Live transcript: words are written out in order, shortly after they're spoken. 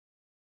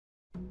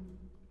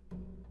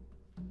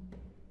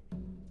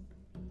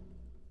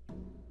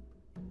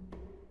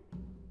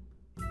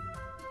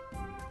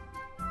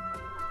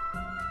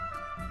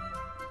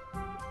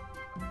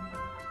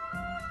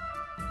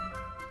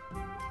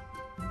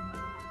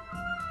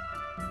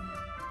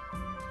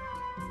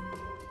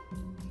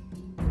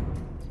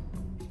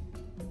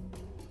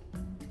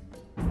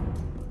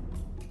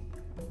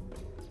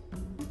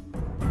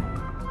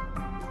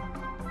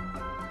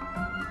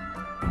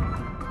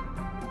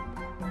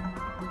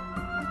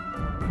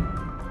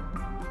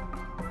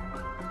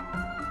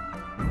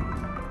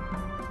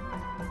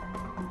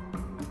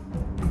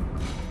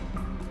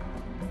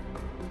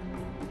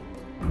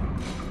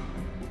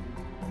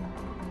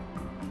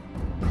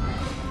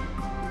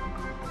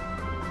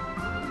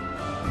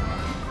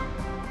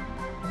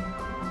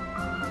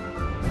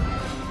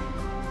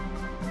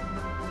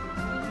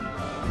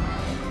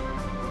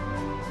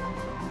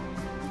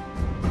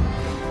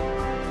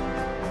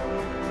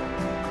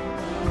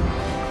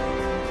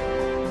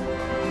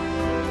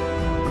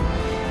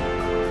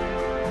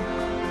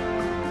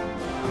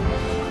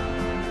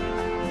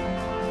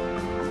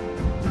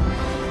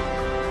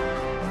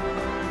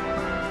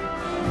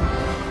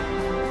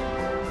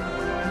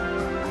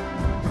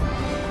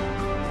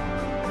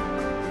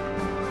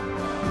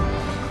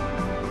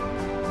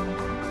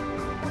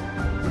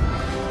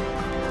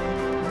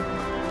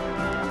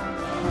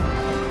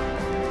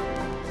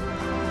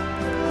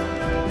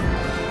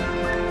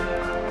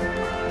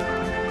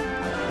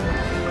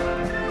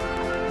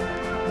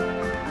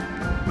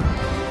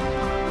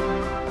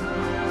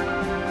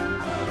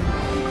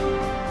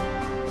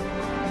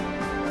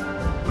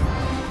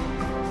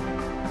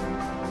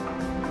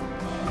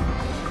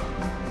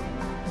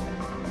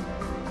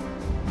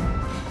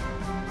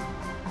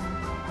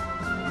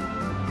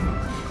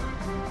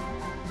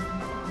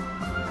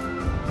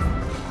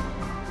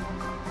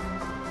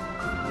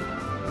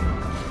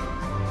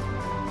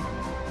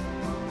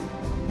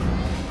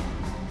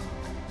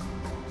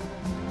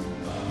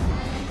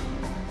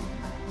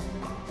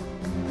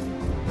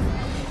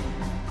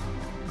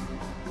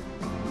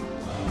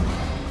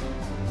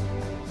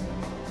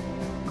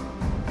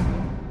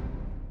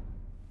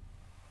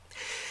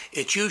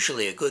It's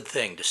usually a good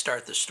thing to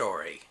start the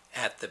story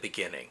at the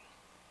beginning.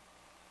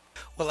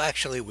 Well,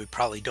 actually, we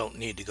probably don't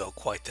need to go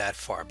quite that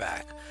far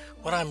back.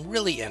 What I'm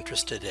really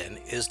interested in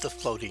is the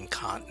floating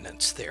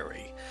continents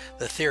theory,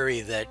 the theory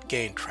that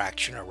gained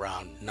traction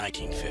around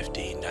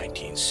 1950,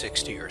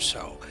 1960 or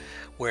so,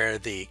 where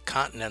the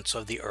continents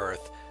of the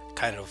Earth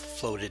kind of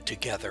floated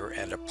together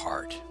and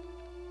apart.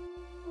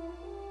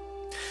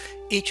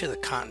 Each of the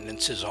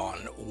continents is on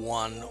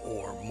one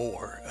or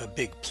more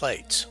big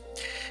plates,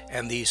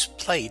 and these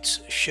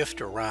plates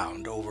shift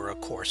around over a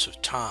course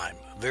of time,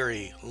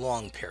 very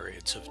long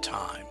periods of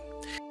time.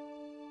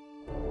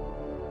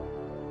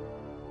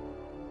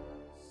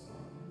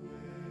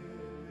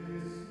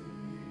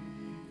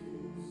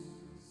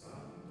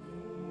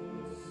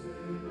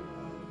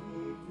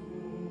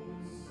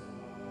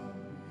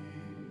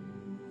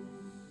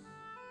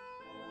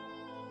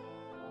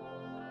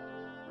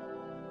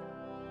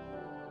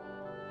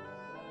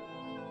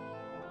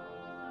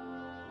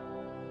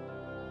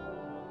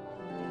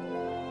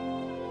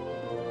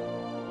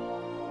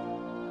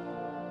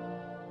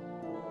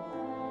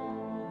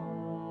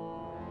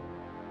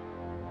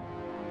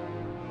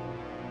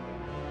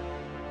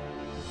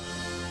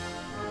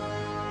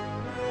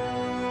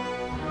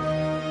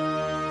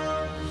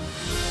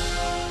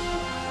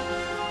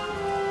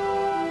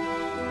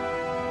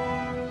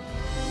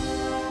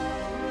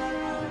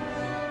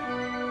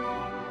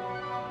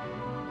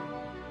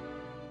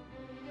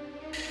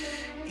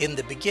 In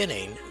the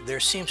beginning, there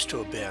seems to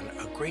have been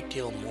a great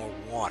deal more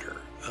water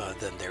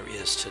than there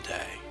is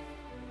today.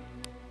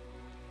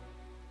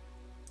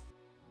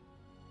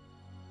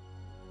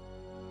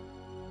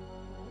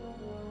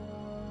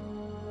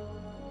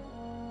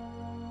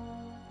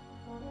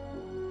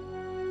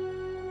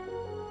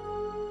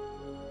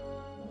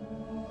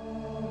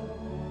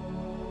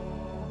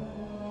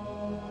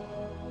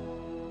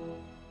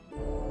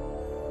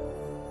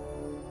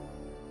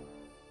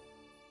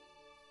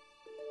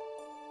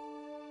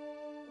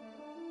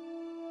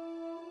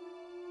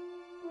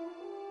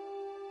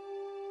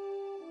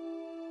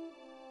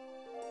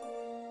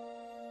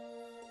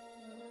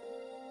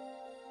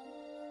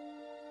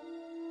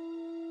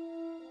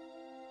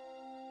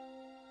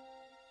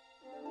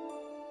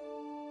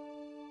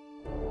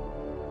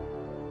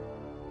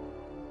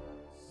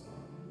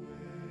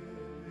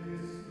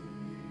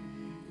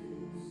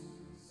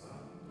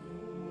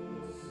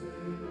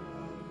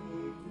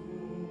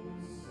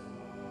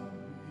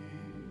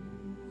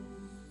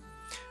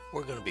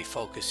 We're going to be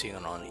focusing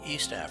on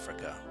East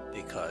Africa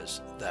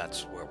because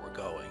that's where we're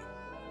going.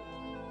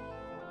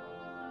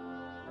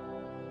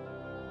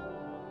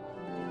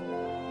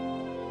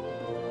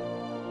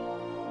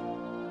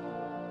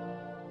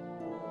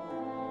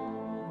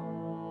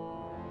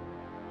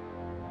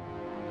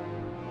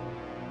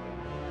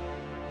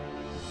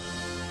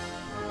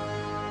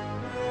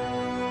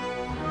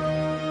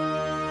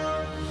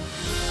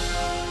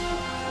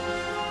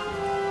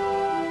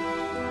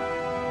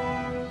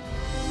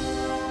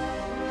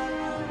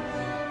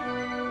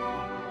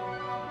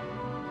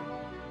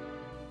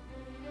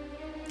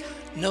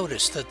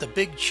 Notice that the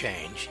big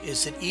change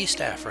is that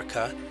East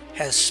Africa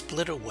has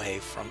split away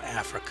from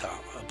Africa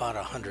about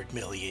 100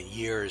 million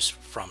years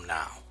from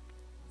now.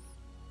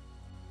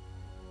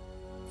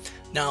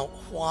 Now,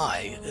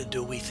 why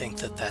do we think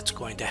that that's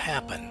going to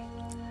happen?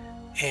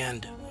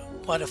 And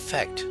what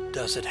effect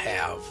does it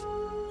have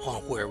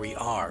on where we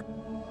are?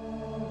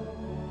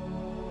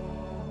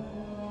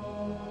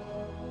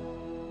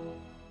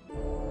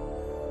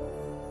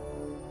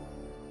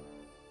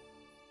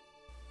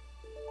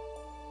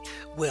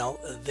 Well,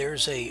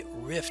 there's a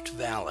rift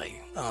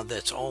valley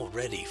that's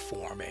already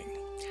forming,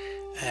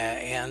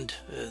 and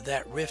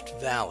that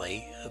rift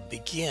valley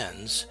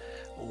begins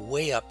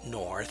way up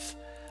north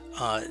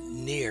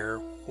near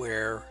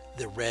where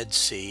the Red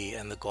Sea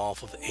and the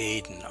Gulf of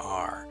Aden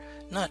are,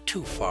 not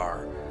too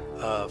far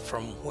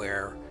from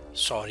where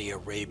Saudi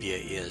Arabia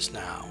is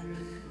now.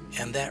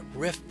 And that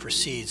rift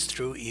proceeds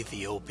through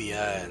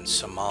Ethiopia and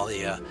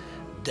Somalia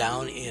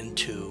down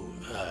into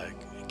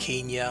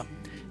Kenya.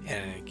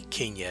 And in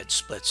Kenya it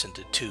splits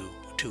into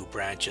two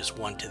branches,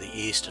 one to the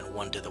east and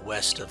one to the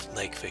west of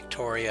Lake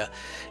Victoria,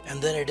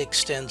 and then it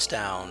extends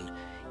down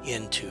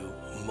into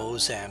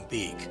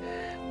Mozambique,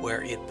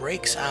 where it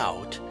breaks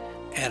out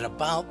at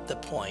about the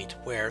point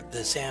where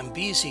the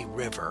Zambezi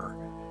River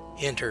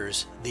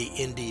enters the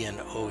Indian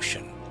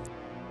Ocean.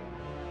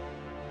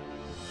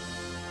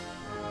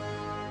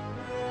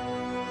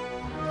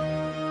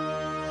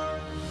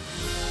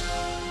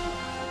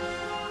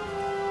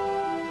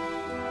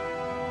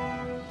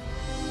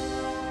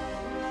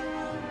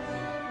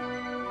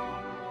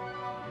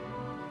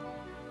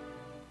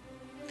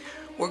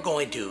 We're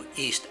going to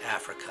East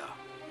Africa,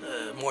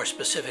 more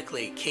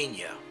specifically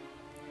Kenya,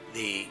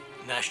 the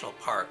national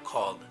park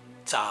called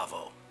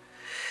Tsavo.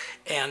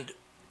 And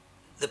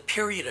the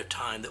period of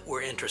time that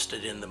we're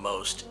interested in the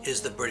most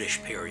is the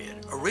British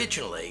period.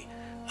 Originally,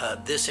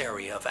 this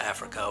area of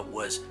Africa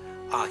was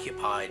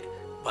occupied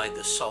by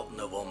the Sultan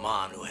of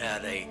Oman, who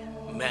had a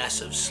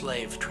massive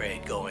slave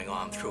trade going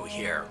on through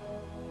here.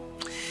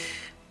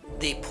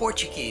 The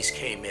Portuguese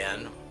came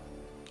in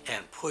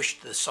and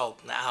pushed the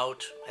Sultan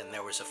out, and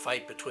there was a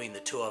fight between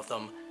the two of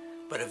them,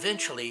 but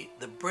eventually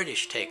the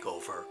British take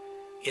over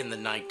in the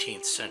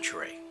 19th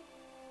century.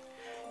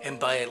 And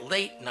by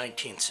late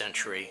 19th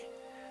century,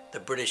 the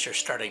British are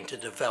starting to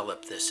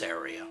develop this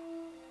area.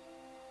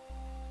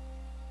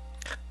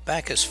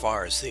 Back as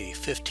far as the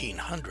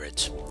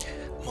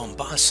 1500s,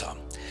 Mombasa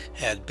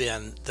had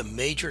been the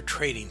major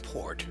trading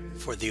port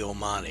for the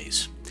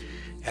Omanis,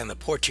 and the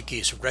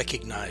Portuguese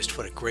recognized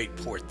what a great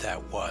port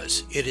that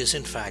was. It is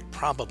in fact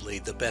probably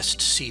the best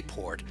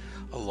seaport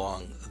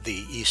along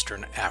the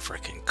eastern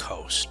African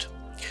coast.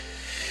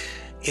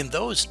 In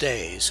those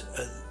days,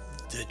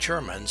 the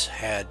Germans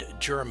had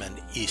German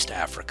East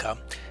Africa,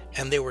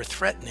 and they were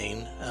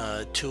threatening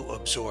to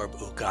absorb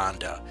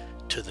Uganda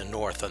to the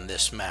north on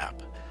this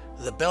map.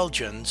 The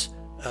Belgians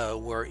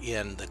were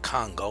in the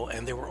Congo,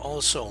 and they were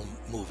also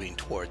moving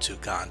towards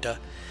Uganda,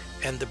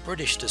 and the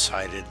British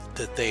decided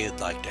that they'd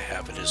like to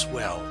have it as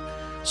well.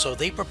 So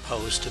they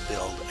proposed to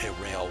build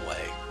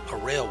a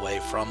railway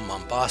from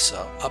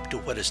Mombasa up to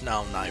what is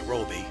now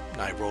Nairobi.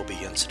 Nairobi,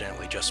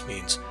 incidentally, just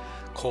means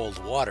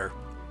cold water.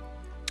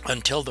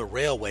 Until the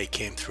railway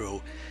came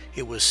through,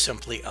 it was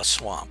simply a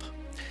swamp.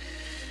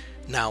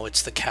 Now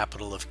it's the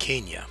capital of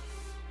Kenya.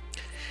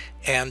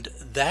 And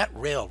that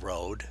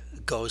railroad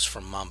goes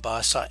from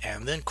Mombasa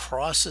and then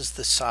crosses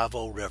the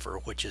Tsavo River,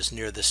 which is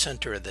near the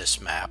center of this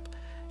map,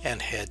 and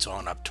heads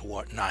on up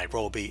to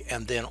Nairobi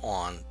and then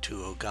on to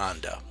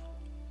Uganda.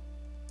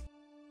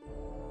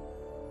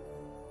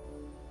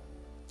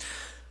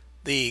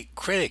 The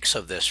critics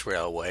of this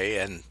railway,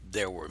 and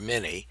there were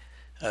many,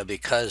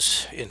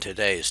 because in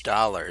today's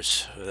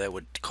dollars that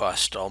would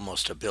cost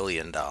almost $1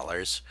 billion,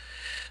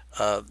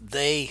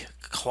 they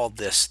called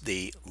this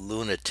the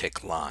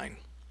lunatic line,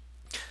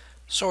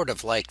 sort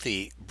of like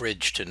the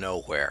bridge to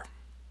nowhere.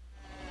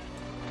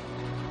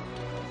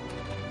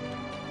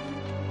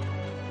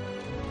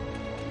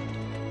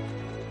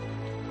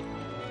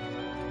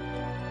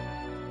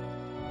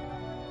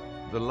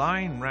 The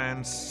line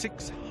ran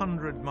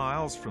 600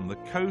 miles from the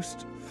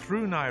coast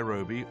through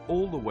Nairobi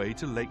all the way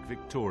to Lake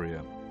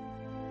Victoria.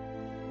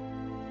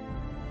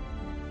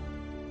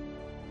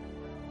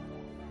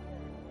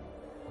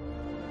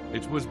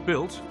 It was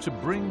built to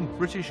bring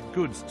British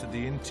goods to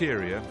the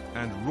interior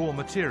and raw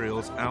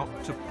materials out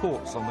to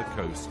ports on the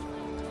coast.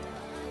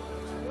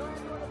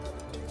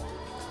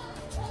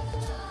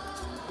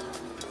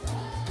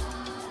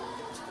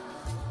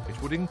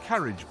 It would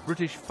encourage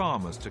British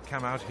farmers to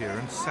come out here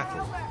and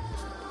settle.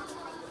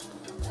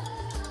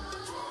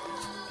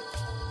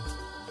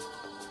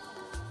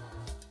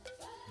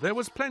 There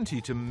was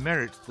plenty to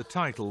merit the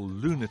title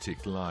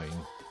Lunatic Line.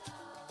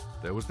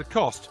 There was the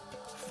cost,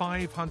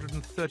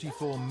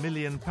 £534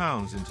 million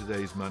in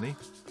today's money.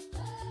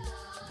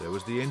 There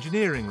was the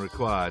engineering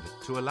required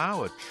to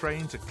allow a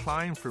train to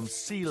climb from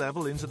sea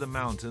level into the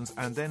mountains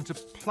and then to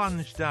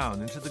plunge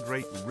down into the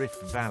Great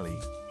Rift Valley,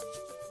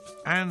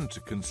 and to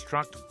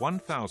construct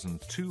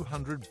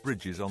 1,200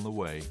 bridges on the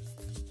way.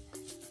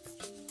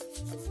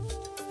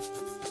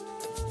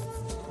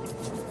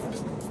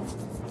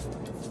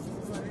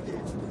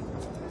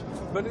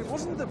 But it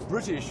wasn't the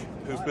British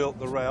who built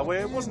the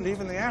railway, it wasn't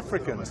even the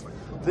Africans.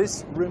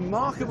 This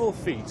remarkable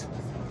feat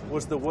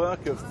was the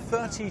work of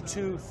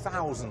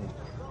 32,000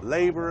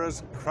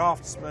 labourers,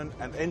 craftsmen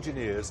and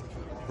engineers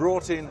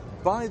brought in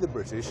by the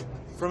British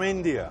from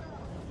India.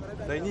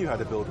 They knew how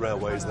to build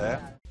railways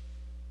there.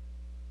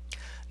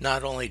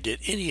 Not only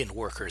did Indian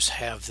workers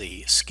have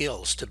the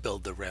skills to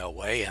build the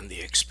railway and the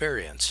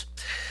experience,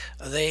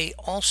 they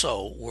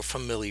also were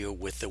familiar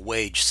with the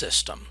wage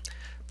system.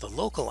 The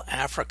local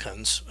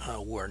Africans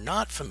were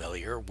not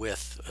familiar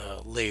with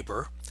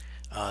labor.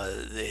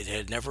 It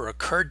had never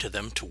occurred to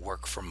them to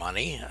work for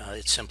money.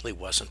 It simply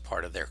wasn't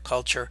part of their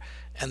culture,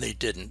 and they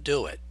didn't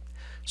do it.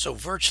 So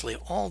virtually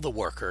all the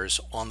workers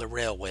on the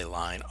railway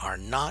line are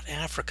not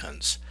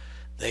Africans.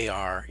 They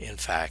are, in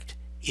fact,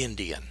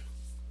 Indian.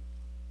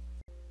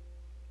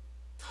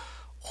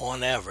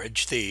 On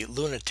average, the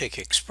Lunatic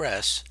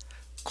Express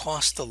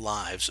cost the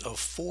lives of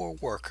 4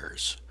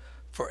 workers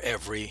for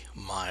every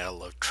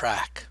mile of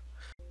track.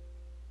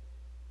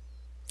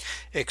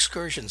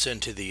 Excursions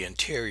into the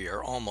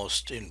interior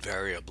almost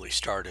invariably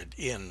started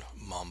in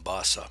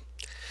Mombasa,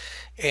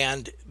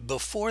 and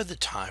before the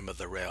time of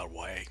the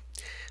railway,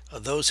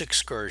 those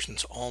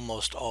excursions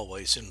almost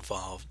always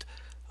involved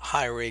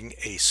hiring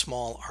a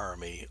small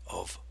army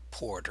of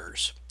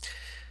porters.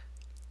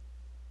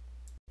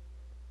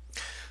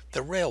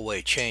 The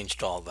railway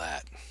changed all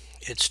that.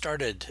 It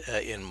started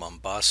in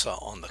Mombasa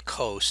on the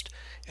coast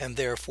and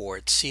therefore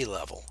at sea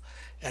level,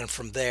 and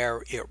from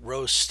there it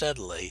rose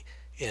steadily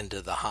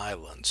into the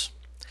highlands.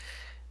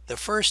 The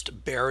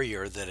first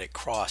barrier that it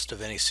crossed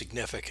of any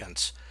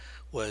significance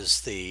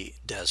was the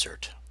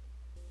desert.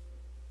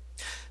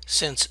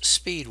 Since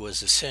speed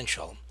was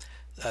essential,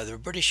 the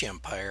British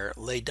Empire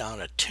laid down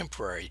a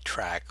temporary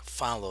track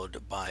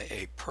followed by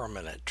a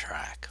permanent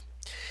track.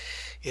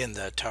 In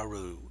the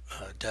Taru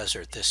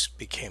Desert, this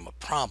became a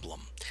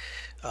problem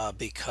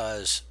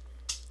because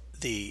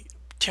the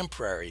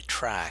temporary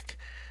track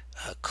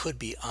could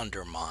be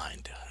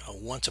undermined.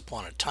 Once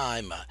upon a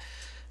time,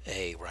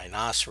 a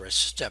rhinoceros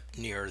stepped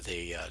near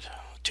the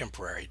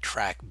temporary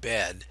track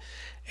bed,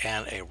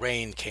 and a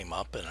rain came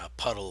up and a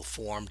puddle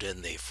formed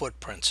in the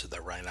footprints of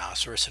the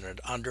rhinoceros, and it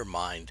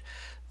undermined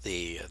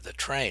the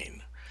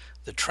train.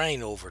 The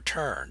train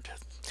overturned.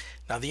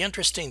 Now, the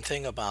interesting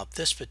thing about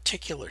this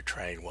particular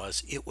train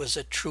was it was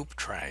a troop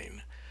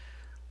train.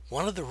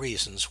 One of the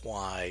reasons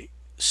why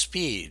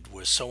speed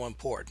was so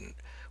important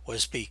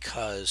was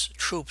because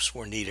troops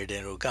were needed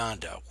in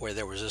Uganda, where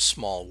there was a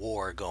small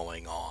war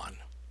going on.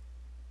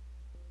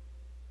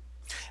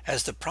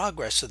 As the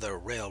progress of the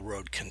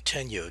railroad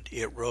continued,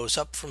 it rose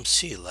up from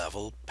sea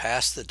level,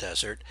 past the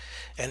desert,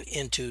 and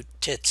into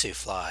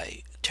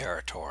tsetse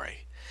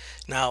territory.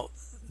 Now,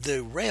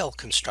 the rail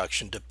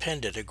construction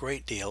depended a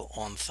great deal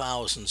on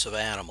thousands of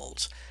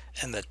animals,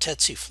 and the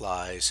tsetse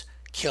flies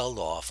killed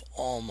off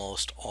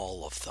almost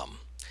all of them.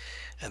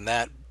 And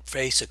that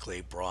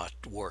basically brought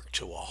work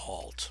to a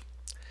halt.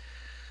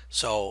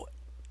 So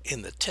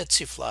in the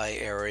tsetse fly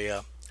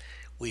area,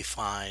 we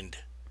find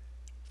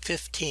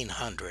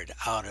 1,500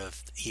 out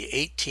of the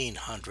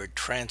 1,800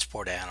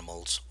 transport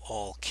animals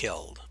all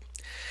killed.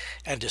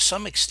 And to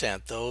some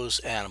extent, those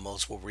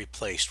animals were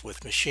replaced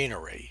with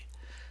machinery,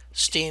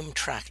 steam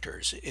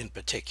tractors in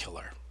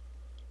particular.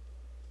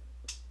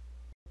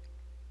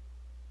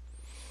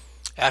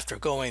 After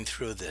going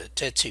through the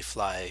tsetse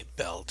fly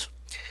belt,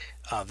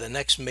 the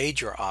next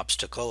major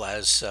obstacle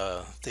as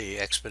the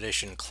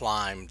expedition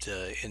climbed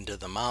into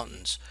the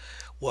mountains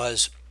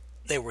was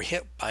they were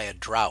hit by a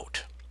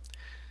drought.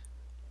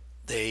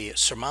 They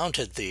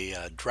surmounted the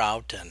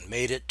drought and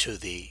made it to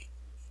the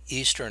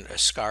eastern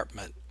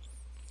escarpment,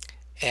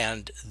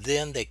 and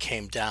then they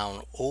came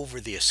down over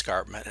the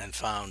escarpment and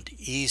found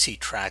easy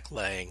track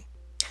laying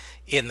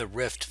in the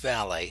Rift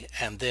Valley,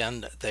 and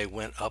then they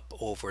went up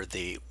over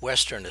the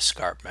western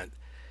escarpment,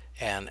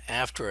 and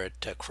after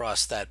it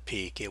crossed that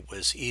peak, it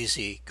was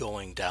easy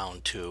going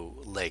down to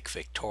Lake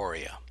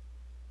Victoria.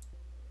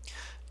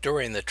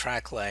 During the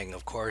track laying,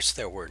 of course,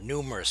 there were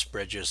numerous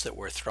bridges that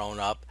were thrown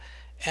up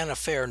and a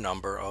fair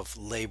number of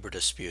labor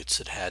disputes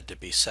that had to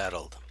be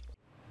settled.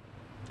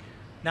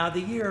 Now the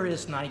year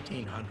is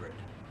 1900,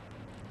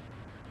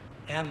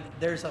 and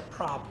there's a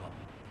problem.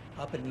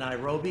 Up in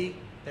Nairobi,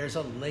 there's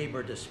a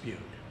labor dispute.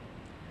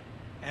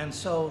 And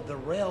so the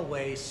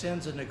railway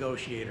sends a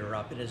negotiator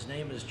up, and his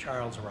name is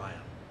Charles Ryle.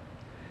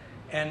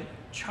 And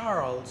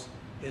Charles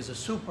is a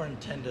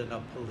superintendent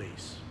of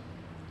police.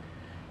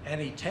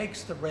 And he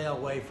takes the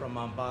railway from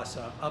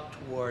Mombasa up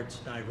towards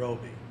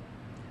Nairobi.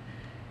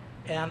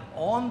 And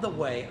on the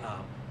way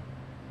up,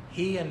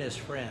 he and his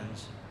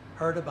friends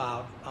heard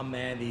about a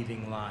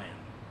man-eating lion.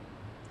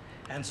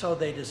 And so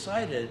they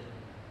decided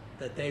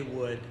that they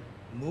would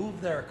move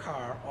their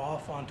car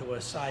off onto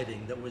a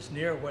siding that was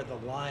near where the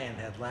lion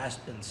had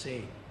last been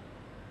seen,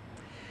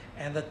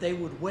 and that they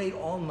would wait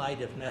all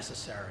night if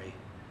necessary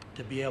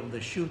to be able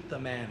to shoot the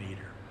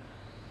man-eater.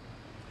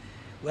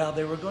 Well,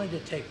 they were going to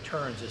take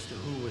turns as to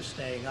who was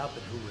staying up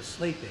and who was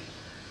sleeping,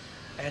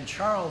 and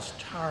Charles'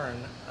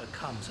 turn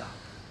comes up.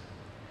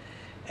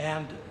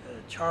 And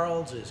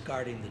Charles is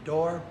guarding the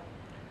door.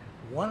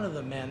 One of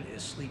the men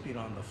is sleeping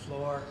on the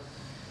floor,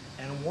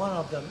 and one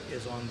of them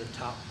is on the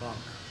top bunk.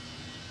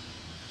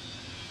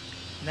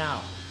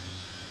 Now,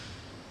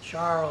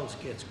 Charles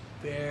gets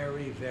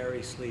very,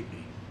 very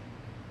sleepy,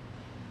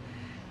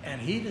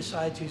 and he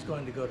decides he's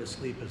going to go to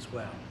sleep as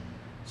well.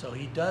 So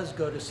he does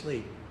go to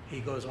sleep. He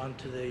goes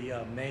onto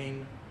the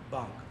main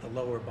bunk, the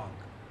lower bunk.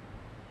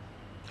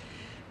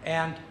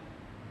 And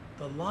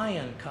the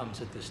lion comes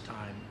at this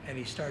time, and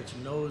he starts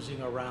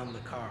nosing around the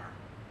car.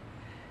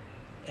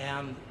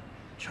 And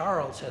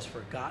Charles has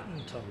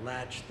forgotten to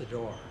latch the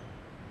door.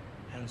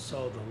 And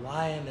so the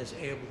lion is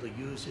able to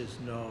use his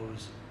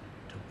nose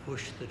to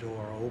push the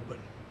door open.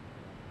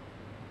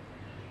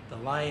 The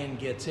lion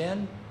gets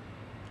in,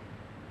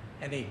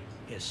 and he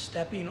is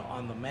stepping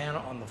on the man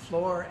on the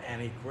floor,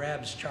 and he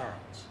grabs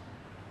Charles.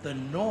 The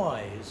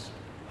noise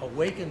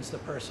awakens the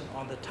person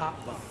on the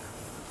top bunk.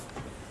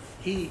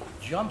 He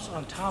jumps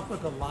on top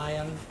of the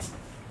lion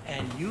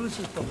and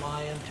uses the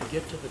lion to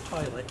get to the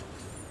toilet,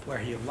 where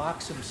he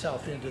locks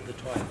himself into the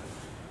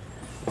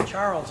toilet.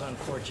 Charles,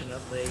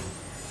 unfortunately,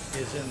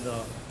 is in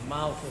the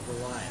mouth of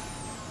the lion.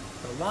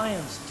 The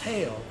lion's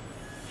tail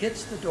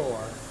hits the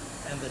door,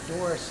 and the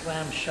door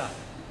slams shut,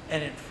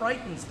 and it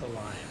frightens the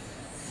lion.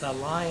 The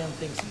lion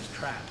thinks he's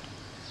trapped,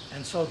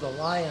 and so the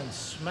lion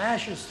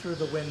smashes through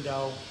the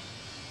window,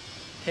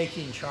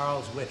 taking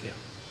Charles with him.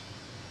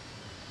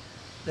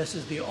 This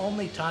is the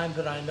only time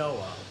that I know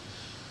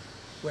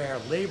of where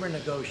labor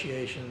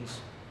negotiations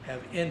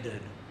have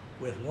ended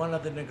with one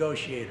of the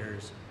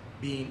negotiators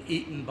being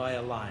eaten by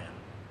a lion.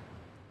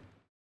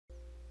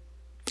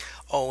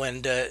 Oh,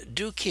 and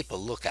do keep a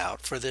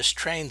lookout for this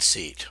train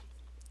seat.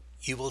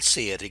 You will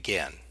see it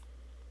again.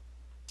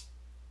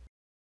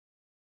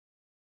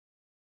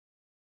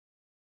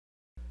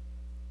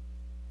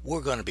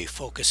 We're going to be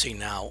focusing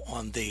now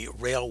on the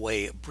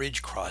railway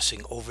bridge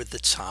crossing over the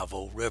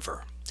Tsavo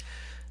River.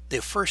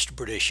 The first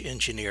British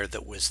engineer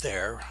that was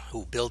there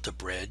who built a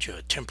bridge,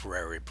 a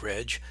temporary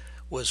bridge,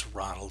 was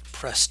Ronald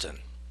Preston.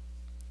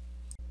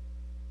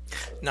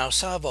 Now,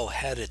 Tsavo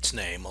had its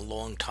name a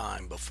long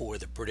time before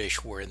the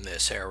British were in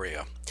this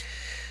area.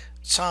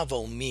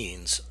 Tsavo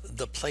means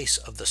the place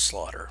of the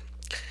slaughter,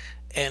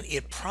 and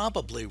it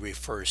probably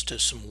refers to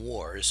some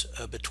wars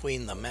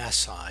between the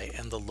Maasai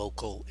and the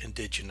local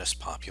indigenous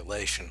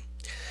population.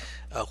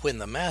 When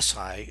the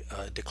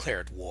Maasai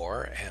declared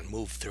war and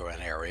moved through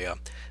an area,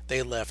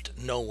 they left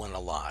no one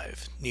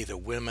alive, neither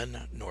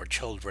women nor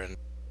children.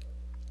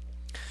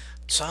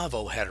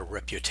 Tsavo had a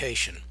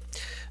reputation.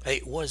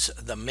 It was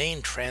the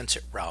main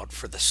transit route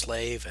for the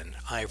slave and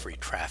ivory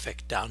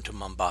traffic down to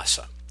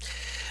Mombasa.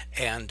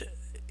 And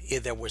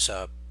there was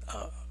a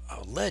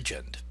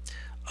legend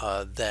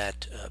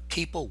that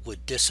people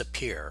would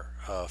disappear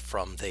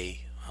from the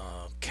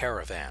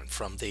caravan,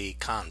 from the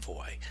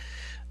convoy.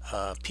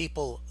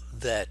 People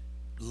that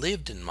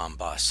lived in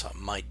Mombasa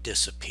might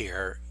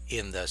disappear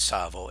in the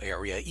Tsavo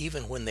area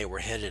even when they were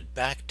headed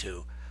back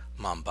to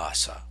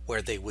Mombasa,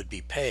 where they would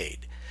be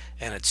paid.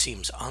 And it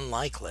seems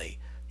unlikely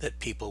that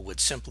people would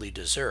simply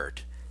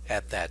desert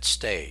at that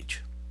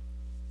stage.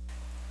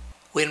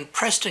 When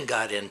Preston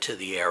got into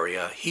the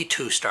area, he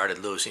too started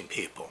losing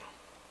people.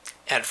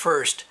 At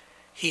first,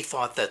 he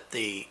thought that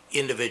the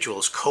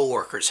individual's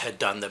co-workers had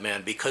done them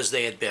in because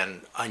they had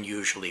been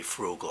unusually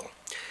frugal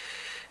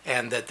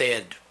and that they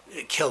had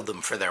killed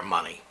them for their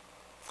money.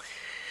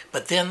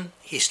 But then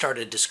he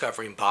started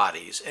discovering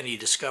bodies, and he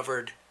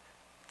discovered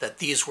that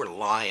these were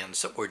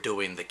lions that were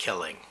doing the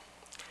killing.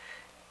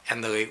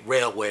 And the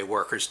railway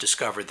workers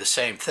discovered the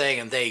same thing,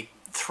 and they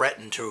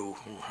threatened to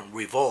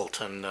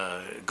revolt and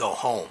go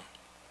home.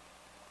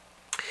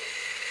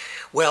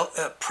 Well,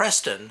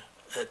 Preston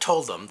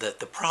told them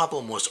that the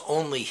problem was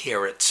only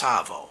here at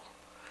Tsavo,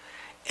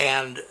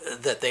 and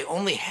that they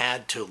only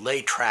had to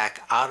lay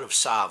track out of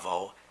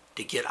Tsavo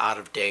to get out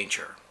of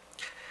danger.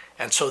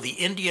 And so the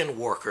Indian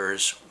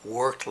workers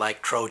worked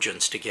like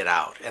Trojans to get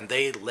out, and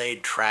they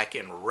laid track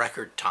in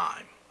record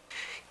time.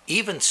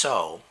 Even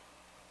so,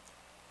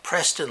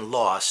 Preston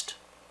lost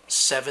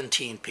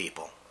 17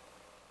 people.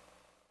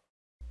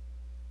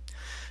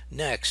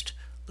 Next,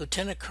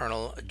 Lieutenant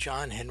Colonel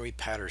John Henry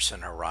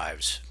Patterson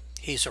arrives.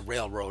 He's a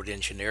railroad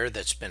engineer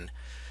that's been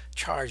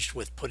charged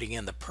with putting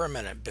in the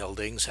permanent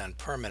buildings and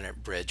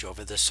permanent bridge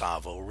over the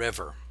Tsavo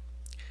River.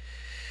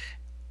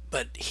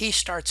 But he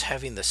starts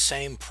having the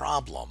same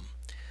problem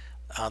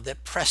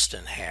that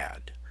Preston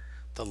had.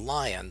 The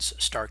lions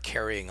start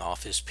carrying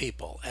off his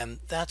people, and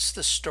that's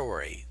the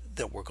story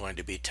that we're going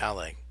to be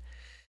telling.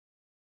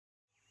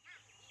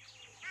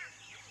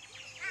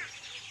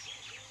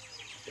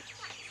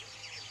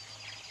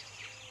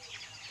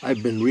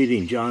 I've been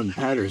reading John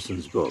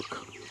Patterson's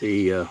book,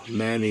 The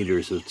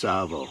Maneaters of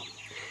Tsavo.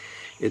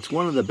 It's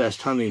one of the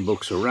best hunting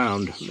books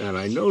around, and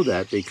I know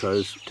that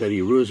because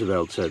Teddy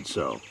Roosevelt said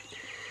so.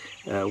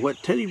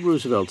 What Teddy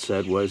Roosevelt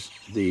said was,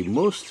 the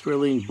most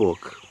thrilling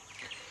book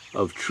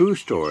of true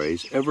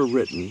stories ever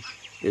written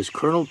is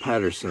Colonel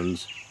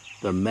Patterson's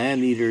The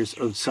Maneaters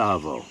of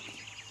Tsavo.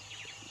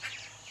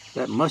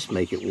 That must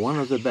make it one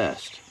of the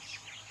best.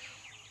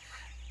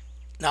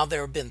 Now,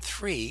 there have been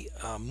 3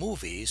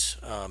 movies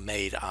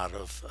made out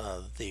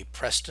of the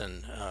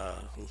Preston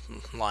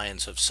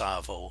Lions of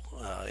Tsavo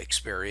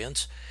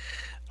experience,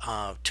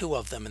 2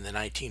 of them in the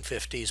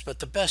 1950s, but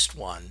the best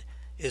one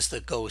is The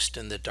Ghost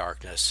in the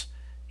Darkness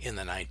in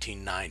the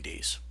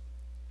 1990s.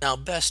 Now,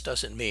 best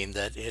doesn't mean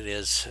that it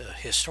is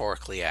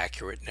historically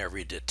accurate in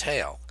every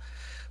detail,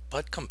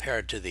 but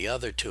compared to the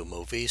other 2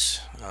 movies,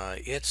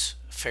 it's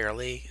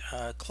fairly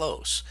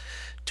close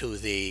to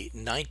the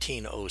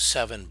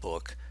 1907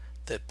 book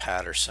that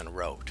Patterson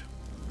wrote.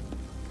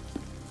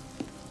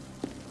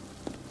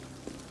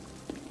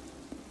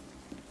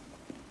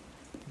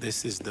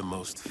 This is the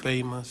most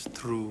famous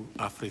true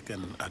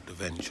African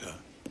adventure.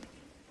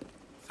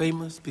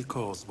 Famous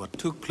because what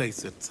took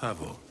place at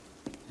Tsavo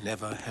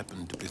never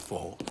happened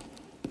before.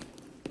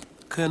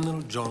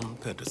 Colonel John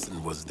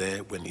Patterson was there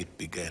when it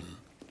began.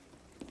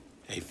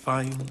 A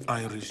fine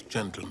Irish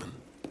gentleman,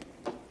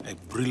 a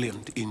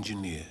brilliant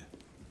engineer.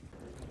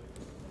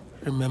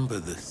 Remember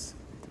this.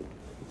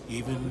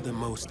 Even the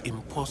most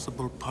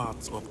impossible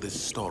parts of this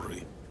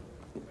story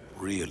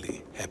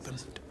really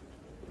happened.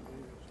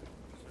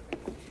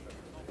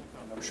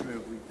 I'm sure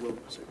we will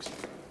succeed.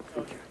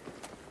 Okay.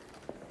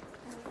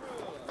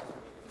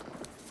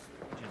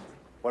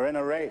 We're in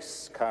a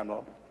race,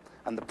 Colonel,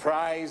 and the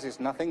prize is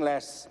nothing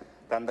less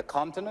than the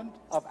continent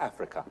of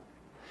Africa.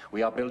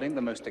 We are building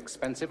the most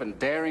expensive and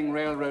daring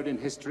railroad in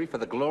history for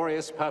the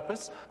glorious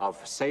purpose of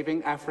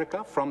saving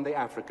Africa from the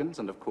Africans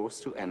and, of course,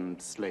 to end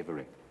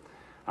slavery.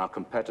 Our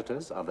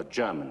competitors are the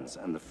Germans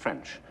and the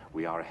French.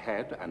 We are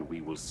ahead, and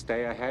we will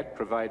stay ahead,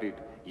 provided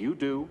you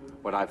do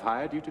what I've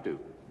hired you to do.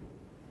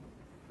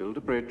 Build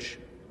a bridge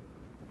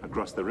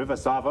across the River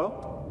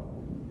Tsavo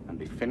and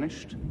be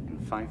finished in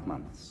 5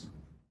 months.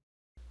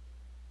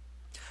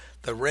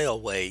 The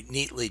railway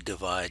neatly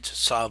divides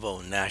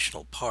Tsavo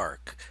National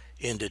Park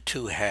into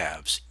 2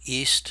 halves,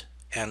 east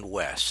and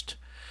west.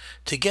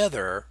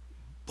 Together,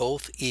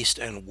 both east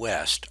and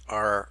west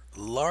are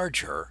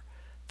larger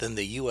than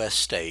the U.S.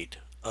 state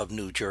of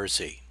New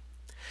Jersey.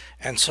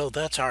 And so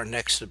that's our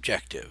next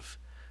objective.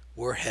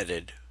 We're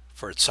headed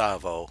for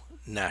Tsavo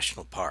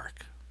National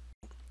Park,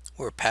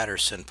 where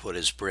Patterson put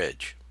his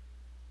bridge.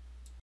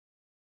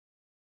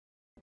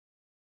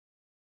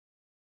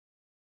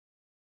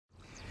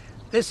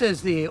 This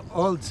is the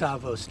old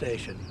Tsavo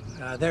station.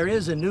 There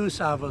is a new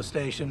Tsavo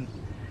station,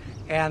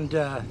 and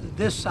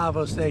this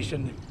Tsavo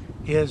station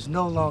is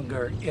no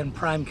longer in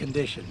prime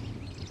condition.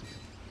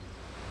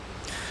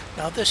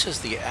 Now this is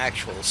the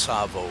actual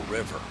Tsavo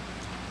River,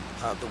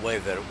 the way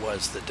that it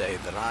was the day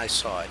that I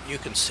saw it. You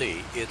can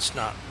see it's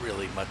not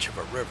really much of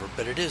a river,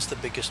 but it is the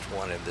biggest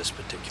one in this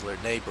particular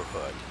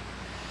neighborhood.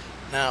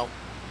 Now,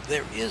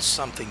 there is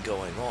something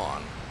going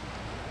on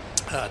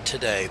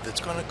today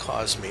that's going to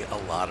cause me a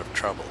lot of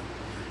trouble.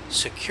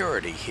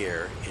 Security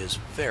here is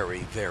very,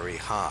 very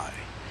high.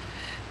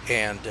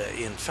 And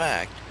in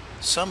fact,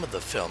 some of the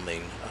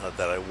filming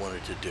that I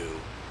wanted to do,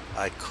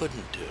 I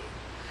couldn't do.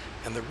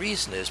 And the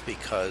reason is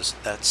because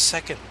that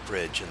second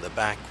bridge in the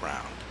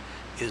background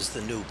is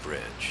the new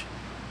bridge.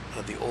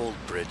 The old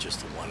bridge is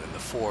the one in the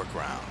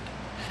foreground.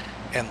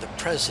 And the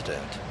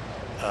president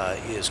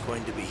is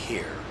going to be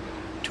here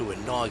to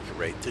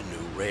inaugurate the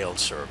new rail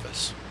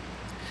service.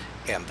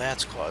 And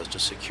that's caused a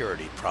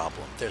security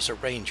problem. There's a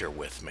ranger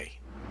with me.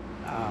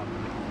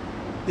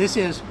 This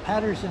is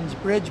Patterson's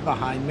bridge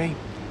behind me.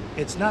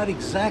 It's not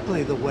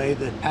exactly the way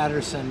that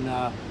Patterson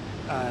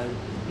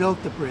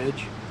built the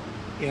bridge.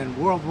 In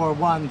World War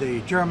I, the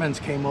Germans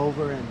came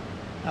over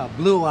and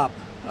blew up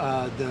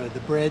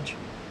the bridge,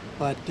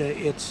 but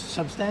it's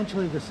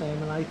substantially the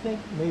same, and I think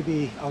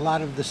maybe a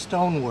lot of the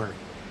stonework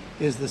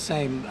is the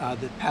same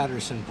that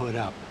Patterson put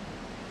up.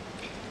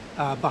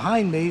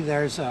 Behind me,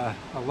 there's a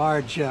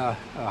large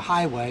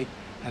highway,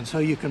 and so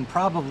you can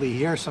probably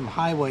hear some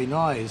highway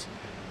noise.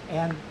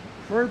 And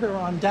further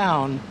on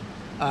down,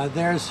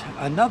 there's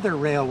another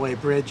railway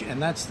bridge, and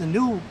that's the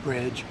new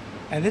bridge,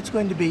 and it's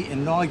going to be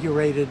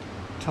inaugurated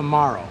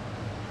tomorrow.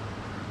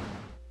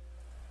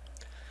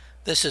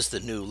 This is the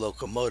new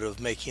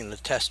locomotive making the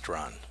test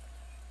run.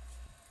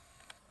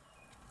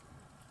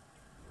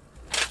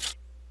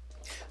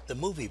 The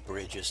movie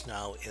bridge is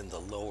now in the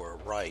lower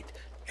right,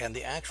 and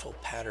the actual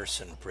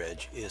Patterson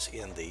Bridge is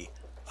in the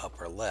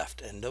upper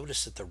left. And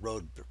notice that the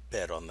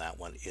roadbed on that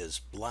one is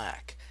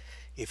black.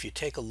 If you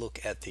take a look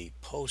at the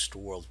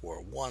post-World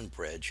War I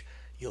bridge,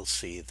 you'll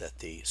see that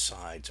the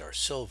sides are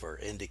silver,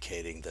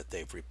 indicating that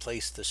they've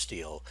replaced the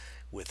steel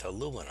with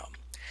aluminum.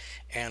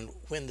 And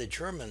when the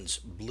Germans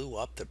blew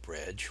up the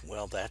bridge,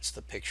 well, that's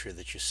the picture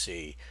that you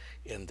see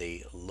in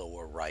the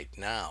lower right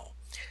now.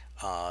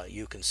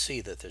 You can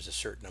see that there's a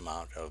certain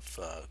amount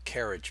of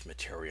carriage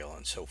material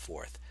and so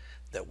forth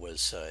that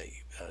was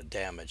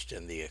damaged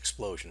in the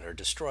explosion, or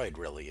destroyed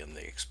really in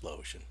the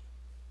explosion.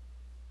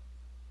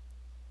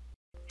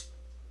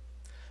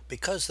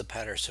 Because the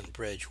Patterson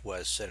Bridge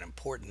was an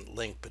important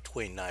link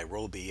between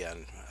Nairobi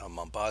and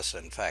Mombasa,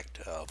 in fact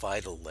a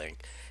vital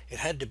link, it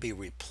had to be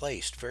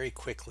replaced very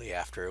quickly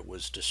after it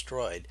was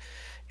destroyed.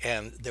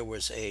 And there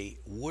was a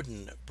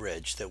wooden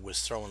bridge that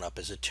was thrown up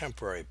as a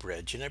temporary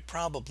bridge, and it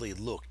probably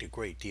looked a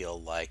great deal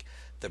like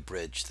the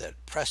bridge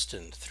that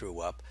Preston threw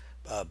up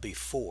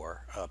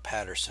before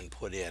Patterson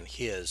put in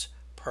his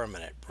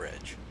permanent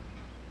bridge.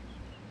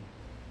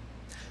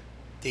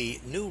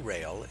 The new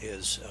rail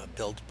is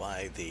built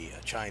by the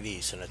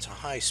Chinese, and it's a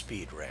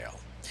high-speed rail.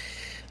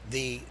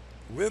 The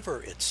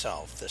river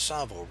itself, the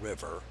Tsavo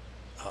River,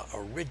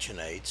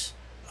 originates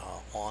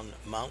on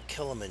Mount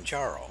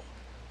Kilimanjaro,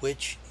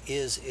 which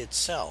is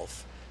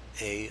itself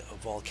a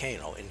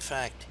volcano. In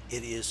fact,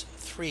 it is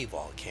 3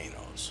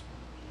 volcanoes.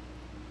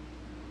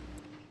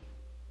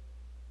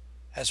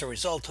 As a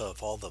result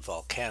of all the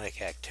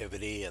volcanic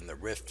activity in the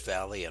Rift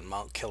Valley and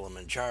Mount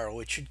Kilimanjaro,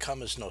 it should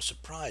come as no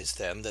surprise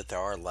then that there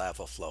are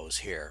lava flows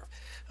here.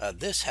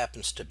 This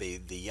happens to be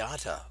the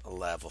Yata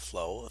lava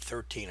flow,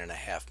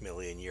 13.5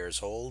 million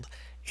years old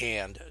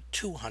and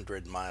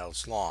 200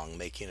 miles long,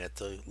 making it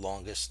the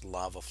longest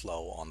lava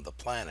flow on the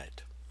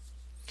planet.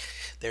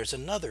 There's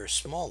another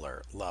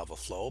smaller lava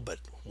flow, but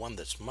one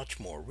that's much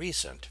more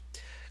recent,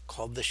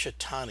 called the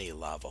Shaitani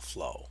lava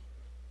flow.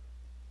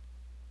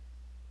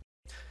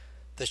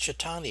 The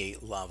Shaitani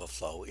lava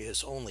flow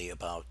is only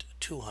about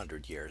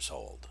 200 years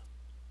old.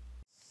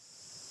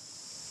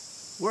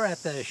 We're at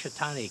the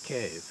Shaitani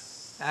cave.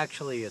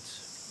 Actually,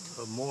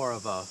 it's more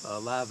of a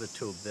lava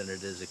tube than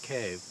it is a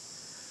cave,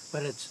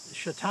 but it's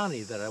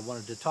Shaitani that I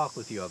wanted to talk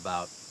with you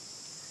about.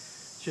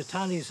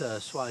 Shaitani's a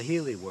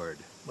Swahili word.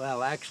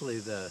 Well, actually,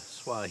 the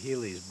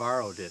Swahilis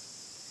borrowed it.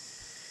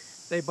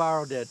 They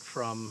borrowed it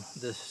from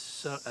the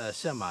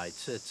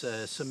Semites. It's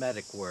a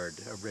Semitic word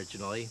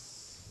originally.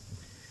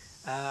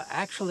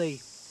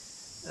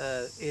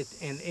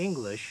 In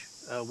English,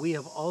 we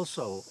have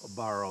also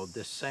borrowed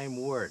this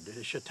same word.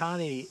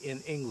 Shaitani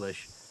in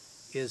English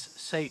is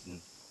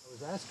Satan. I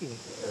was asking,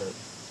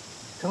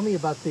 tell me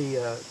about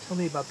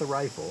the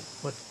rifle.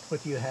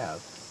 What do you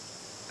have?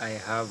 I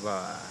have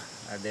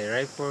the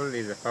rifle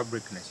is a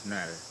Fabric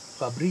National.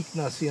 Fabrique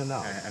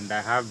Nationale. And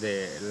I have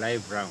the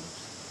live rounds,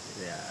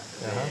 the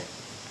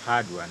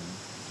hard one.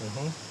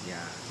 Yeah.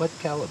 What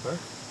caliber?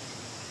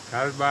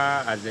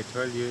 Caliber, as I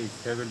told you, is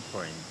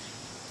 7.21.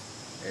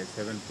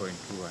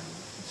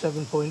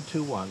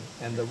 7.21.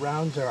 And the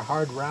rounds are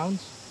hard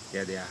rounds?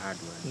 Yeah, they are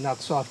hard ones.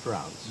 Not soft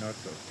rounds? Not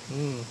soft.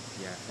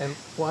 Yeah. And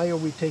why are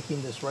we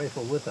taking this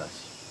rifle with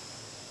us?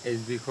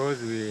 It's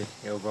because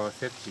of our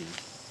safety.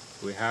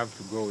 We have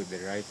to go with the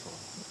rifle.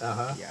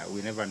 Yeah,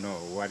 we never know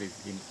what is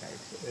inside.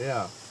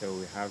 Yeah. So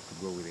we have to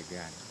go with a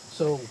gun.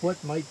 So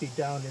what might be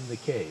down in the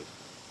cave?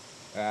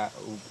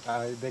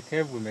 The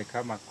cave we may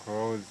come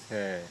across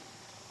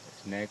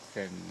snakes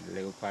and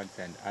leopards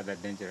and other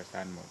dangerous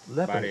animals.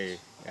 Leopards?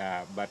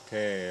 But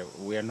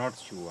we are not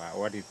sure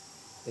what is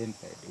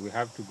inside. We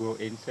have to go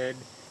inside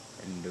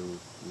and we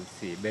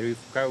see. But if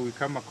we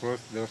come across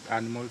those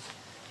animals,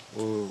 I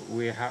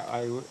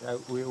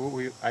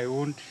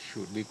won't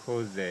shoot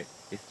because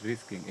it's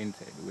risking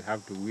inside. We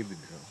have to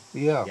withdraw.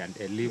 Yeah. And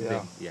leave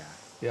them. Yeah.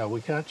 Yeah,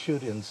 we can't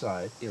shoot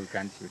inside. Yeah, we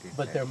can't shoot inside.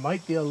 But there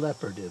might be a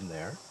leopard in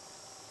there.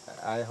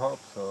 I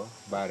hope so,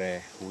 but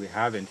we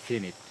haven't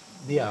seen it.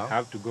 Yeah. We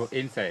have to go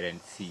inside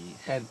and see.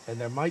 And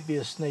there might be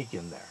a snake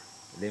in there.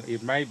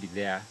 It might be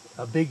there.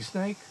 A big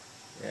snake?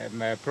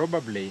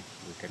 Probably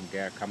we can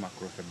come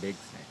across a big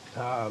snake.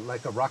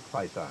 Like a rock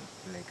python.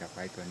 Like a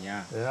python,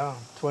 yeah. Yeah,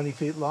 20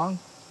 feet long?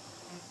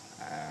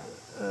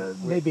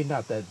 Maybe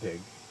not that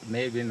big.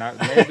 Maybe not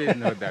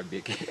that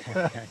big.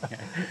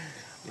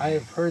 I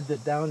have heard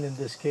that down in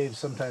this cave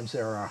sometimes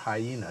there are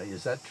hyena.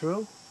 Is that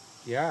true?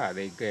 Yeah,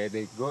 they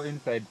go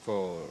inside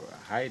for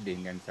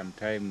hiding, and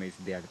sometimes it's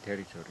their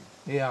territory.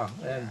 Yeah,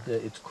 and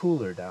it's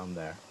cooler down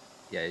there.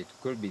 Yeah, it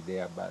could be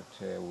there, but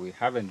we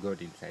haven't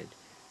got inside.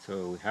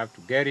 So we have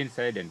to get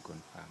inside and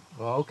confirm.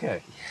 Well,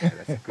 okay. Yeah,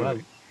 that's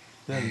good.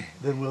 Well,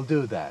 then we'll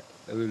do that.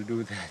 We'll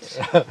do that.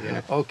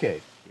 Yeah.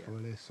 Okay.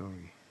 Yeah.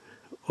 Sorry.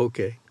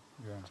 Okay.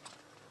 Yeah.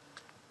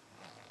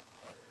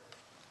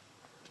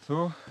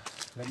 So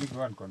let me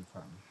go and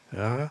confirm.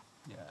 Uh-huh.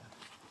 Yeah.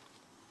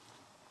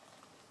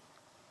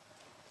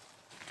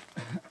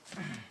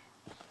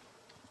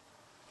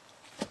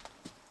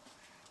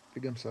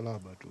 Piga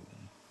msalaba tu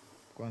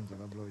kwanza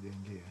kabla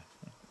hujaingia.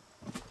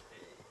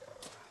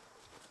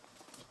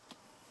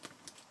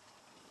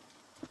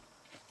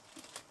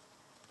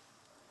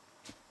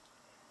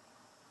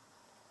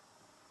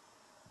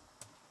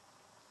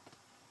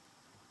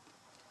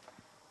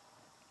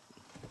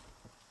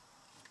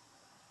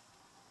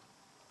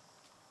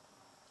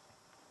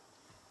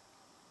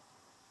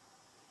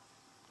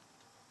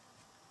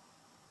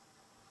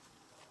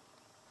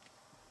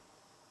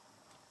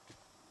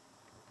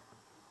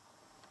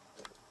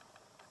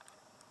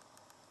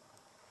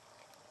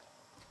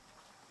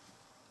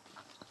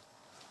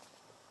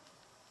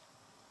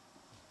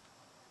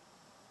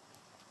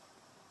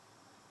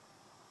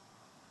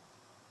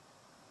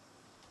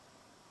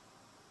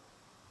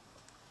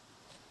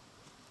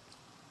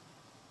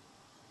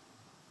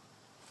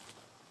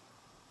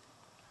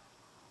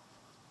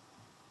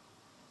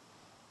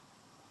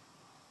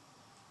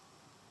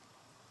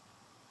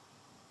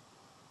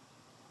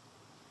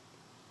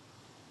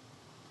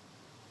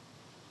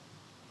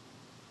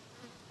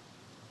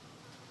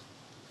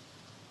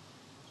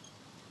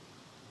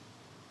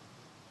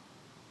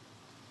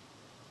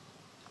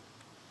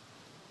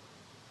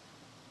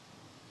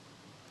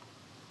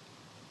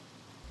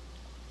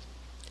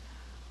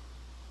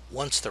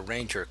 Once the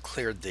ranger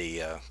cleared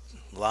the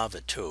lava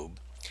tube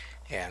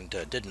and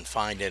didn't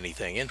find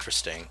anything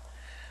interesting,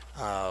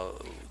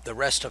 the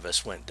rest of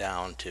us went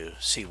down to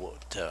see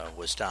what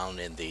was down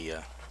in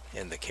the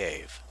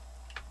cave.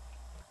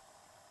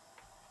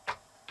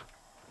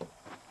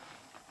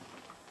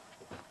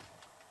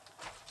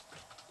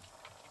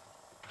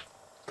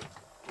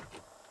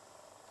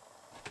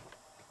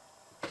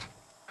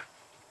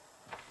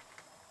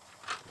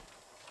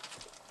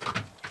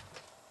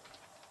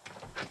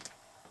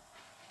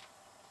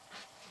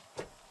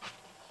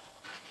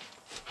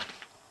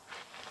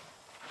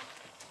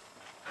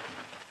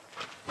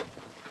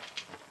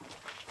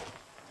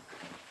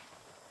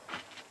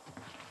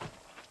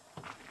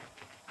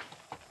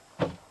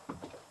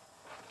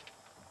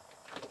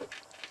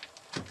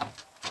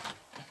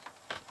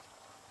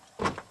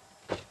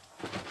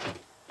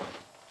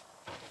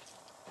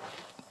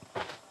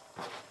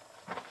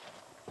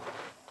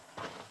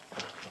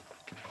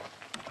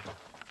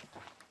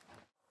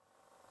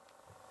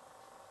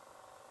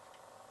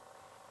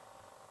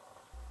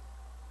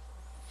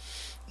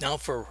 Now,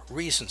 for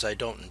reasons I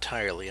don't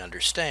entirely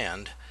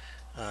understand,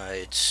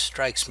 it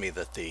strikes me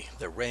that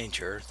the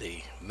ranger,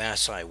 the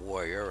Maasai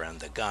warrior, and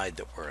the guide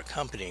that were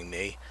accompanying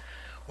me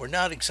were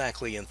not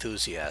exactly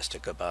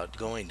enthusiastic about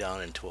going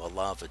down into a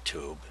lava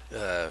tube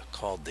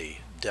called the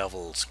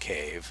Devil's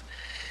Cave,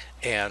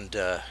 and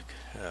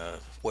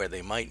where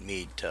they might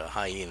meet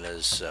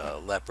hyenas,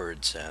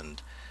 leopards,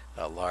 and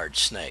large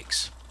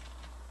snakes.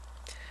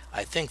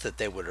 I think that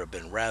they would have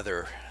been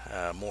rather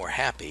more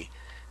happy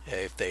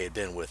if they had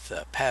been with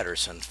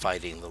Patterson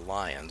fighting the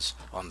lions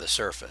on the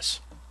surface.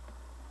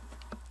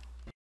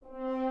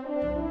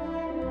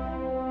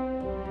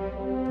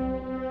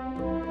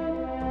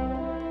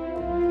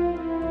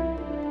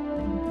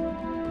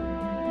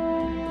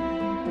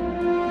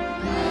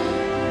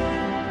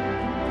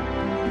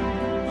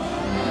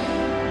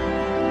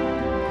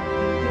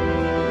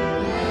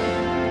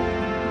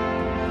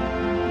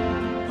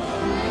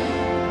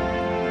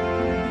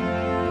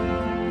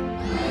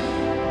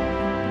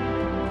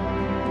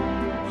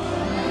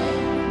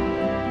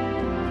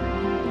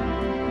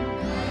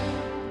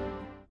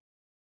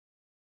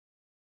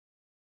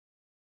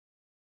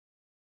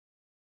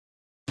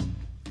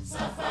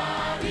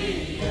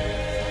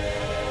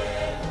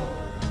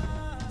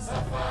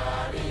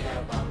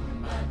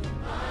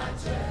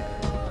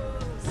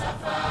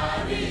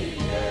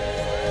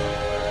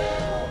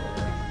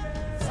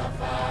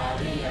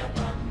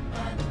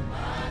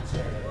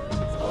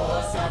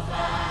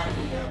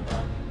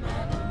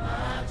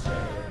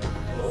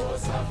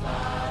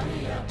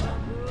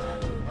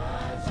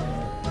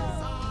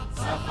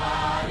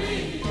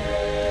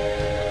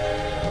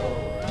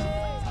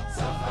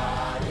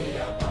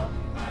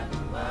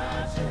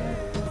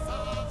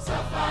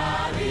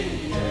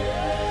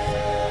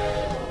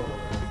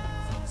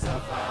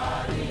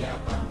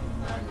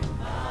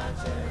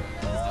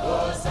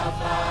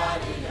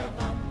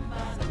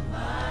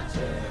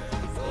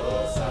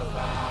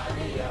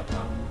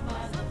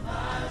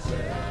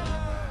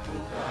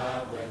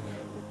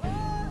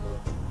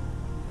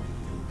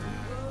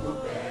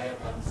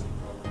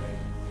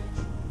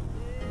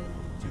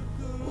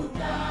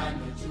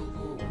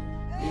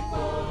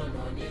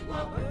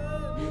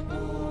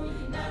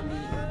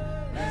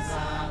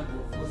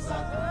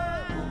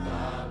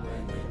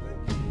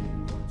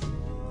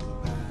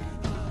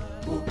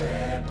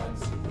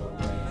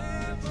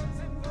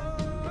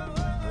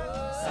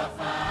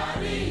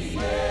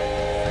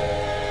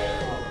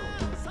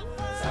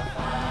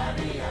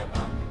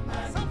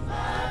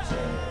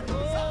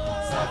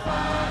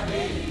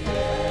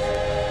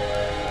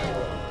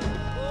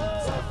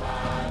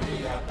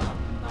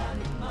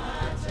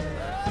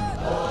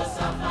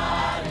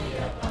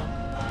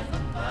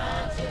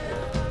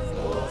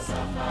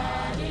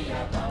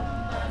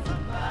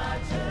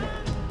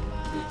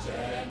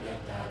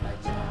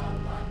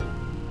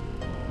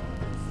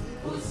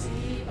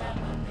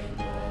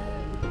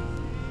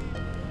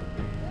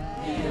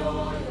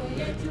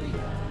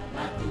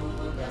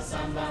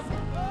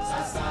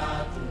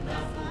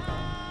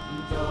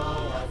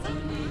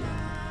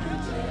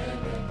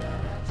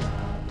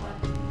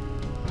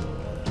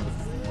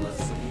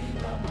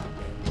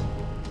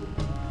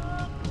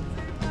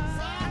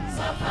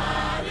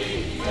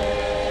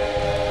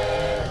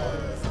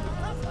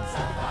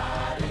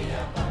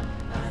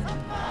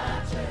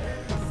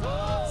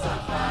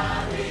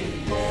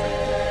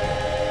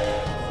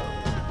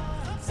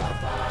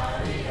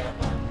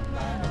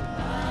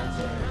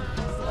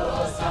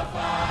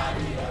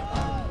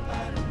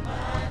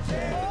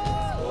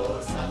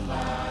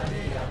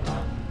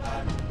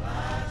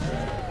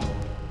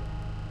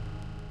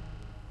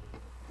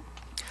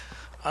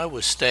 I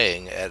was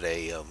staying at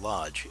a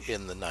lodge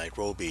in the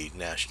Nairobi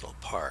National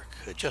Park,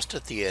 just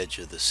at the edge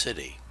of the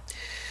city,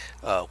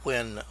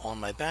 when on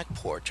my back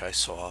porch I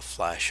saw a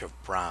flash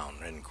of brown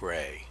and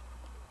gray.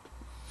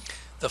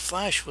 The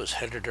flash was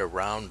headed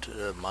around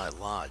my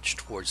lodge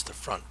towards the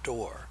front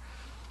door,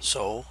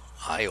 so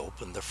I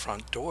opened the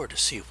front door to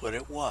see what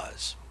it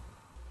was.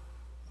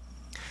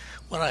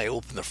 When I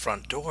opened the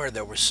front door,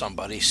 there was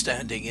somebody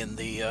standing in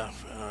the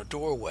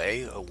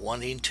doorway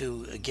wanting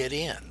to get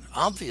in.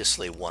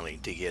 Obviously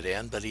wanting to get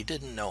in, but he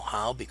didn't know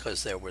how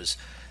because there was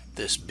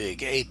this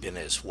big ape in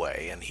his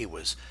way, and he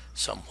was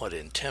somewhat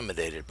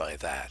intimidated by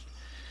that.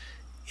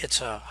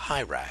 It's a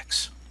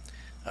Hyrax.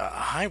 A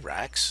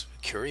Hyrax,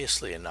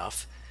 curiously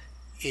enough,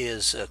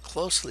 is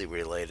closely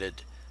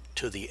related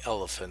to the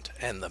elephant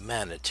and the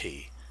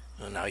manatee.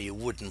 Now, you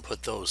wouldn't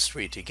put those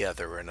three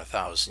together in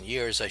 1,000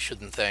 years, I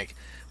shouldn't think,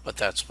 but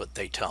that's what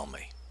they tell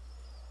me.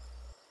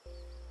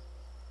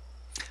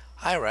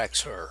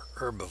 Hyrax are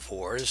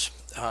herbivores,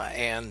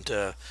 and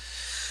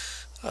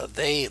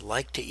they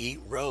like to eat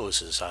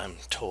roses, I'm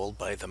told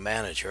by the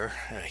manager.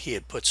 He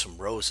had put some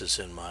roses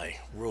in my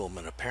room,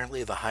 and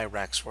apparently the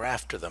Hyrax were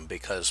after them,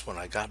 because when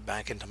I got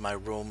back into my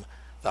room,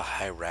 the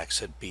Hyrax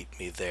had beat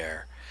me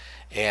there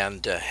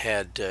and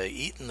had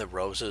eaten the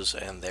roses,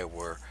 and there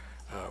were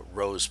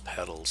rose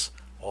petals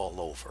all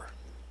over.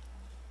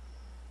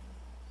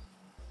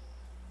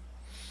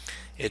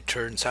 It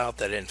turns out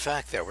that in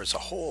fact there was a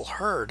whole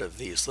herd of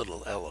these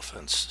little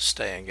elephants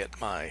staying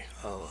at my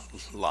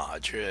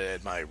lodge,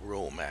 at my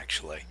room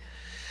actually,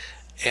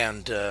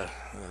 and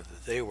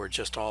they were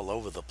just all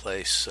over the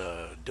place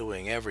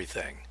doing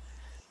everything.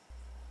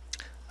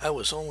 I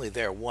was only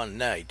there one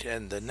night,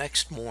 and the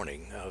next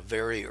morning,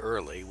 very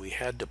early, we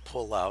had to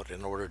pull out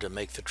in order to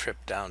make the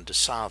trip down to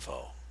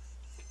Tsavo.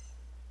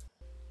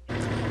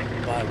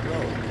 By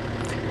road,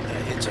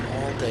 it's an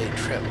all-day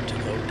trip to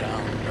go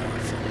down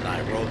from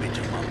Nairobi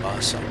to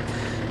Mombasa.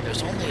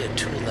 There's only a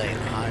 2-lane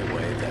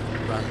highway that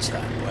runs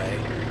that way,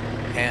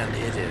 and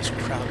it is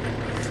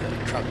crowded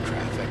with truck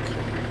traffic.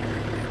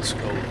 It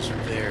goes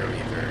very,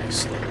 very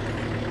slowly.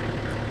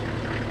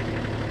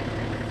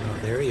 Oh,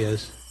 there he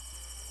is.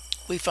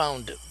 We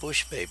found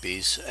bush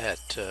babies at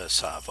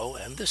Tsavo,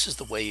 and this is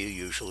the way you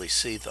usually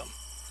see them.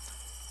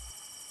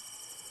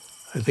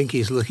 I think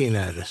he's looking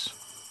at us.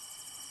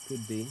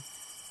 Could be.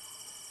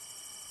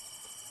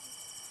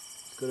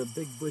 It's got a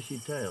big bushy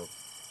tail.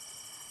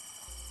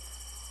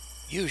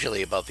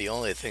 Usually about the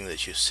only thing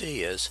that you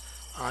see is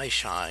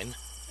eyeshine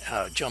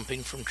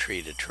jumping from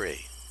tree to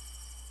tree.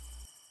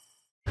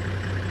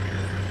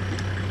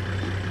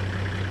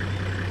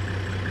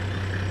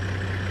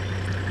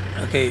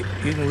 Okay,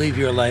 you can leave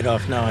your light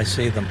off now. I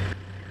see them.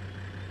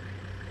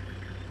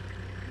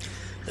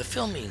 The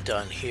filming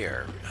done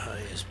here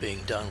is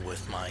being done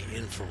with my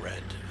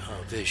infrared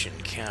vision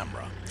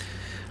camera.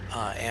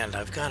 And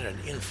I've got an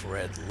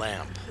infrared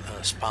lamp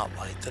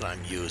spotlight that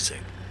I'm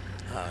using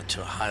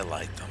to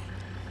highlight them.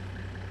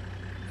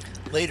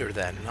 Later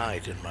that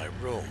night in my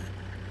room,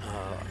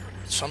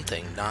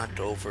 something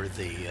knocked over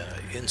the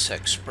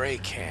insect spray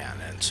can,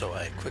 and so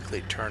I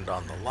quickly turned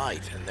on the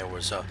light, and there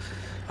was a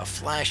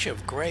flash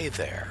of gray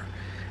there,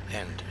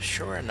 and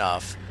sure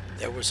enough,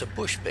 there was a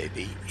bush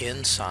baby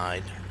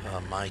inside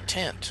my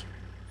tent.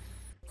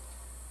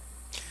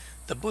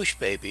 The bush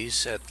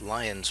babies at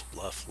Lion's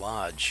Bluff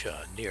Lodge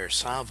near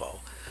Tsavo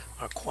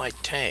are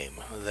quite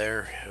tame.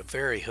 They're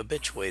very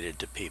habituated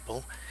to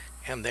people,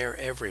 and they're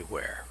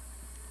everywhere.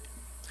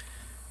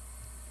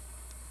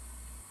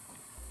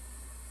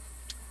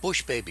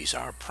 Bush babies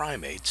are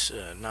primates,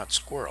 not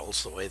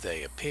squirrels the way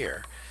they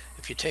appear.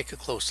 If you take a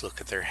close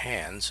look at their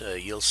hands,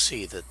 you'll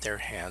see that their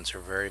hands are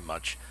very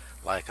much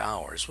like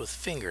ours, with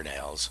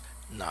fingernails,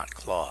 not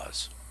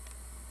claws.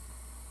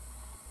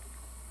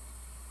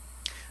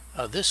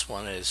 This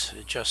one is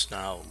just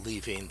now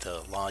leaving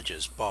the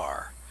lodge's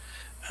bar.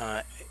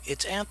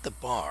 It's at the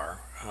bar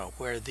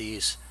where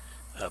these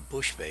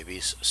bush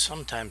babies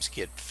sometimes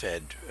get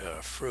fed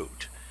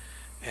fruit.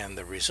 And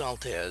the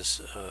result is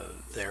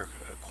they're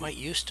quite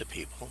used to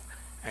people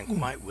and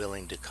quite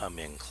willing to come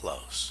in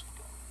close.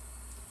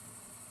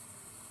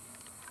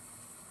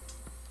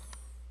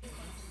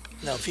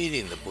 Now,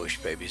 feeding the bush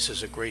babies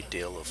is a great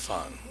deal of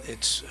fun.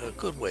 It's a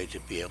good way to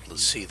be able to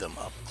see them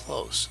up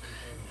close,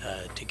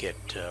 to get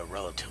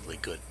relatively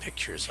good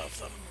pictures of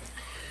them.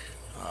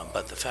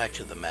 But the fact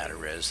of the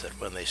matter is that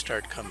when they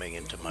start coming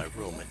into my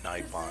room at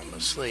night while I'm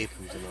asleep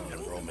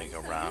and roaming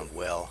around,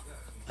 well,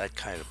 that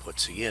kind of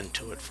puts the end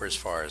to it for as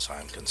far as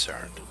I'm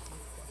concerned.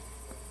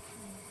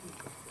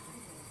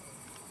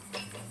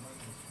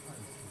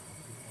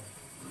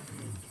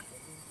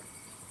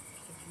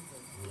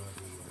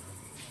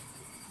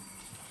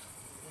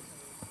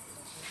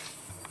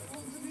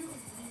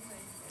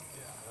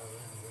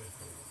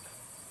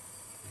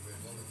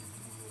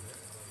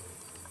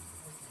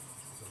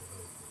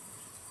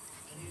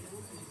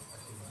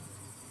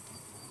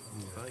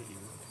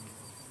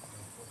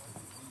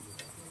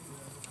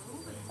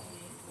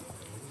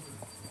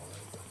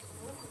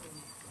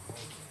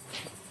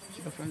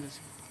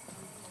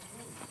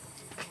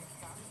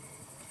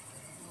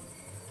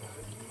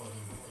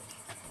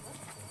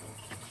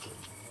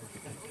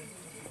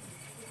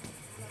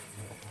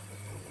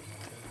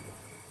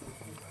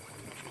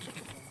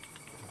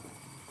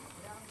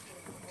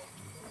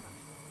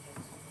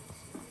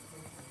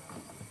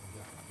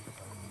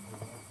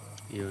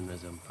 Yun na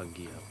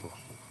zampagi po.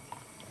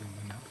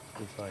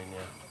 Fine, yeah.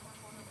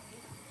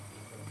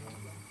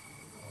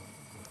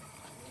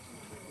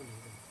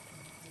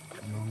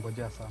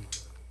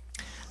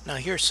 Now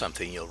here's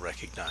something you'll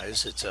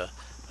recognize. It's a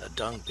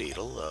dung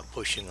beetle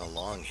pushing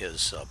along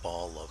his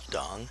ball of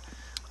dung.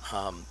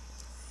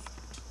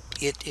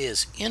 It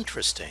is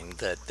interesting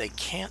that they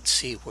can't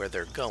see where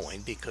they're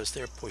going because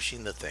they're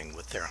pushing the thing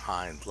with their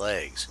hind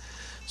legs.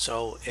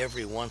 So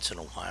every once in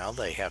a while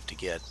they have to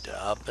get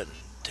up and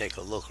take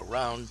a look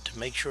around to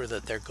make sure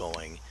that they're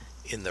going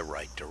in the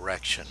right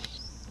direction.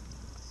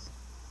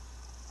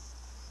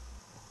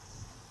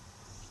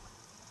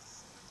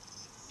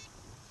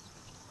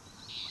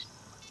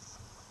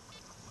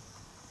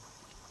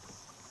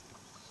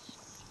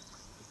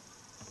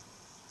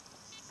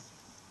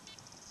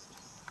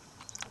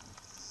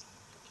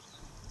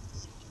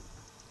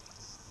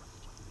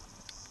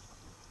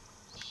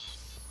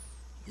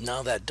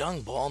 Now that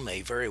dung ball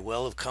may very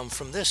well have come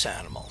from this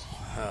animal.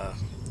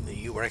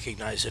 You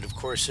recognize it, of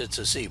course. It's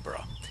a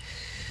zebra.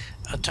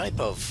 A type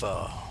of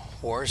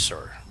horse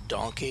or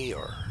donkey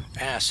or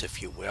ass,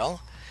 if you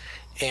will.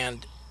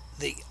 And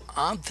the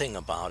odd thing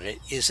about it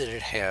is that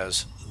it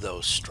has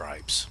those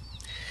stripes.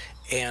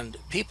 And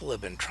people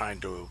have been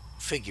trying to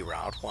figure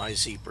out why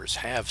zebras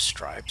have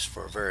stripes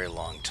for a very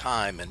long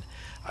time, and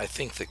I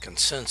think the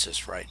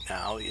consensus right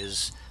now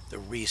is the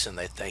reason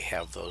that they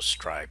have those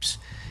stripes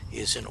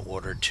is in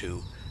order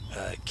to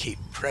keep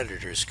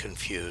predators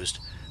confused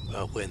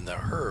when the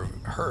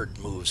herd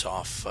moves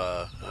off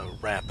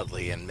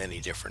rapidly in many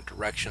different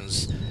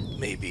directions.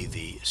 Maybe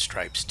the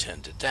stripes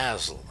tend to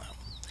dazzle them.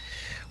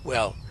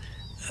 Well,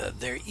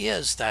 There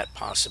is that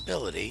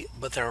possibility,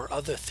 but there are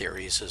other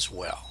theories as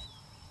well.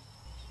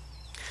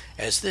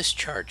 As this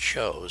chart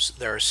shows,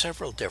 there are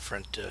several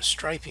different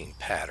striping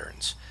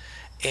patterns,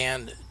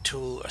 and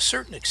to a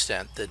certain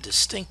extent the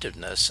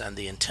distinctiveness and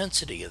the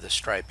intensity of the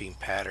striping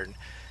pattern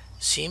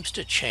seems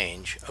to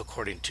change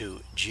according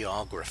to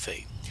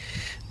geography.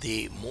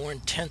 The more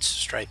intense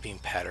striping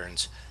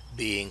patterns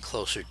being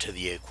closer to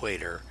the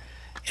equator,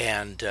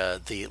 and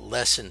the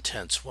less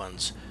intense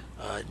ones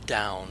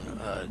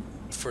down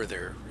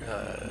further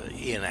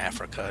in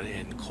Africa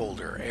in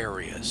colder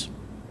areas.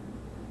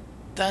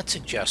 That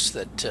suggests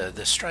that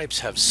the stripes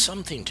have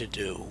something to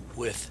do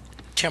with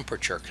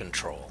temperature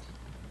control.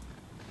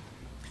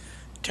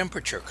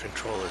 Temperature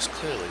control is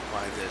clearly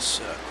why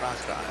this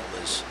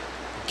crocodile is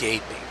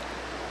gaping.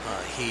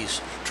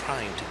 He's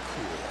trying to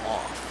cool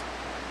off,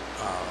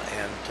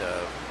 and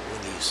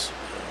when he's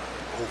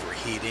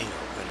overheating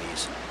or when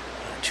he's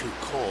too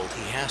cold,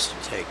 he has to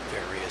take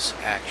various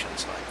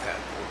actions like that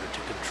in order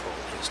to control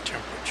his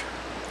temperature.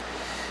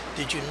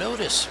 Did you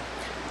notice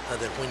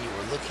that when you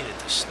were looking at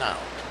the snout,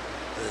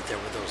 that there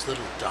were those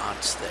little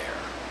dots there?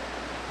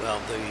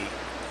 Well,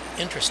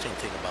 the interesting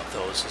thing about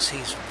those is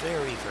he's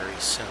very, very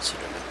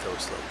sensitive at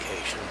those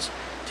locations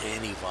to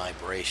any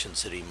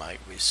vibrations that he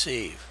might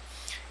receive.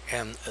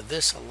 And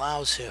this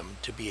allows him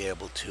to be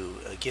able to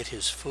get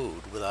his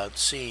food without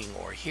seeing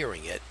or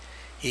hearing it.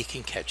 He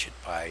can catch it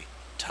by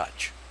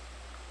touch.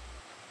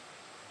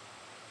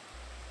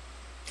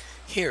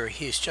 Here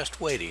he's just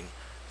waiting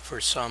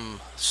for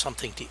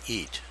something to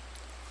eat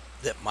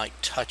that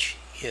might touch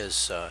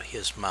his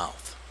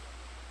mouth.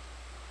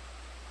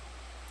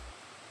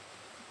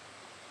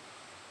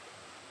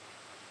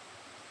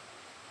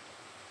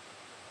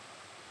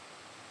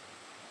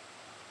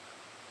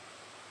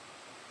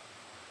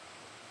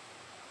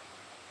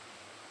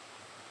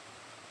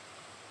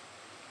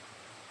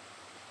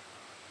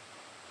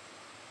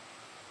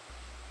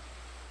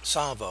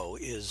 Tsavo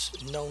is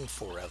known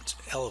for its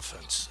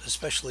elephants,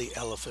 especially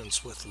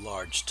elephants with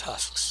large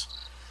tusks.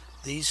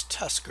 These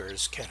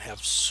tuskers can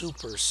have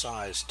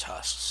super-sized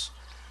tusks,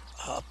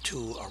 up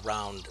to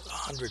around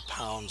 100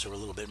 pounds or a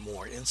little bit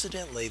more.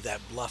 Incidentally, that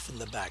bluff in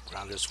the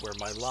background is where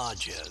my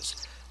lodge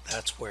is.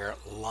 That's where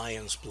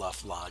Lion's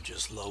Bluff Lodge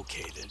is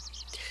located.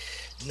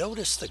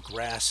 Notice the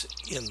grass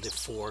in the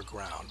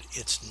foreground.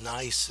 It's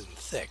nice and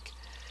thick.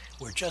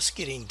 We're just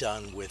getting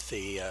done with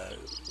the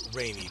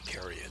rainy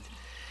period.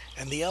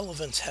 And the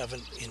elephants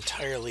haven't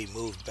entirely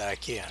moved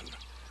back in.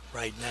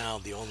 Right now,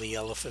 the only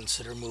elephants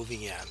that are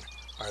moving in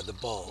are the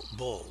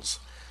bulls.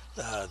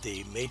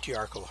 The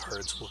matriarchal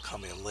herds will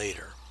come in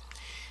later.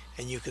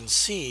 And you can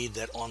see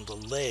that on the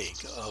leg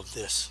of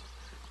this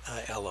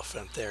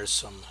elephant, there's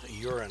some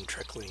urine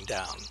trickling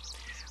down.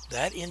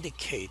 That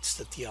indicates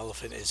that the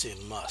elephant is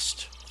in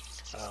must.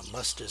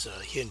 Must is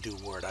a Hindu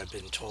word, I've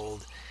been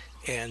told,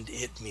 and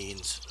it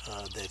means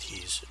that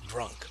he's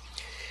drunk.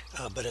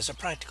 But as a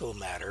practical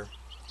matter,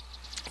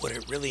 what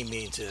it really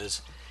means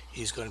is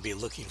he's going to be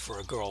looking for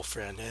a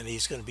girlfriend, and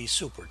he's going to be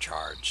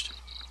supercharged.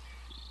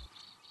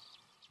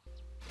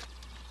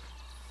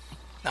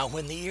 Now,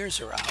 when the ears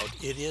are out,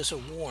 it is a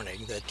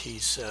warning that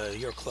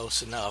you're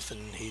close enough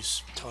and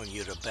he's telling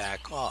you to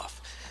back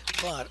off.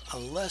 But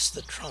unless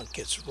the trunk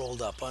gets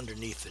rolled up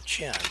underneath the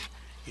chin,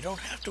 you don't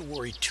have to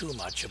worry too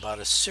much about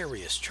a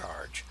serious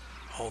charge,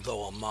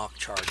 although a mock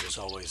charge is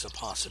always a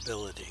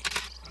possibility.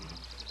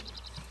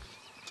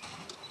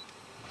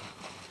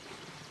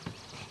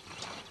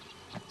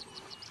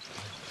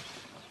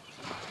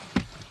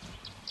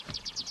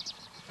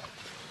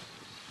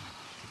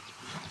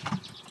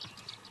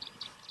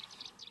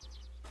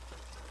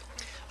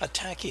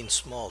 Attacking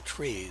small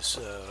trees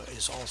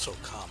is also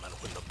common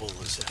when the bull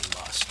is in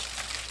must.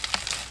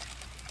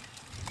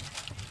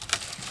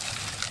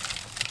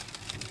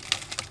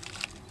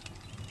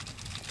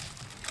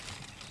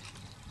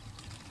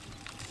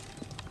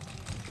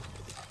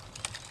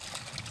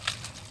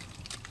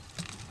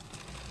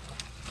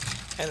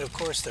 And of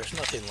course, there's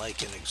nothing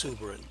like an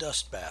exuberant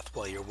dust bath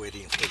while you're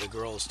waiting for the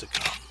girls to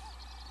come.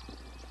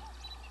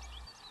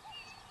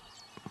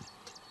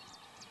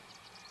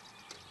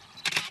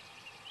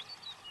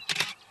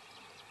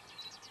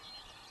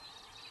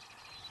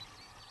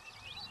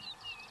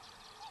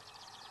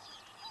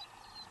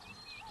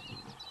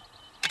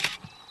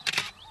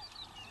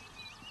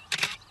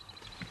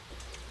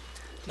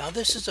 Now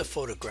this is a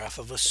photograph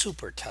of a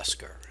super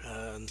tusker.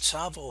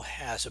 Tsavo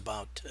has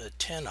about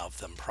 10 of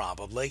them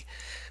probably,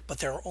 but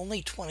there are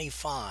only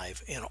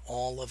 25 in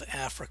all of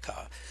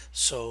Africa,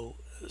 so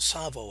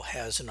Tsavo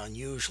has an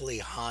unusually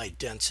high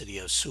density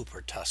of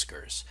super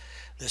tuskers.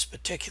 This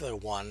particular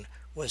one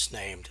was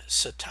named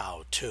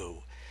Tsavo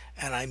II,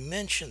 and I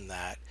mentioned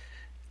that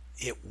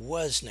it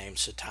was named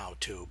Tsavo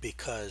II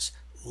because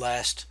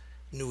last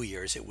New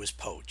Year's it was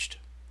poached.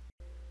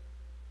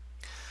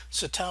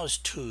 Tsavo's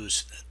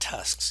two's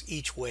tusks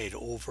each weighed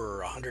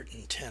over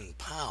 110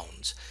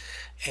 pounds,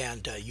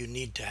 and you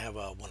need to have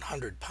a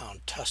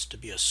 100-pound tusk to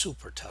be a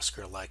super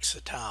tusker like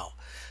Tsavo.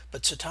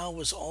 But Tsavo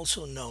was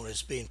also known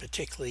as being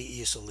particularly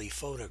easily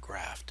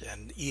photographed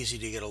and easy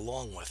to get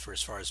along with for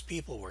as far as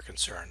people were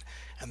concerned,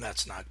 and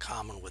that's not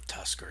common with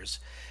tuskers.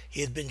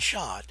 He had been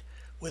shot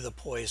with a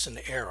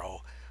poisoned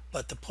arrow,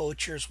 but the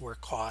poachers were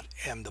caught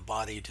and the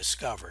body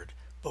discovered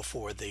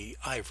before the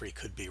ivory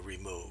could be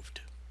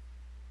removed.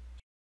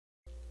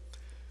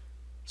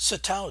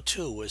 Tsavo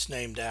too was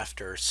named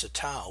after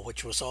Tsavo,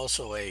 which was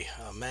also a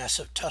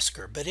massive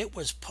tusker, but it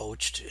was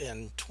poached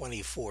in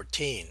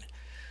 2014.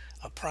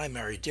 A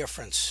primary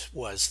difference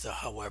was,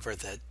 however,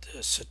 that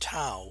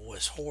Tsavo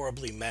was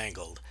horribly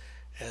mangled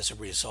as a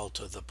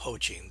result of the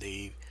poaching.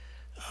 The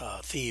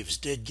thieves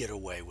did get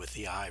away with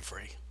the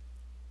ivory.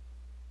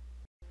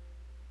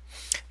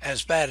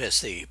 As bad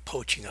as the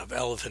poaching of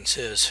elephants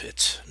is,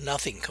 it's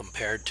nothing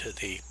compared to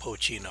the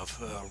poaching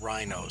of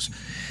rhinos.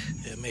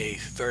 It may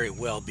very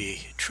well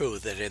be true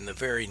that in the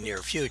very near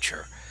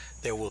future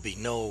there will be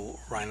no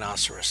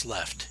rhinoceros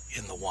left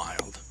in the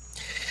wild.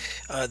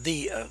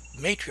 The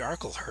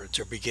matriarchal herds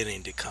are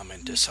beginning to come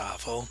into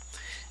Tsavo,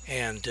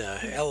 and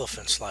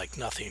elephants like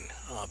nothing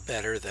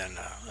better than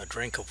a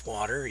drink of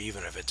water,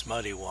 even if it's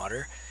muddy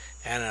water,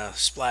 and a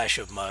splash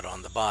of mud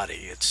on the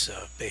body. It's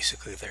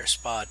basically their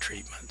spa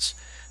treatments.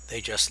 They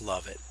just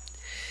love it.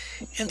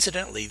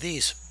 Incidentally,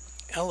 these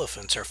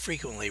elephants are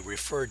frequently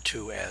referred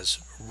to as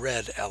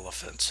red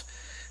elephants.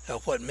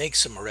 What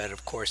makes them red,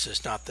 of course,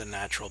 is not the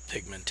natural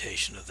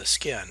pigmentation of the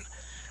skin,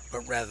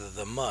 but rather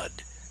the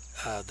mud,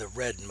 the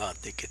red mud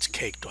that gets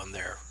caked on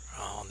their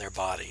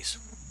bodies.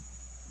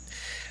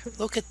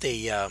 Look at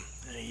the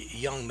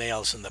young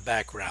males in the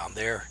background.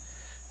 They're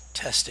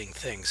testing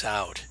things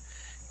out.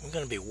 We're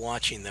going to be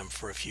watching them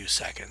for a few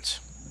seconds.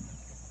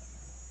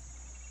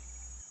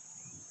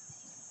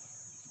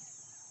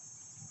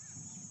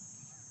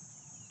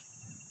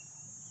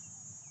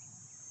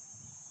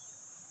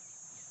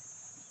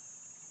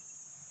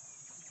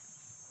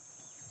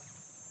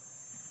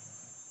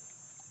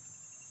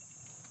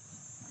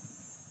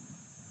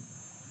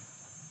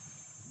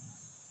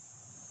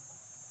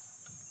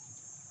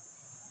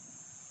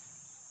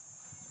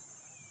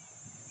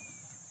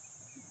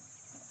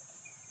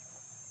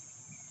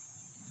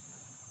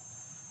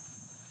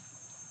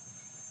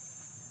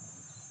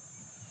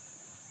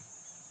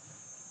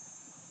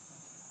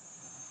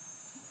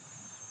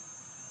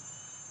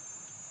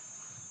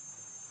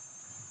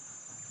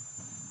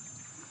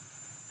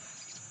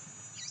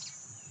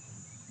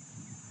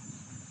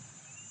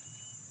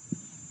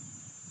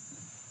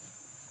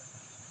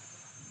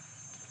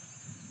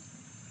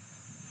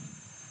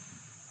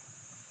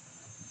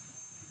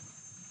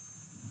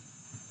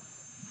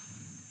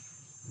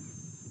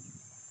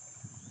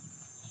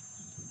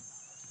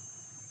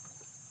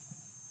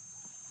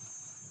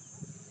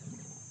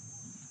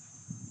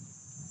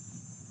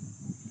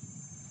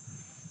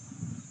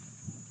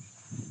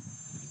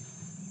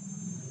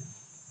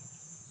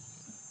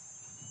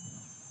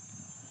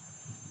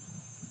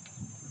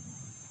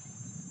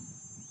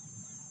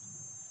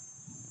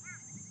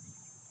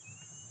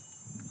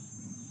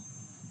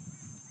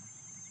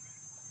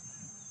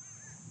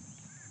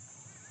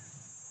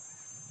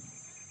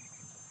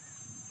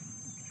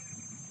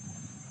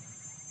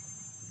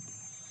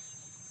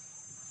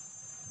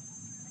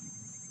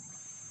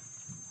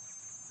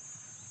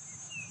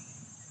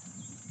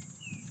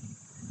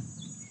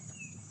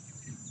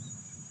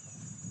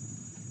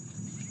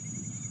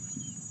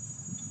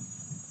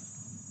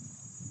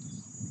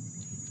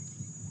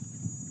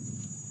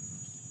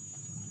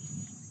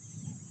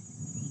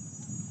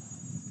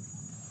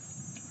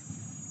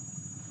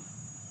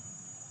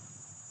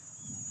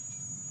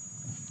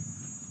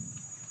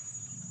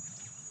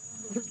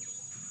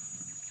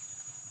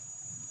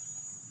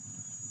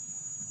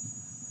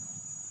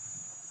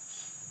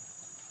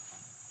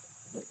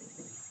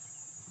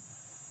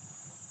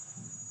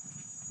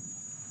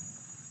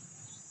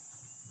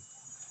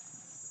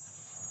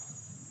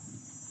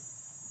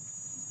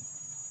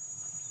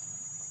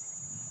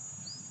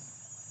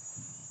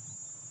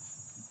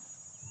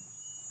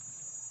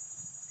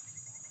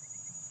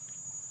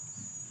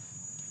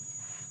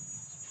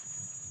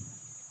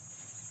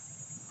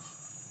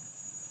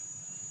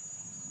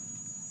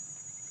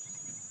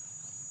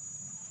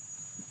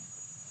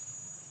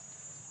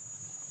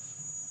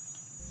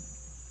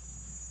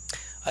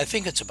 I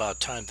think it's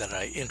about time that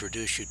I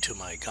introduce you to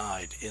my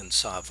guide in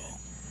Tsavo.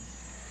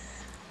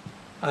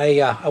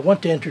 I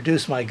want to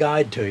introduce my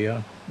guide to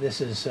you. This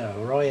is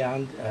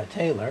Royjon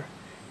Taylor,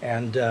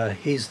 and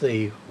he's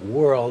the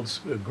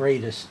world's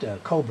greatest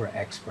cobra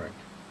expert.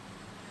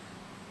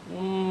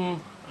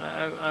 Thank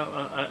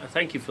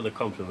you for the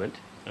compliment,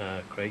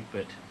 Craig,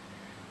 but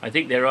I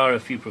think there are a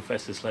few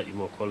professors slightly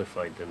more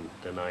qualified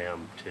than I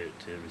am to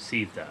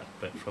receive that.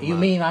 But from You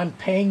mean I'm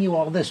paying you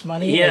all this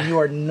money Yeah. and you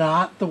are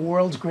not the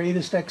world's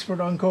greatest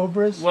expert on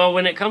cobras? Well,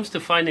 when it comes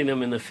to finding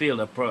them in the field,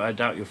 I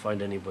doubt you'll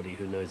find anybody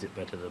who knows it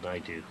better than I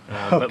do.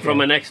 But Okay.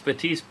 from an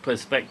expertise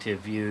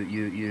perspective,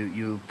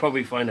 you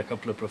probably find a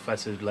couple of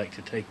professors who'd like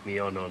to take me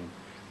on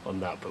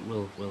that, but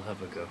we'll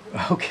have a go.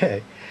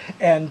 Okay.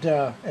 And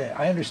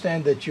I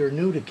understand that you're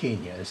new to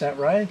Kenya, is that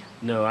right?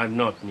 No, I'm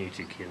not new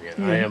to Kenya.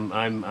 Mhm.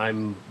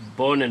 I'm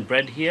born and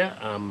bred here.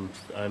 I'm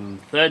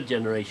third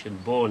generation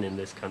born in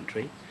this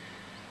country,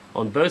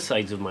 on both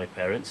sides of my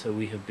parents. So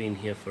we have been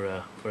here for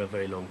a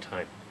very long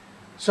time.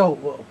 So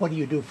what do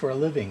you do for a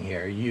living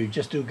here? You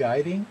just do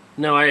guiding?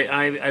 No,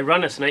 I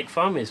run a snake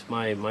farm. Is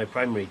my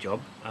primary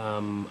job.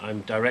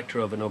 I'm director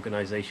of an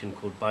organization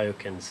called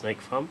Bioken Snake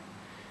Farm,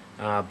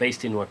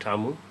 based in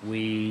Watamu.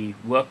 We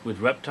work with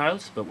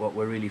reptiles, but what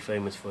we're really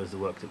famous for is the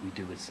work that we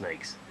do with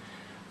snakes.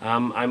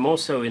 I'm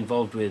also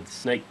involved with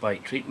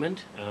snakebite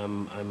treatment.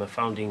 I'm a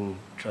founding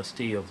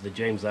trustee of the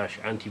James Ashe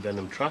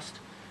Antivenom Trust,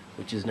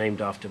 which is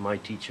named after my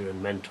teacher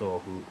and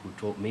mentor who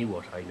taught me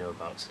what I know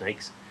about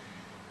snakes.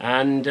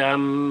 And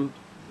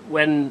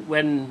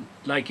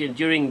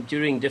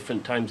during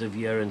different times of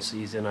year and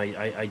season,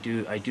 I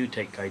do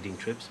take guiding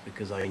trips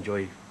because I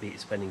enjoy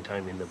spending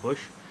time in the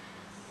bush.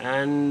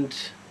 And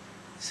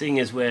seeing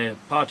as where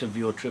part of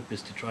your trip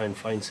is to try and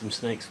find some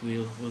snakes,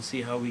 we'll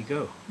see how we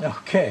go.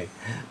 Okay,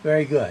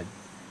 very good.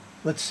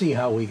 Let's see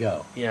how we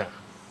go. Yeah,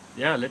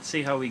 let's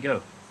see how we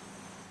go.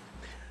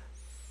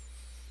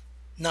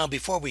 Now,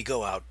 before we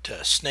go out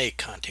snake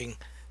hunting,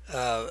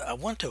 I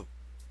want to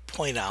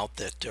point out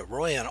that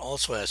Royjan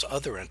also has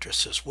other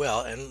interests as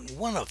well, and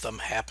one of them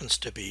happens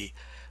to be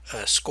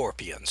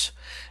scorpions.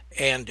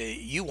 And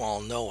you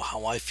all know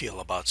how I feel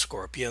about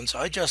scorpions.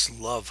 I just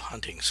love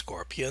hunting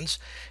scorpions,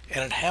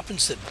 and it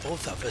happens that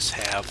both of us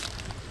have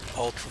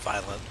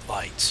ultraviolet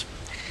lights.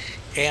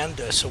 And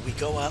so we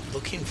go out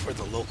looking for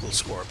the local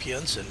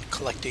scorpions and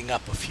collecting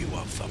up a few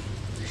of them.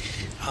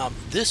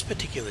 This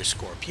particular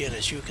scorpion,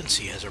 as you can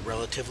see, has a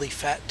relatively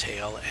fat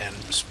tail and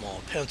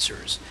small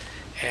pincers.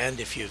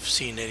 And if you've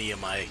seen any of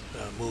my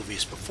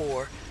movies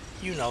before,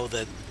 you know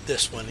that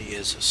this one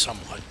is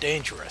somewhat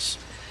dangerous.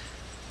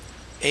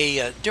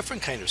 A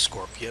different kind of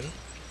scorpion,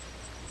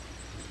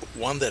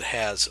 one that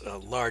has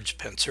large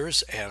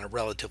pincers and a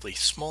relatively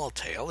small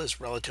tail,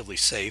 is relatively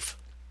safe.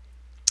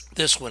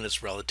 This one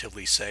is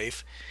relatively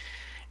safe.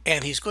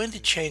 And he's going to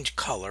change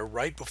color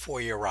right before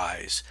your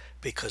eyes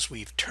because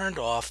we've turned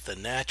off the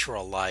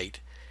natural light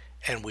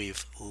and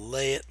we've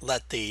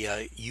let the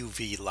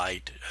UV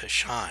light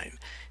shine.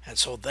 And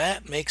so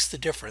that makes the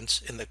difference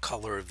in the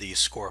color of these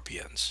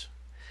scorpions.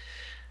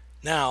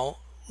 Now,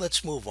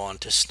 let's move on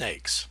to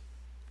snakes.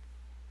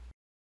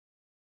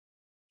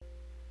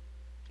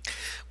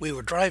 We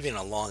were driving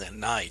along at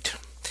night,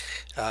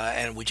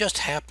 and we just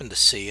happened to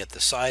see at the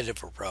side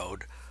of a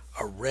road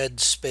a red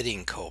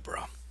spitting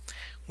cobra.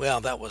 Well,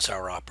 that was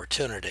our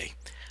opportunity.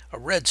 A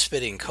red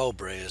spitting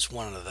cobra is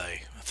one of the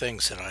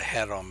things that I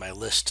had on my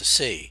list to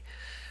see.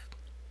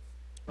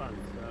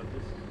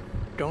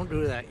 Don't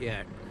do that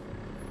yet.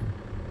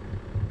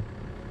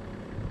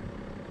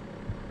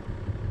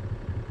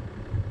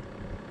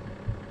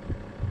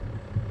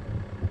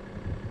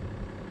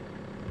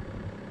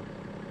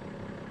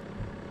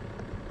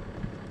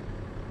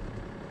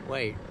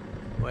 Wait.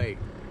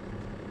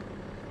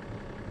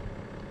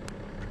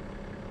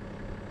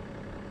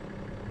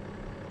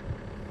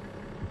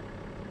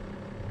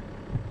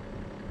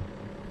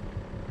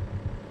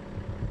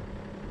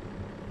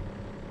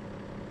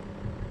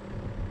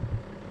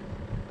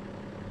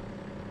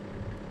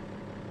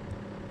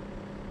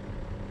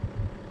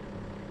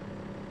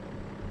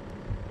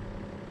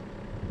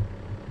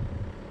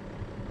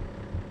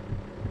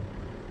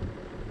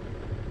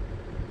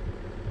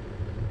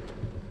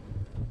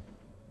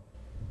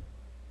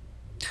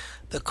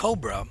 The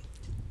cobra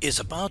is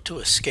about to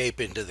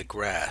escape into the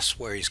grass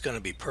where he's going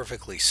to be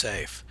perfectly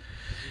safe.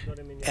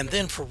 And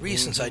then for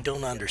reasons I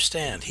don't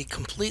understand, he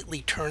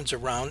completely turns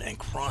around and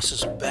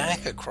crosses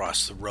back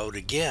across the road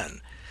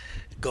again,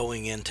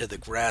 going into the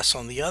grass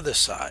on the other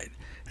side.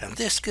 And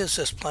this gives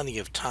us plenty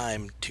of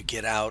time to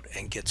get out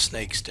and get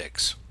snake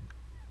sticks.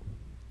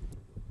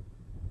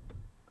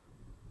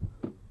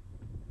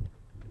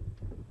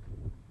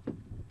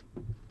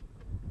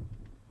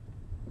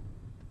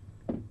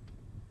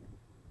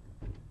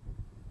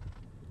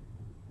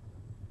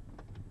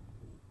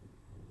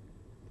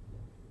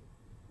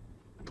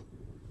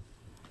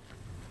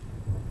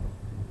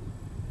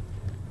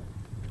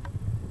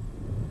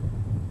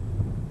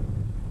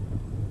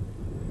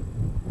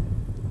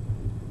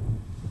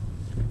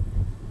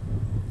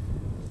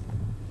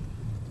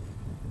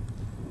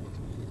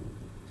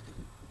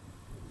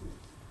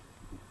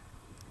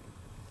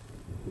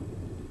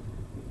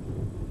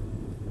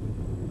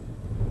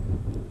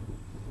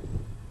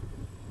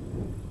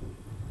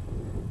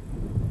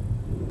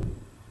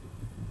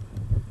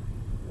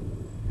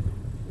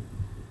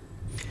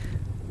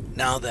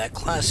 Now that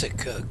classic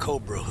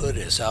cobra hood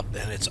is up,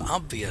 and it's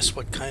obvious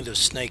what kind of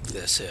snake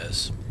this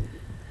is.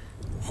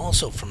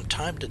 Also, from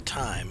time to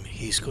time,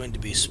 he's going to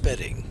be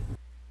spitting.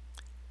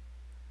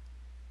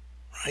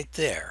 Right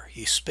there,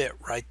 he spit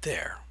right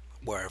there,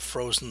 where I've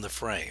frozen the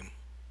frame.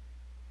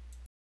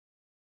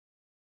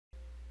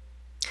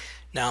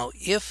 Now,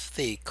 if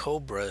the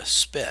cobra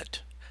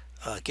spit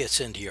gets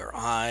into your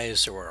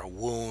eyes or a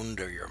wound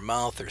or your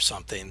mouth or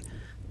something,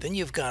 then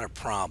you've got a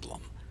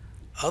problem.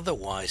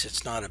 Otherwise,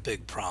 it's not a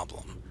big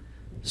problem.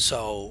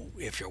 So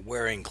if you're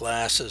wearing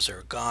glasses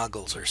or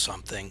goggles or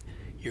something,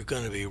 you're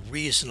going to be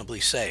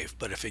reasonably safe.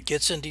 But if it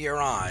gets into your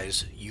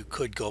eyes, you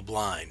could go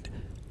blind,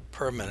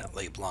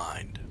 permanently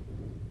blind.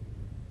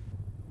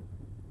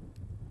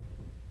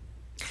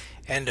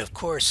 And of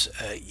course,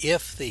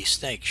 if the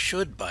snake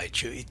should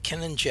bite you, it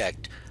can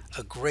inject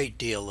a great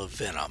deal of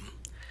venom.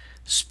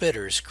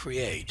 Spitters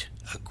create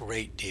a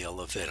great deal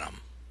of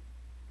venom.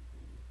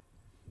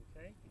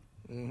 Okay.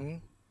 Mm-hmm.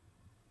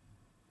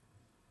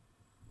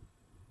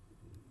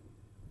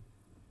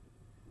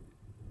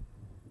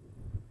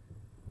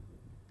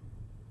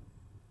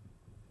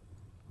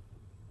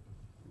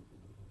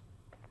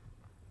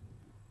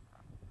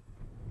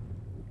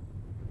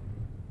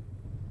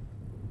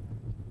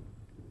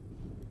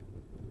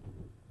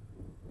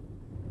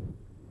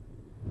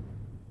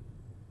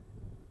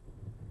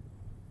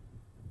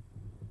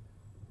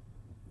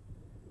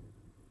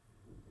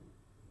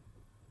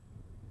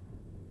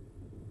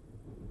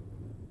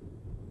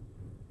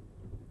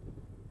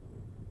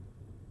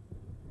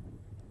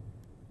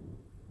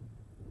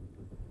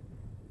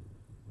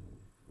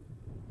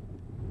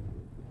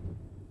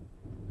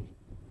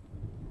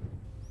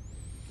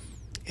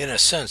 In a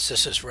sense,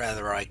 this is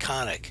rather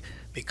iconic.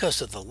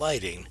 Because of the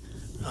lighting,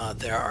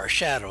 there are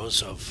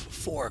shadows of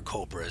 4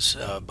 cobras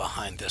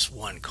behind this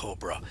one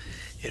cobra.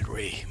 It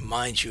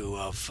reminds you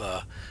of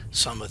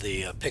some of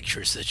the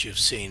pictures that you've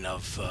seen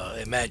of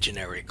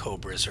imaginary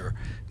cobras or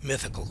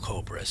mythical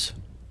cobras.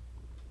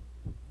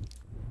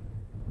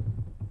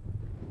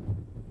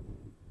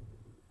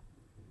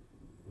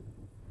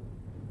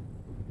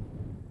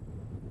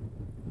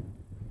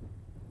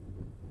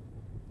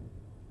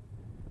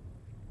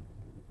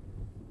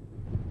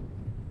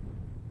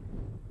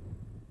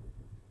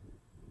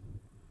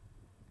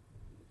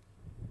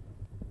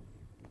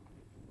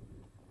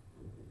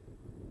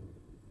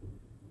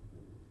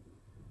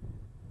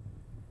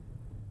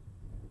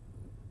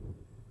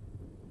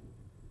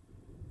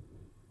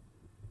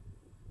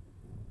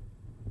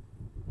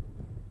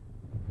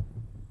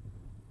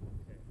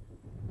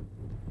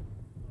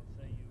 I'll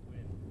say you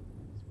win.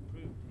 It's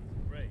proved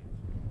he's brave.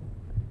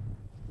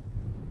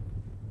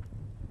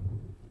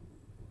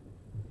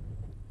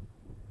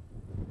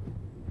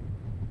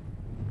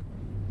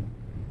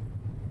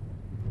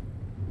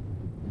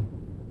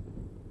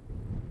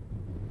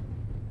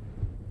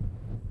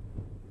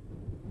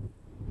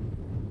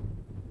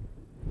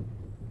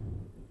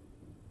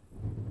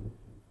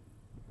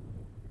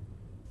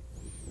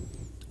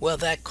 Well,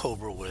 that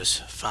cobra was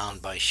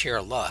found by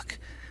sheer luck.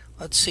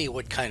 Let's see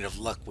what kind of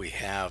luck we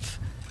have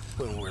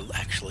when we're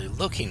actually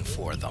looking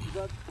for them.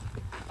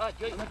 Ah,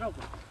 Joy. John.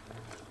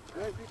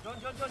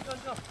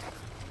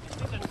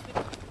 Stick.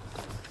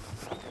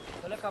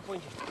 Peleka hapo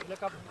nje.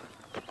 Peleka hapo.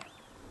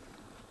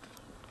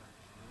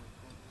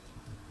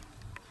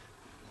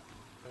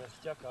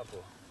 Unasichaka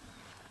hapo.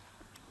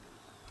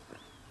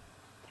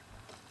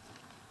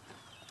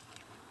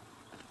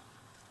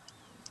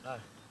 Ah,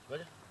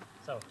 ngoja.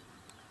 Sawa.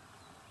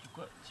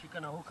 Shika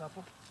na hook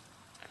hapo.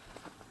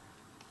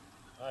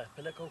 Haya,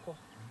 peleka huko.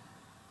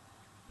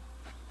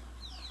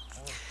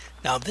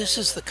 Now, this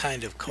is the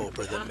kind of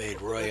cobra that made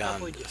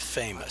Royjan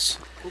famous.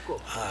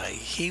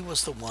 He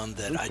was the one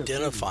that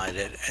identified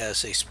it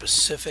as a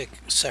specific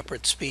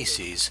separate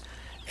species,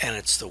 and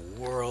it's the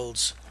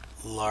world's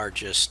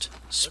largest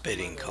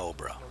spitting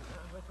cobra.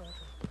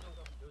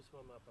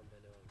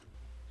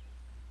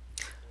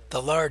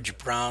 The large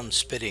brown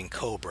spitting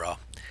cobra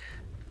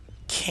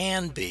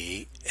can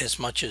be as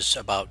much as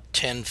about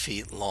 10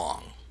 feet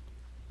long.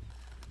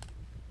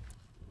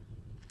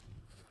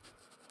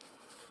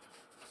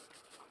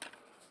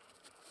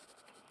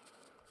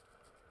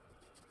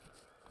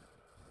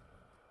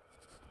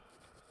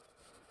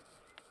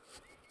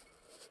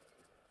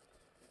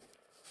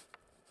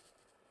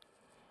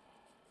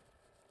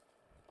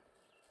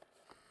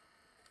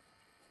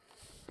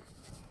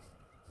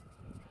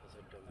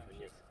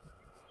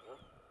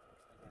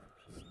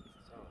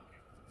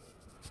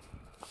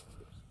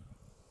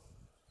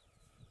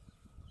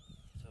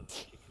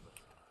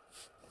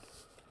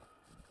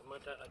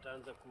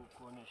 Ataanza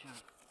kuonyesha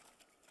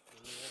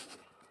nini yake.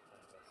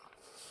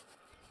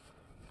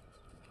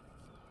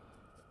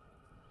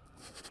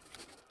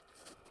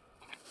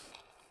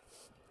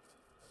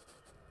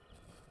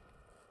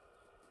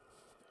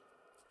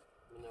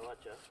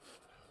 Minawacha.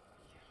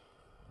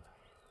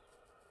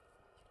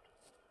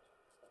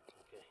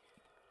 Okay.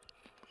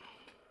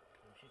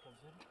 Mshika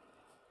vizuri.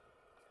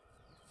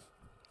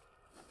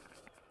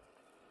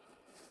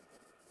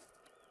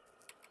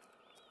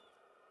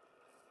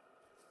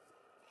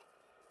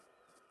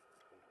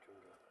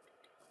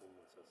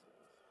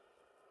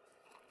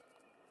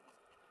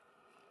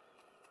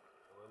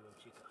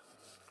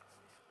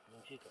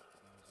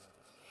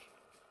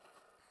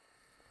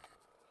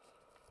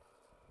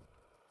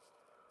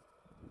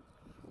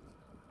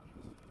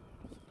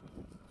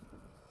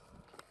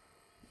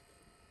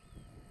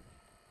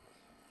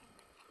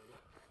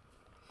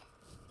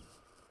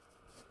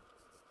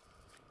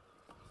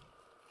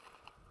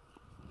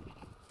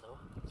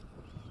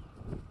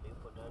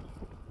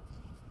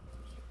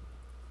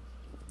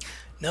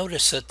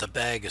 Notice that the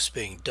bag is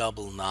being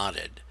double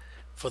knotted.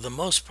 For the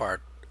most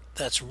part,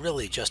 that's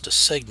really just a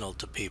signal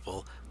to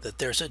people that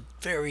there's a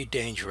very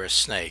dangerous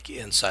snake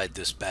inside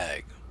this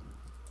bag.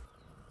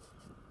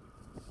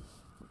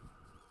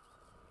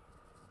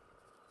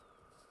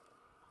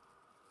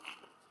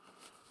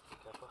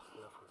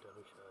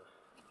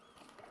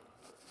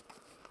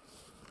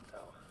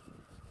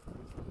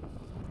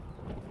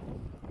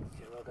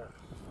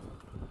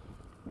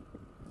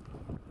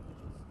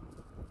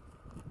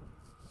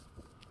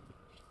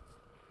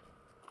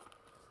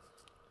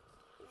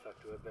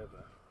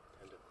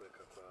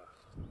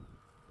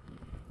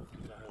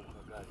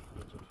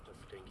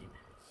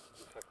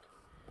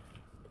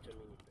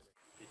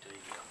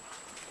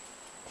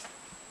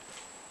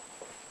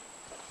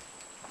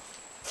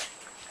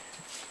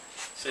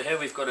 So here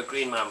we've got a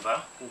green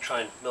mamba. I'm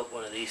try and milk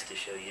one of these to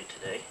show you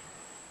today.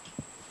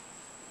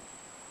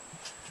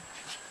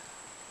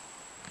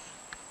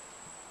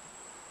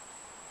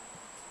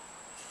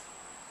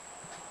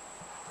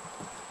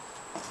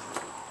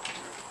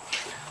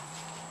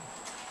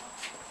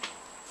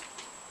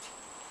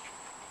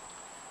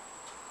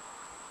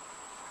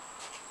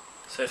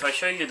 So if I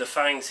show you the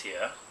fangs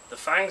here, the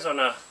fangs on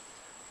a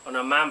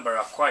mamba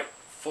are quite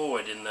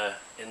forward in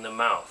the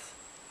mouth.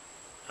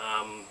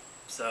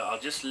 So I'll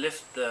just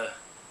lift the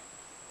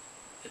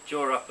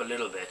jaw up a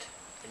little bit,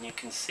 and you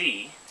can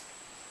see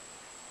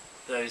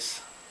those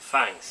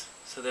fangs.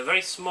 So they're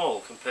very small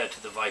compared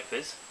to the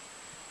vipers,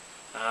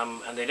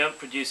 and they don't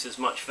produce as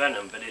much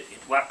venom, but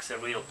it whacks a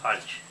real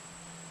punch.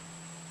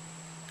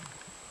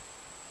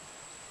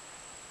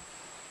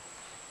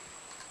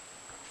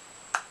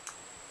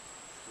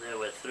 There,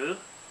 we're through.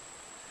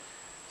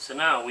 So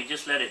now we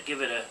just let it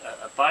give it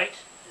a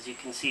bite. As you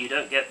can see, you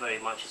don't get very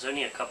much, it's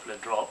only a couple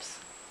of drops.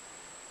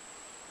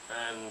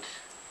 And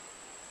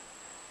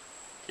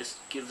just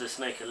give the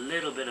snake a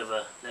little bit of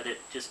let it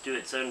just do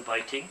its own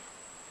biting.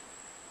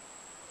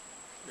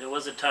 There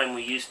was a time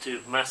we used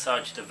to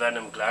massage the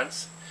venom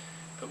glands,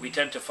 but we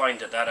tend to find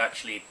that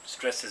actually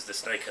stresses the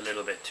snake a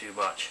little bit too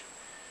much.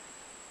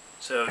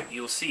 So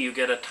you'll see you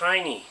get a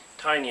tiny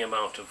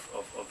amount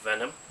of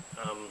venom.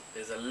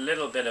 There's a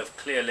little bit of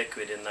clear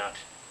liquid in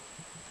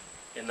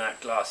that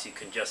glass, you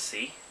can just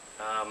see.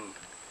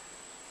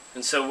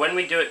 And so when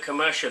we do it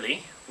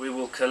commercially, we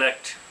will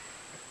collect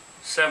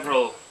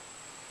several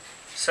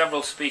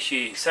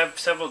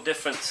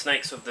different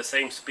snakes of the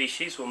same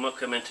species. We'll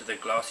milk them into the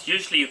glass.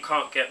 Usually you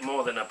can't get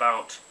more than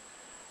about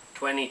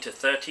 20 to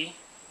 30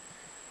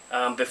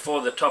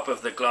 before the top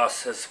of the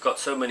glass has got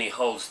so many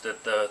holes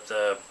that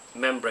the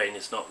membrane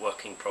is not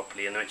working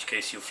properly, in which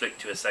case you flick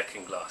to a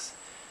second glass.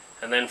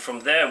 And then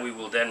from there we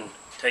will then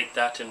take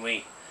that and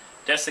we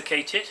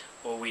desiccate it,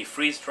 or we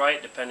freeze dry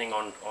it, depending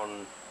on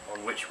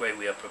which way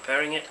we are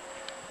preparing it.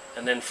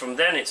 And then from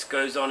then it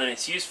goes on, and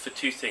it's used for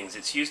two things.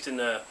 It's used in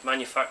the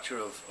manufacture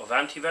of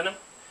antivenom,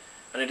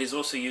 and it is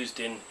also used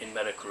in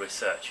medical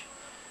research.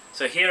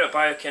 So here at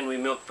Bioken we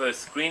milk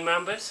both green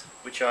mambas,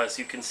 which are, as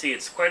you can see,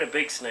 it's quite a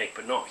big snake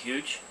but not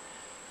huge,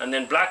 and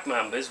then black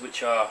mambas,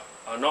 which are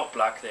not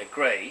black, they're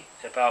grey.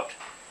 They're about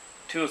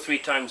 2 or 3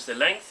 times the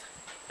length,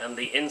 and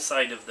the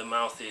inside of the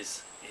mouth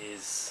is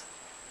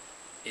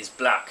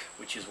black,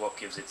 which is what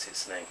gives it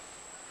its name.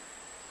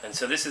 And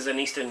so this is an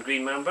eastern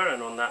green mamba,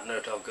 and on that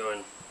note I'll go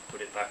and put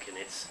it back in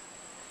its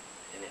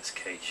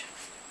cage.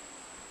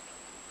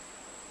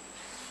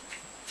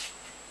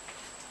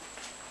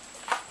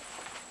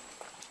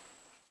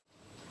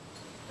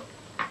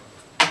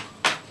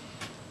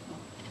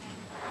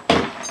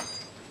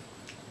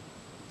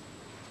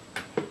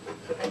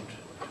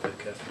 Be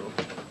careful.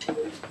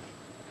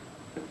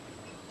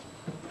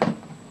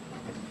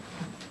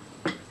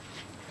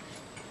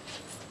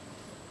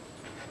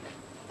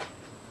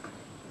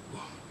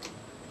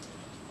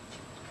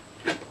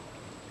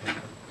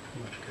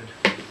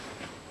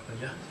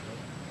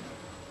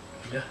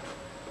 Yeah.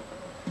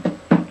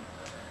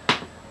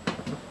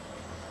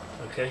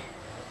 Okay.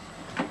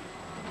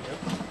 Yep.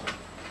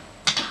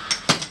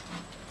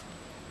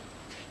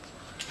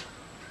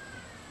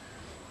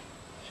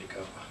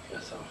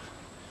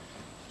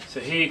 So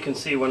here you can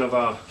see one of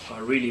our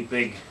really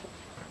big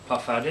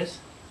puff adders.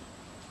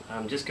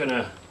 I'm just going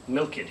to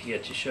milk it here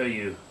to show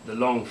you the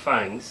long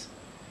fangs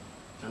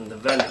and the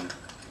venom.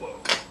 Whoa.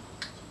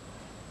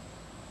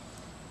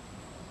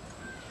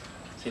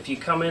 So if you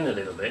come in a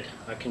little bit,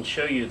 I can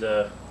show you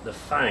the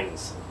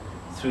fangs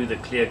through the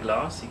clear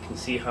glass. You can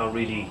see how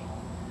really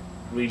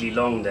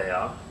long they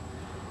are.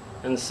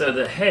 And so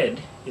the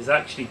head is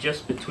actually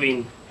just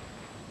between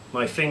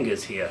my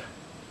fingers here.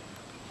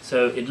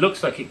 So it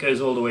looks like it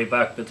goes all the way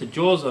back, but the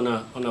jaws on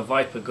a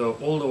viper go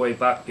all the way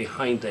back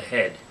behind the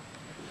head.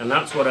 and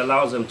that's what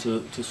allows them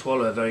to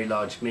swallow a very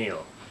large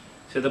meal.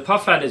 So the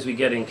puff adders we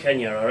get in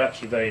Kenya are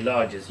actually very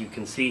large, as you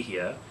can see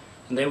here,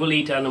 and they will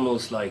eat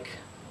animals like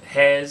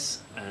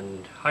hares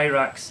and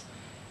hyrax,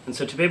 and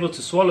so to be able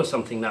to swallow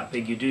something that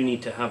big you do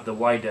need to have the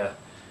wider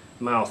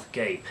mouth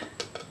gape.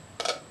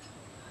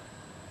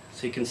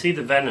 So you can see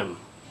the venom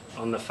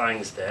on the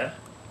fangs there,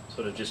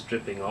 sort of just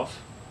dripping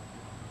off.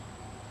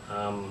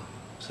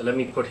 So let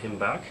me put him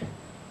back.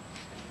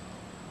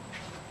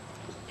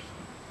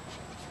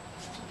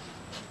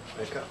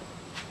 Wake up.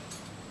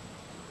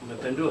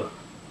 Umependua.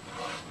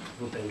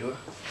 Umependua.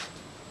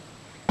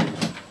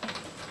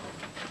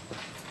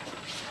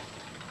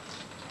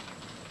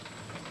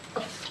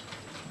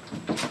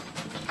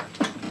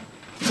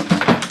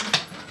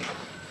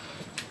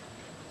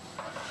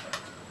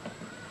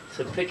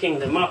 So picking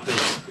them up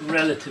is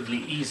relatively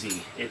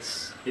easy.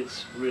 It's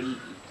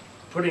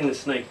putting the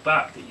snake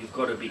back that you've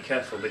got to be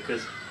careful,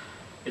 because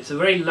it's a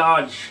very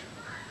large,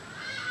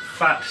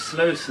 fat,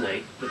 slow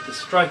snake, but the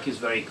strike is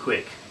very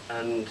quick,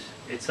 and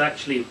it's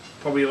actually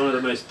probably one of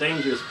the most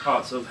dangerous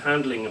parts of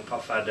handling a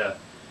puff adder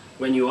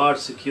when you are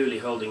securely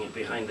holding it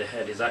behind the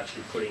head, is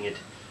actually putting it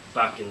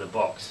back in the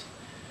box.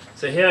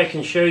 So here I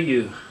can show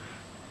you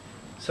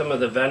some of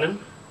the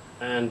venom,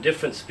 and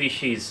different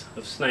species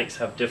of snakes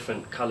have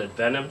different colored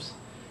venoms.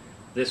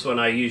 This one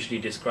I usually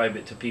describe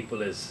it to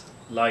people as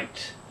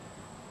light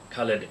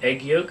colored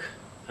egg yolk,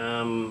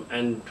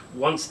 and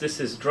once this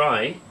is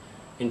dry,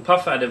 in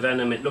puff adder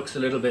venom it looks a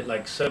little bit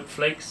like soap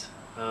flakes.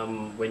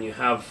 When you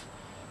have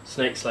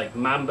snakes like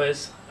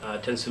mambas,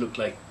 it tends to look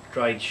like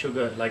dried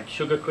sugar, like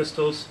sugar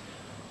crystals,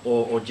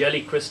 or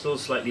jelly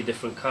crystals, slightly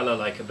different color,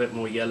 like a bit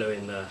more yellow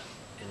in the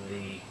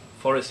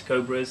forest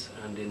cobras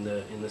and in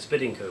the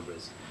spitting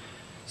cobras.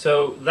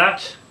 So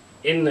that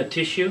in the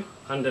tissue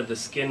under the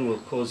skin will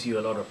cause you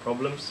a lot of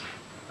problems,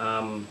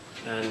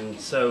 and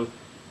so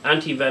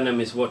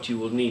anti-venom is what you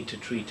will need to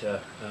treat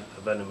a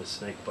venomous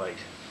snake bite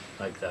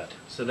like that.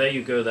 So there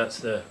you go, that's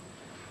the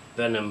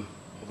venom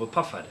of a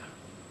puff adder.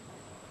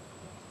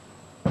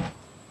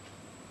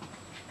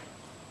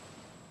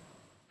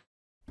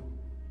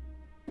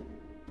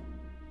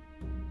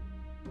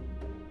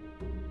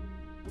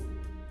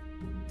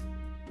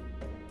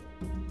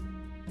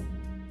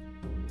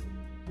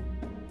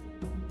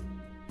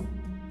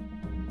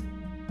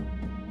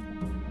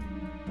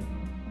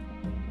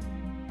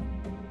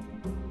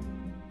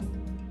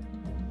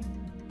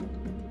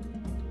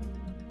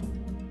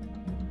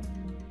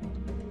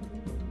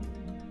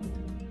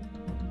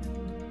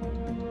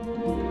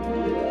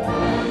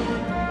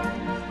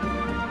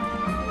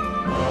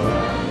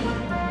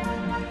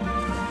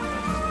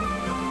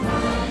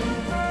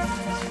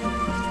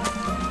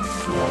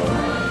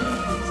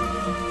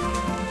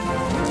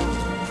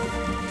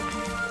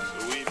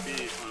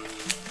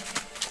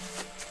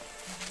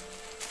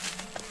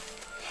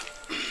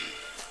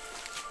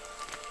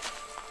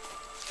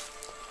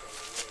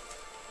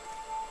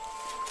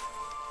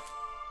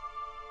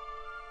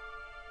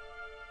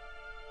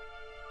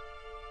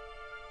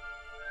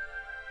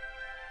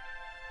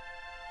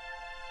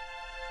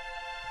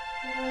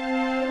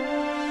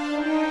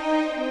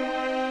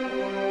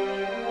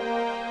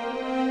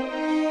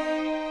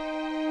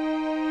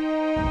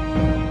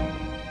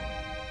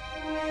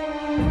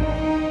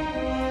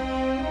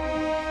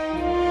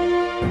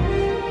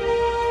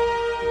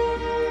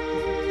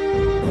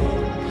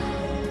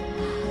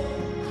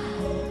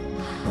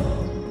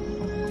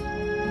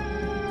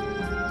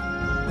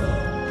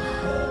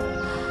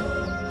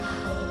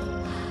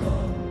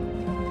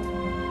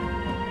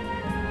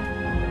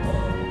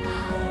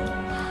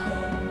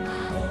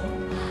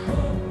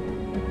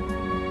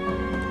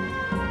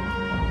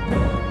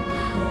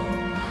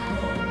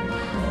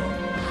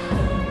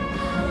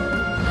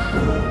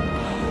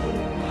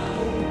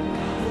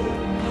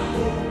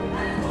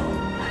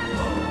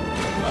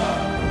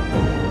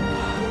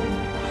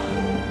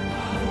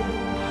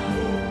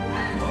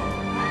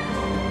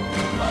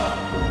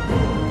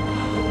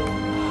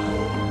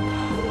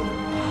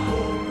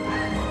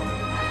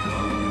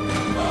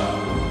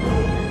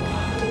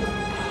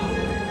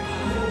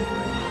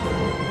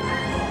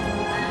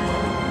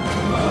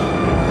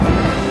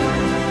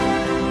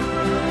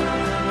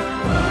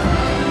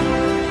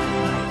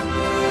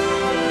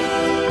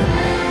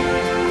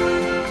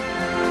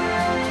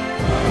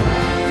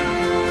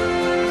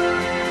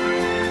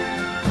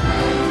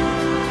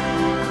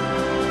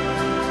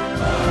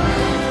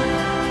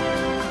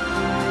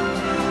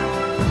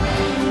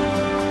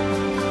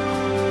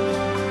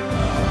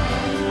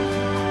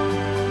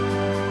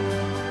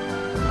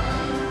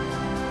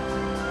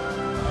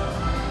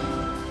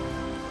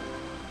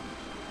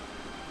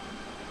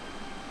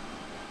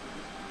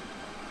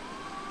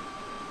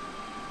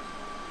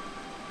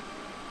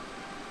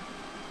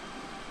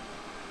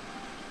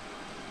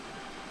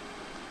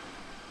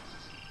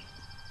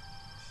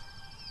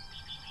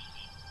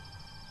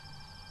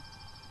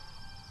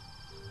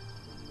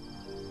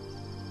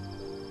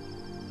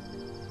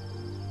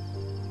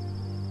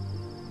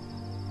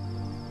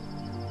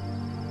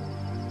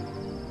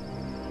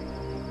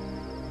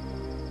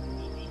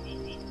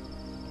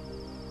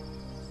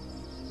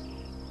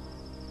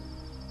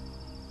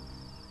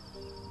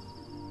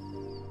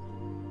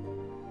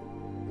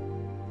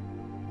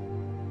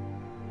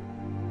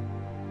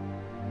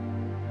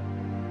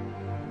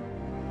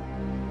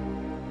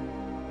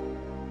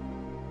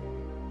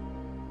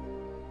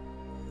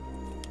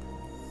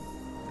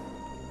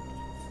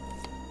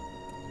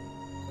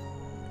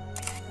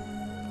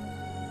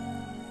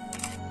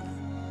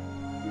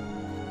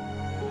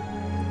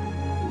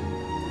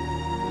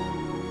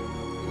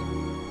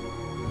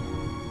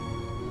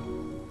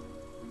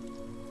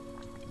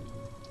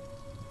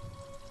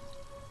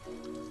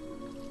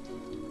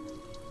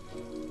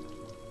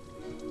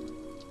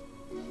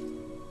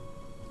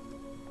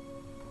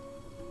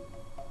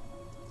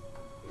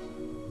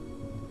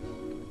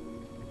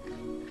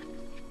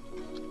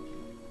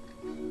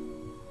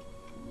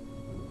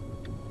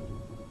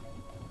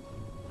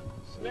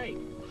 snake.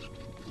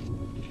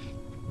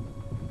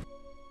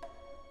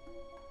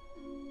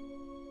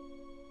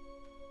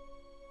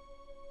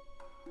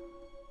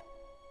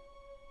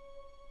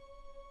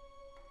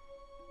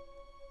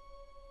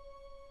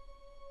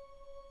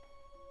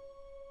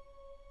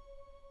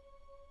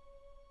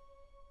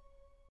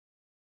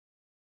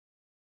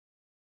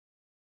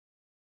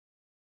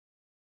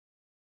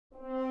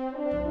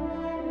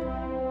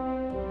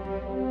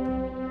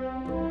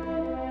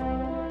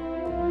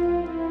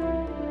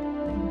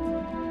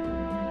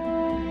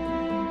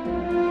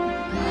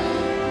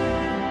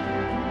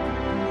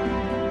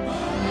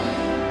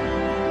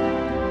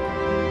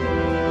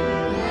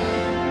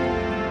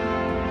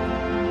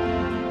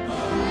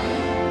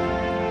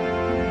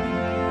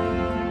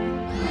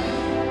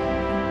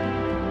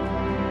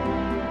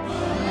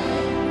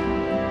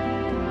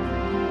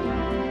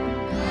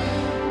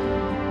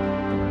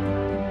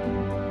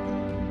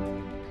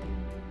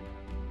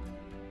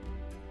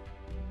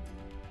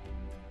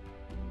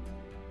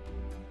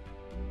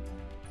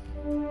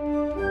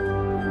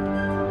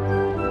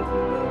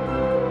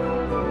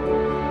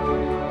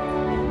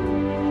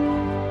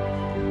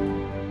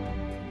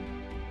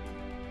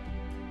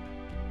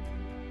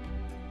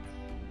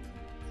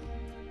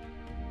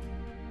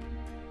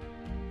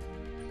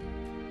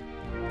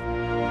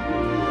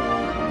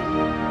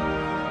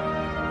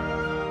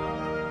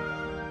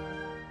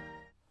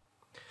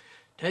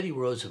 Teddy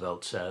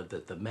Roosevelt said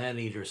that the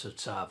Maneaters of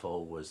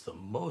Tsavo was the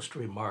most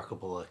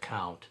remarkable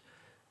account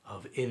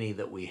of any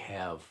that we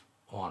have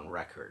on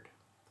record.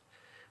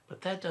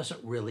 But that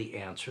doesn't really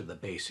answer the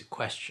basic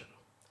question,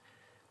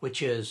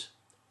 which is,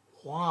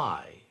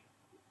 why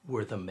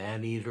were the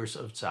Maneaters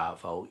of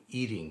Tsavo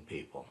eating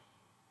people?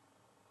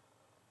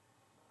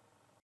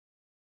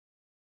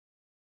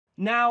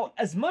 Now,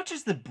 as much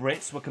as the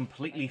Brits were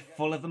completely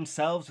full of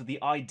themselves with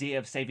the idea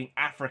of saving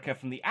Africa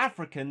from the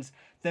Africans,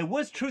 there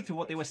was truth to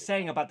what they were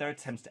saying about their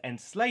attempts to end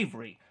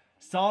slavery.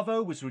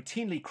 Tsavo was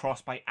routinely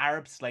crossed by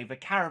Arab slaver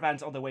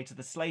caravans on their way to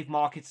the slave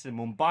markets in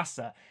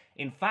Mombasa.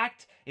 In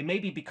fact, it may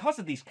be because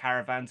of these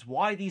caravans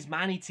why these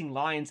man-eating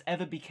lions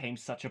ever became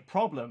such a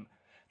problem.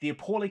 The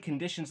appalling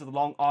conditions of the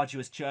long,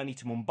 arduous journey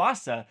to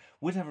Mombasa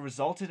would have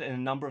resulted in a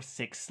number of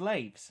sick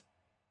slaves.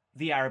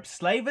 The Arab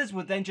slavers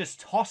would then just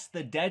toss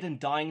the dead and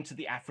dying into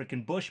the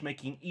African bush,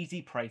 making easy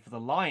prey for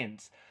the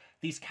lions.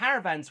 These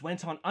caravans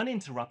went on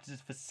uninterrupted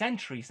for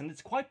centuries, and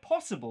it's quite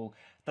possible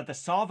that the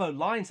Tsavo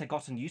lions had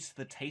gotten used to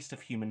the taste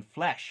of human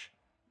flesh.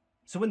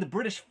 So when the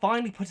British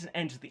finally put an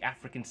end to the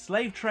African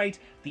slave trade,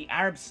 the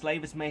Arab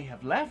slavers may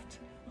have left,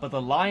 but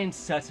the lions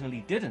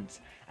certainly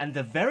didn't, and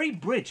the very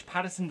bridge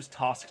Patterson was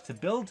tasked to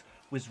build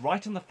was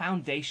right on the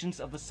foundations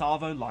of the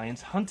Tsavo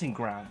lions' hunting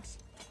grounds.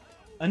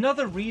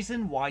 Another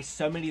reason why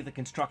so many of the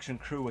construction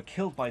crew were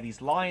killed by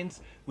these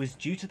lions was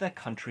due to their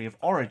country of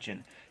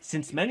origin.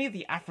 Since many of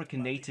the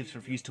African natives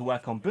refused to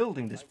work on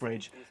building this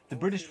bridge, the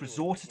British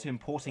resorted to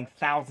importing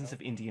thousands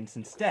of Indians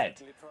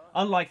instead.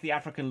 Unlike the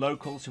African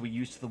locals who were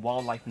used to the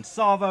wildlife in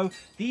Tsavo,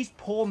 these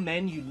poor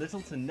men knew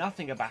little to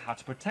nothing about how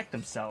to protect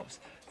themselves.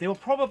 They were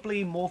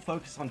probably more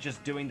focused on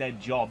just doing their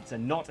jobs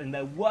and not in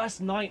their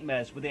worst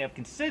nightmares would they have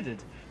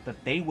considered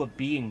that they were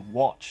being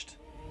watched.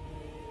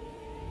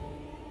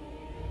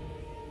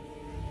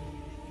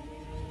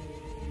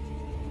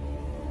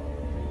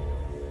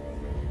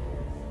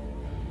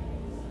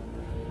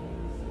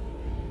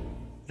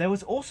 There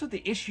was also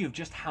the issue of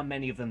just how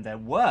many of them there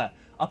were.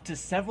 Up to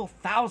several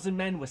thousand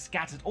men were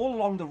scattered all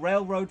along the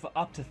railroad for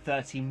up to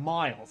 30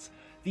 miles.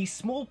 These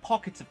small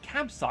pockets of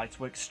campsites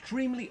were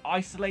extremely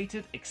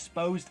isolated,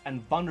 exposed,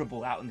 and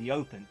vulnerable out in the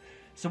open.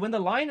 So when the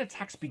lion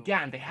attacks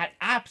began, they had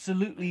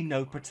absolutely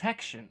no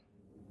protection.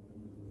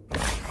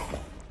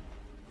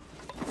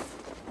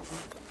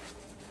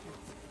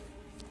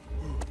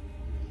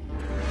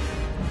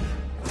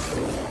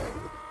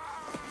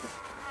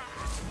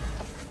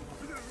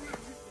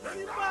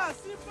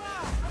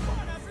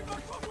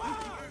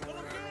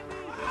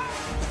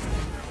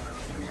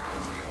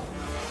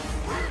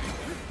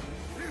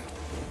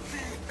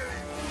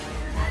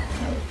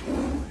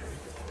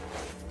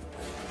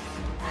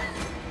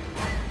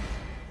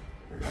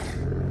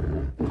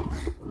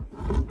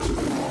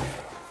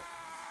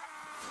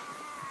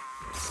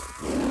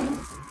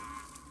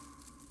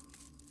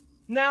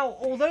 Now,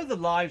 although the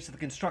lives of the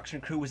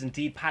construction crew was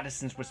indeed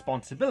Patterson's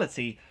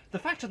responsibility, the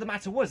fact of the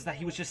matter was that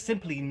he was just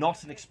simply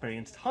not an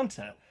experienced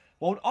hunter.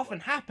 What would often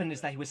happen is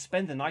that he would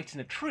spend the night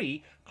in a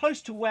tree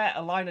close to where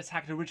a lion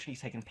attack had originally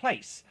taken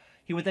place.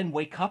 He would then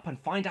wake up and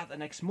find out the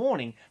next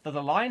morning that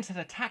the lions had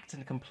attacked in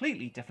a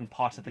completely different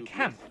part of the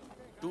camp.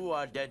 2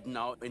 are dead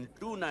now in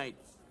 2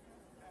 nights.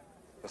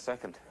 The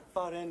second.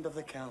 Far end of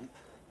the camp.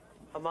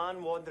 A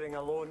man wandering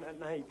alone at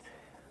night.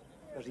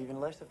 There's even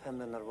less of him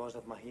than there was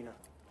of Mahina.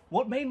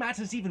 What made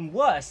matters even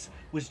worse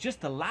was just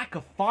the lack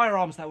of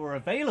firearms that were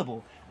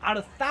available. Out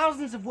of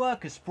thousands of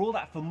workers sprawled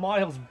out for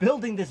miles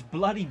building this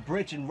bloody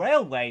bridge and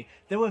railway,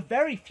 there were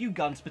very few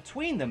guns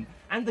between them,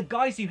 and the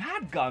guys who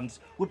had guns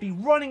would be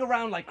running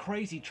around like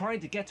crazy trying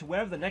to get to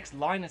wherever the next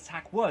lion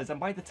attack was, and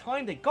by the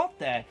time they got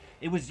there,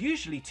 it was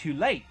usually too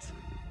late.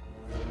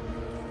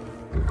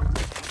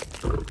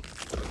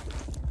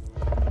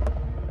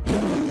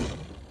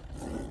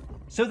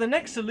 So the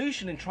next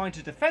solution in trying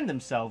to defend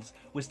themselves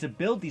was to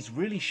build these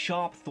really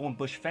sharp thorn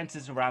bush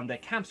fences around their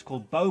camps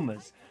called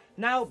bomas.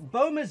 Now,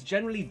 bomas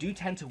generally do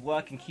tend to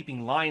work in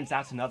keeping lions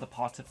out in other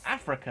parts of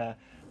Africa,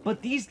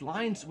 but these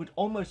lions would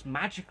almost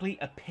magically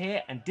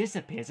appear and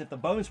disappear as if the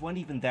bomas weren't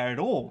even there at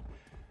all.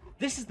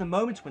 This is the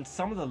moment when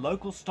some of the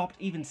locals stopped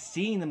even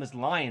seeing them as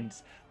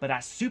lions, but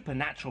as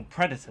supernatural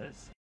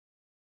predators.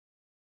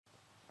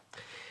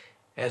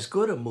 As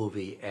good a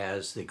movie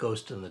as The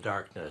Ghost in the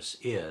Darkness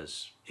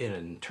is,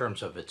 in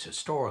terms of its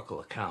historical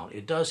account,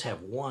 it does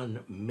have one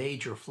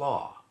major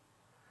flaw.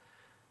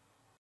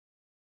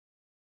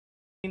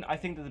 I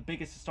think that the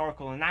biggest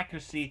historical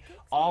inaccuracy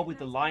are with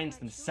the lions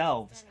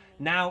themselves.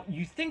 Now,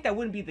 you think that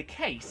wouldn't be the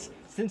case,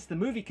 since the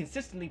movie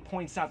consistently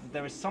points out that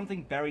there is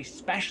something very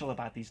special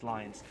about these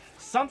lions,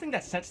 something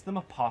that sets them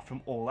apart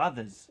from all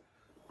others.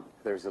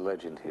 There's a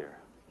legend here.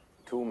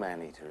 2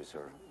 man-eaters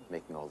are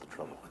making all the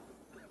trouble.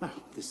 Oh,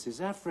 this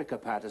is Africa,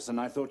 Patterson.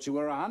 I thought you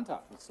were a hunter.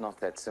 It's not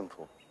that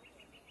simple.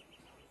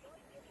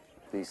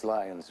 These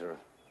lions are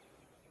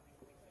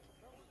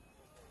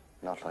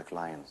not like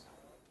lions.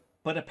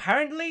 But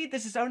apparently,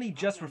 this is only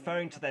just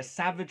referring to their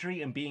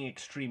savagery and being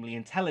extremely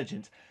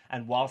intelligent.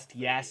 And whilst,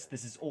 yes,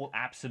 this is all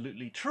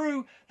absolutely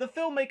true, the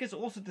filmmakers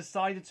also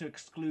decided to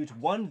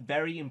exclude one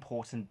very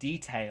important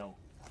detail.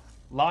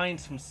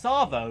 Lions from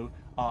Tsavo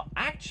are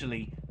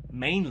actually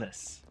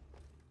maneless.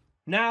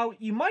 Now,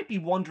 you might be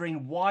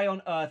wondering why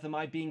on earth am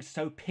I being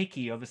so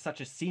picky over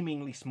such a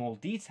seemingly small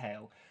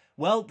detail?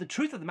 Well, the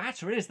truth of the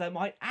matter is that it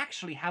might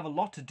actually have a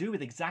lot to do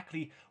with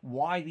exactly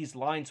why these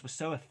lions were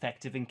so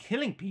effective in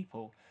killing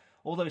people.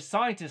 Although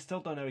scientists still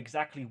don't know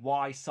exactly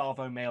why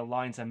Tsavo male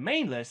lions are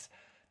maneless,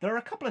 there are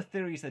a couple of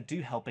theories that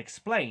do help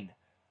explain.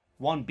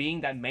 One being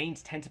that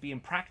manes tend to be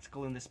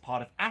impractical in this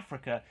part of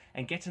Africa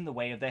and get in the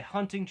way of their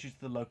hunting due to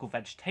the local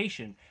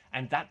vegetation,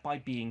 and that by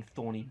being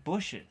thorny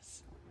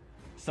bushes.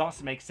 Starts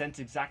to make sense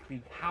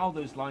exactly how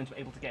those lions were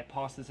able to get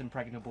past those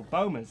impregnable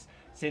bomas,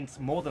 since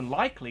more than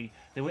likely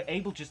they were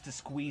able just to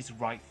squeeze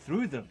right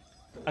through them.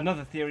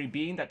 Another theory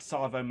being that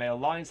Tsavo male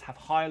lions have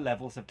higher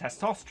levels of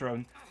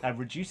testosterone that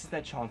reduces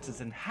their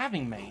chances in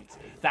having mates.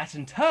 That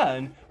in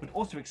turn would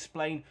also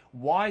explain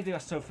why they are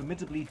so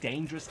formidably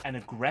dangerous and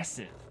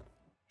aggressive.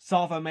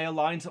 Tsavo male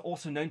lions are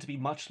also known to be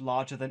much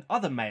larger than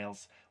other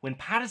males. When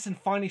Patterson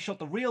finally shot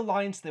the real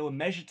lions, they were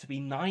measured to be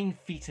 9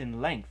 feet in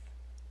length.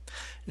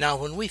 Now,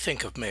 when we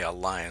think of male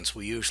lions,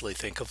 we usually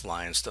think of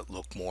lions that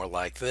look more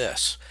like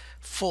this,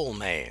 full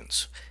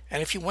manes.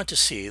 And if you want to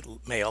see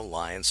male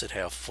lions that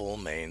have full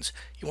manes,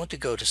 you want to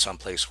go to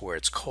someplace where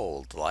it's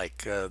cold,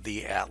 like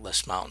the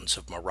Atlas Mountains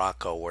of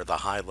Morocco or the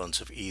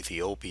highlands of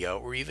Ethiopia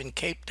or even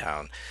Cape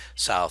Town,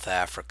 South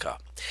Africa.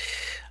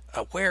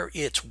 Where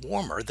it's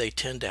warmer, they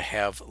tend to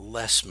have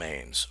less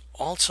manes.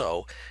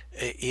 Also,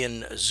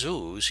 in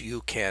zoos, you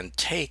can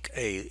take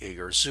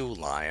your zoo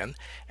lion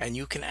and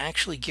you can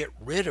actually get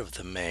rid of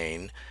the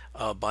mane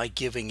by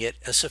giving it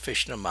a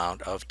sufficient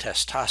amount of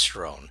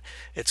testosterone.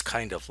 It's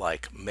kind of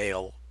like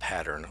male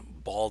pattern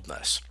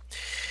baldness.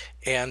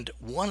 And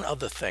one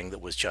other thing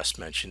that was just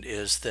mentioned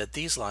is that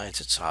these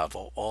lions at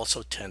Tsavo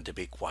also tend to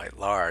be quite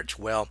large.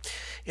 Well,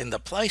 in the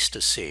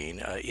Pleistocene,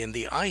 in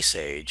the Ice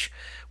Age,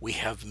 we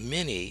have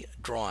many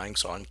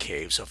drawings on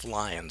caves of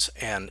lions,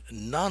 and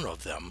none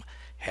of them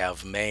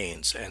have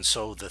manes. And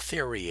so the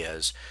theory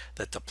is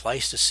that the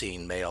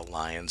Pleistocene male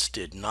lions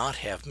did not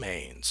have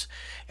manes,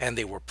 and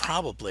they were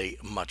probably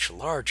much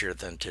larger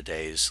than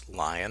today's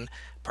lion.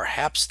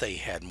 Perhaps they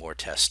had more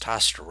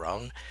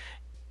testosterone.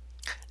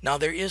 Now,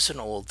 there is an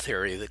old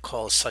theory that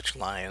calls such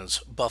lions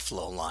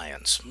buffalo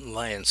lions,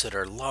 lions that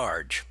are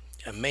large,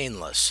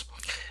 maneless,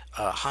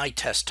 high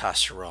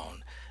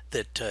testosterone,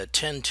 that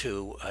tend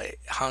to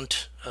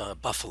hunt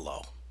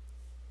buffalo.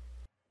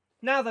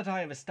 Now that I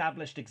have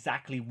established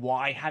exactly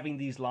why having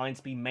these lions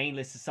be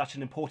maneless is such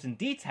an important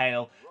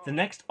detail, the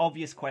next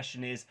obvious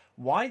question is,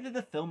 why did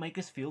the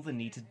filmmakers feel the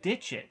need to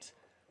ditch it?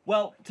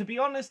 Well, to be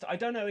honest, I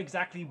don't know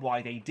exactly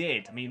why they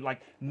did. I mean,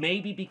 like,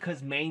 maybe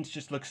because manes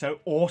just look so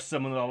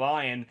awesome on a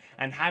lion,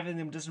 and having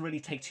them doesn't really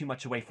take too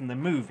much away from the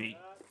movie.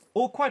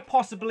 Or quite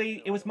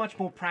possibly, it was much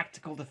more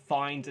practical to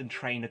find and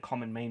train a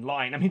common mane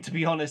lion. I mean, to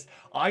be honest,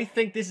 I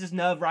think this is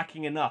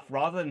nerve-wracking enough,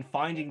 rather than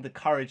finding the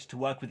courage to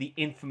work with the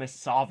infamous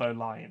Tsavo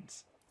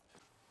lions.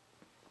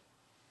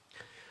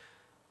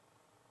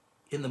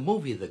 In the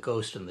movie The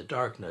Ghost in the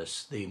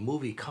Darkness, the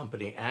movie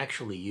company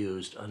actually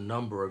used a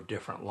number of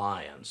different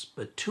lions,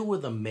 but 2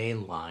 of the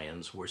main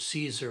lions were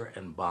Caesar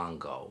and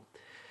Bongo.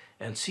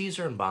 And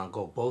Caesar and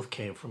Bongo both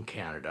came from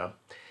Canada,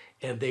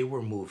 and they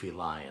were movie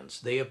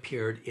lions. They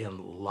appeared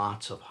in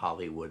lots of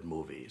Hollywood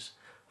movies.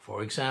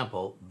 For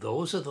example,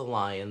 those are the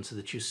lions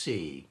that you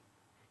see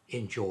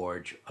in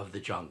George of the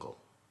Jungle.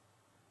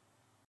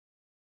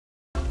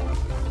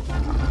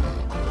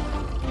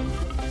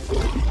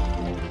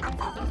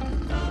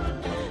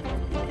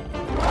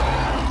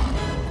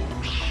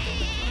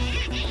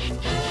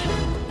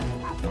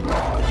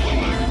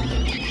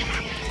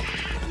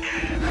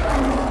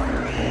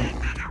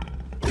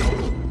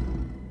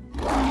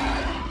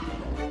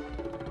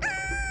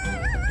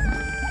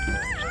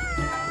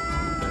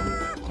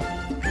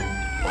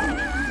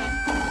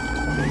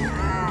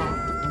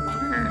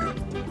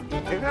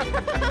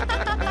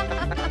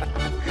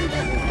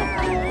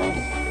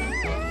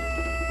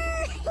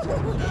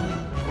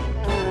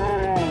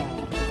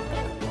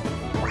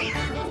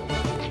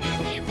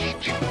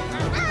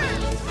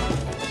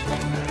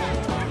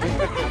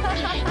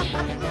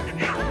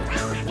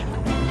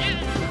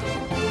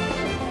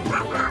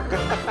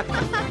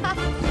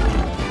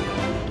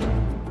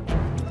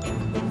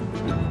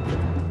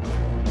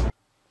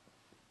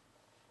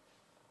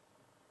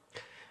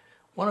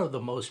 One of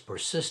the most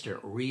persistent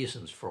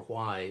reasons for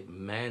why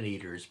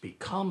man-eaters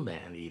become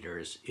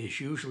man-eaters is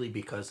usually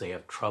because they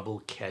have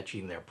trouble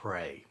catching their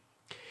prey.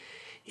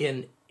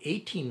 In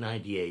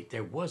 1898,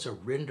 there was a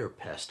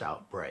rinderpest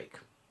outbreak,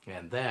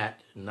 and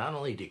that not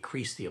only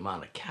decreased the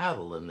amount of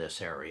cattle in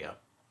this area,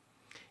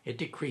 it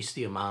decreased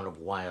the amount of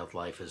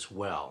wildlife as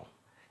well.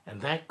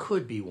 And that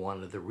could be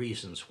one of the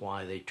reasons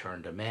why they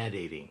turned to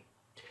man-eating.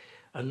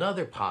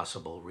 Another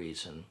possible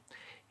reason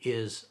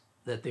is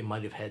that they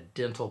might have had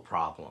dental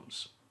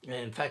problems.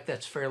 In fact,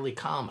 that's fairly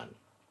common.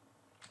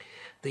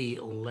 The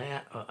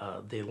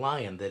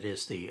lion that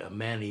is the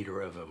man-eater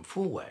of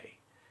Mfuwe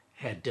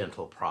had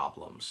dental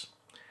problems,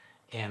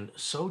 and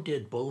so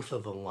did both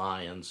of the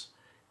lions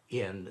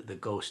in The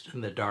Ghost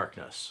in the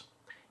Darkness.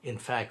 In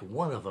fact,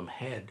 one of them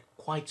had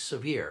quite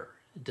severe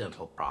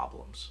dental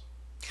problems.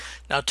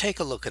 Now take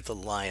a look at the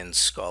lion's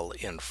skull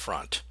in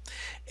front,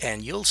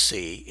 and you'll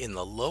see in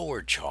the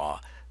lower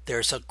jaw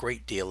there's a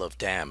great deal of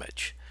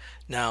damage.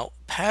 Now,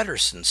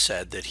 Patterson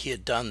said that he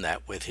had done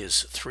that with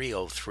his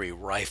 .303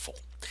 rifle.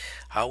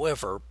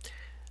 However,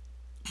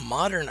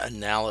 modern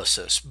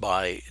analysis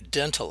by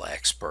dental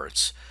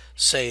experts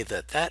say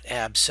that that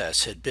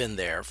abscess had been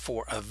there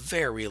for a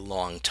very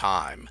long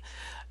time,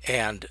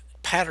 and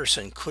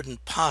Patterson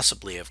couldn't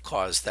possibly have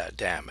caused that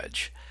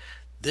damage.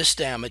 This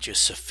damage is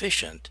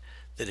sufficient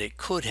that it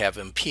could have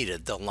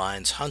impeded the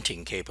lion's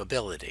hunting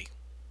capability.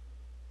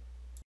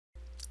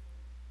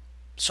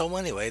 So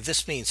anyway,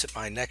 this means that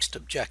my next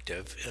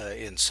objective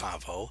in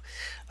Tsavo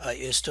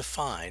is to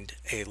find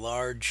a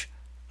large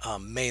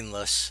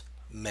maneless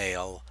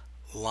male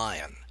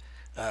lion.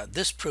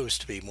 This proves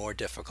to be more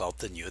difficult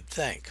than you'd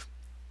think.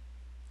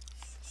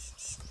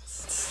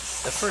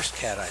 The first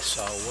cat I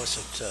saw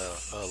wasn't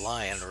a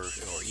lion or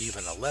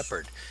even a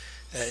leopard.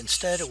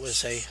 Instead, it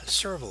was a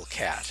serval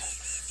cat.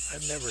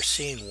 I've never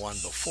seen one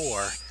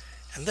before,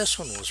 and this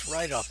one was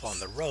right up on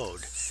the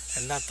road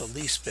and not the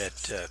least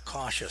bit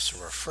cautious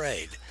or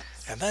afraid.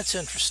 And that's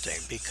interesting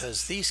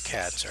because these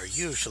cats are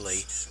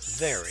usually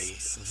very,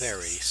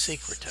 very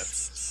secretive.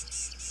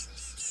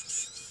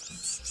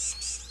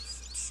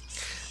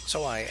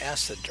 So I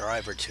asked the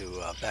driver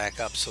to back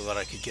up so that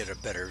I could get a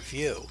better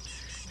view.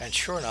 And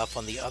sure enough,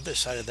 on the other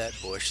side of that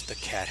bush, the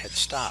cat had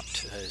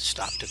stopped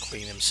to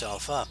clean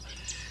himself up.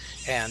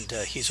 And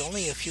he's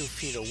only a few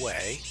feet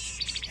away,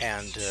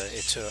 and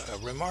it's a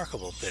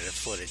remarkable bit of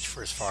footage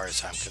for as far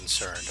as I'm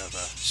concerned of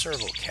a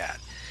serval cat.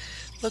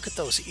 Look at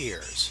those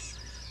ears.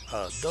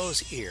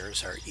 Those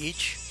ears are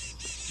each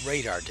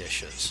radar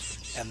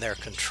dishes, and they're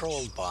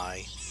controlled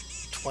by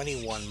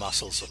 21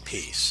 muscles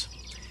apiece.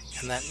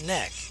 And that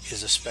neck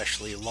is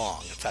especially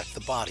long. In fact,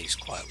 the body's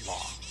quite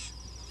long.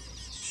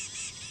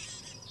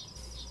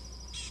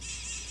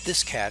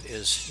 This cat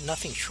is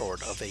nothing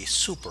short of a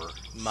super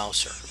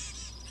mouser.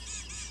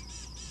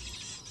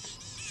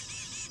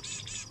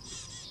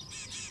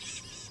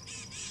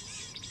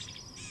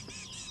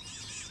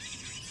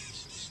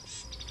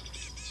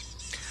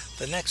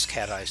 The next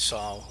cat I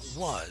saw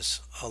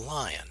was a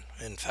lion,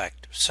 in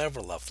fact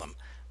several of them,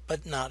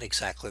 but not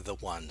exactly the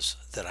ones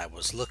that I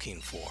was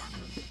looking for.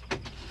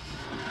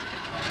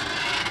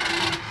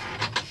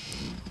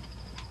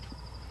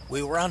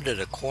 We rounded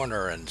a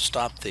corner and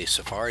stopped the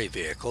safari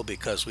vehicle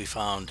because we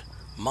found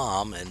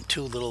Mom and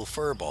two little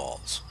fur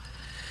balls.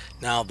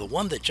 Now the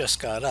one that just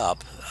got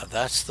up,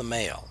 that's the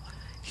male.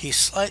 He's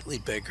slightly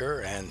bigger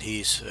and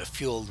he's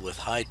fueled with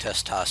high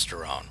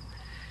testosterone.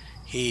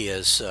 He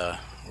is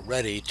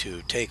ready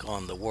to take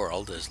on the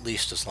world, at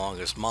least as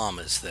long as Mom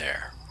is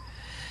there.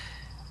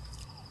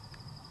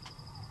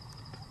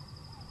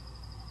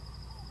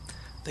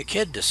 The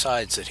kid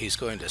decides that he's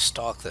going to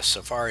stalk the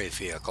safari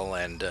vehicle,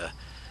 and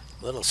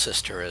little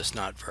sister is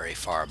not very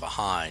far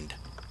behind.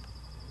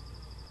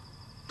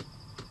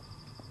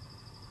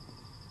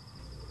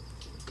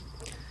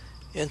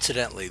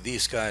 Incidentally,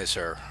 these guys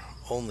are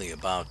only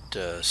about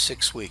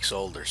 6 weeks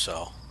old or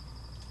so.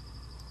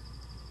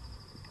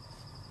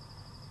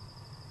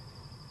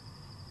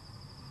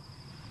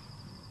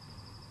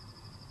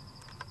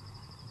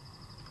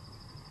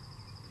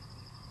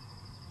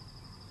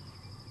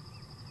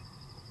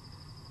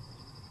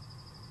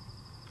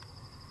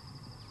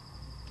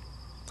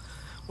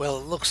 Well,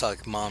 it looks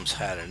like Mom's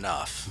had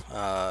enough.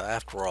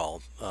 After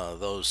all,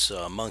 those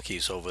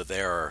monkeys over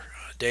there are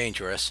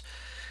dangerous,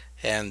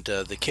 and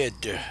the kid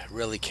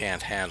really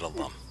can't handle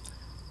them.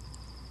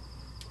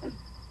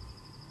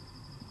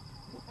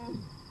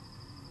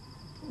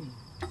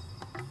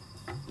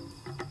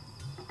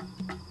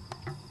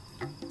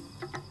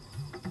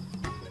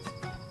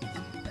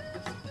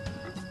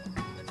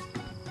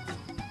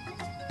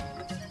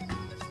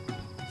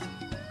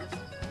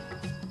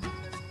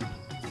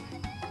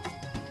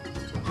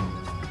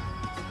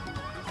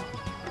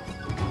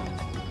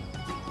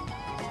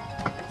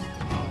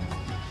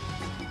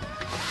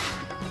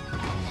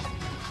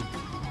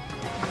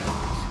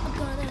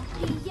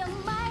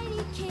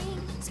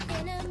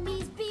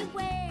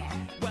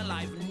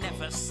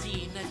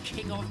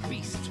 of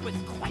beasts with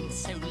quite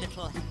so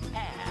little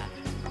hair.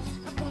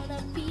 I'm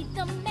gonna be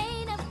the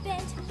main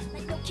event,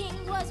 like no king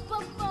was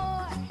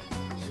before.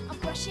 I'm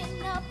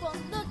brushing up or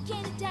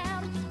looking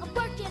down, I'm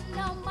working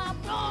on my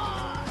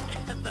roar.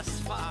 Thus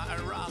far,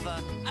 a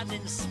rather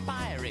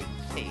uninspiring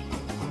thing.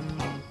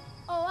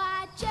 Oh,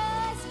 I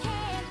just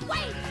can't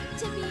wait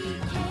to be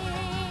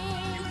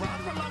king. You've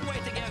rather a long way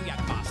to go,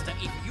 young master,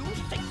 if you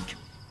think.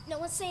 No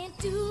one's saying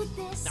do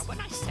this. Now, when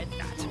I said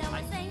that, no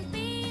one's saying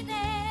be there.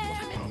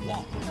 What I meant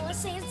what? No one's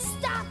saying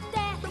stop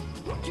that.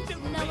 What you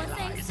don't No one's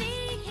saying realize.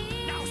 see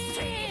here. Now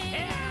see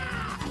here.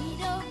 Free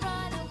to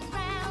run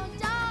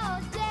around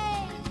all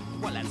day.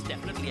 Well, that's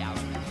definitely out.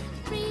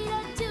 Free to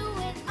do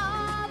it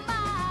all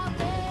my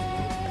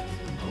way.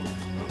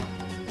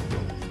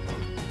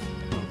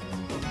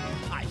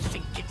 I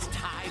think it's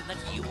time that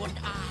you and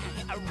I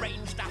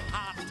arranged a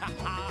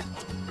heart-to-heart.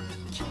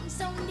 Kings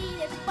don't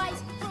need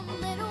advice from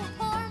little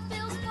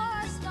hornbills for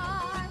a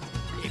start.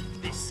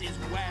 If this is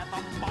where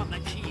the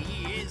monarchy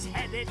is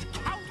headed,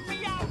 count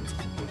me out.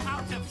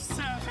 Out of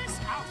service,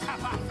 out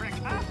of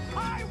Africa,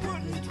 I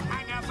wouldn't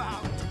hang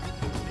about.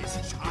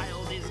 This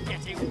child is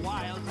getting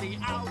wildly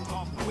out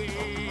of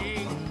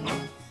wing.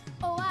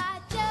 Oh, I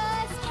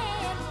just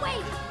can't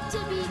wait to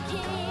be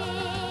king.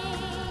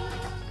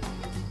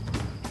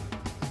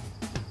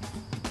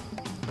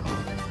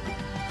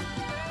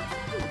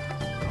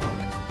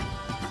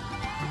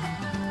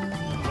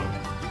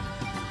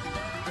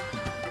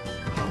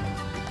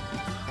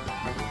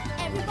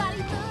 Everybody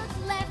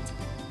look left,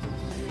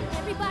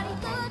 everybody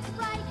look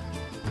right.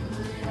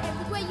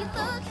 Everywhere you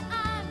look,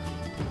 I'm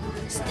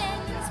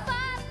standing in the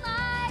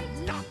spotlight.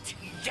 Not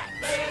yet.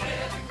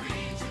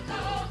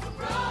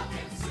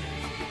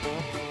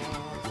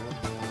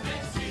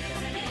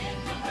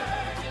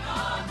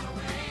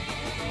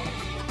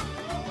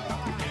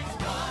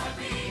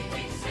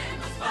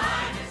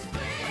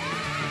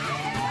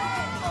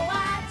 Oh,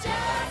 I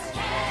just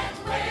can't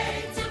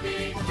wait to be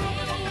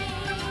king.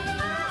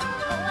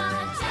 Oh,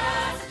 I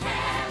just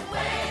can't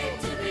wait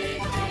to be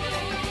king.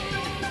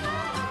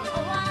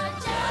 Oh, I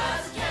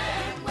just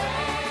can't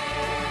wait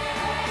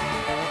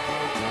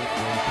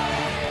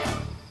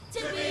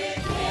to be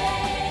king.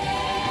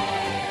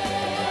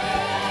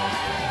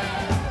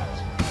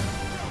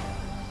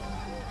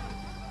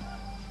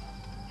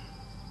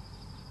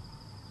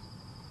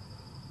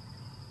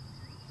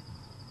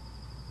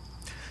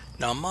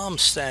 Now,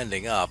 Mom's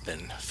standing up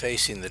and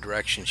facing the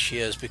direction she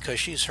is because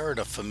she's heard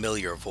a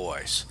familiar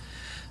voice.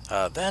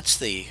 That's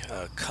the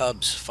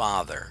cub's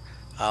father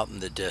out in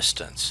the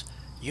distance.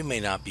 You may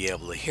not be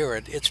able to hear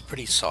it, it's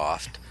pretty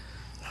soft,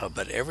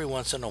 but every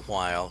once in a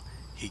while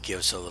he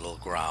gives a little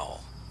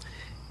growl.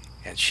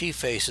 And she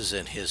faces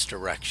in his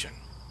direction.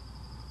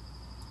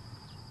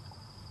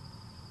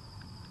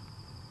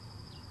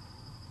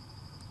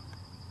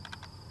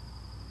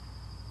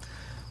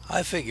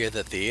 I figure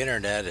that the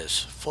internet is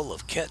full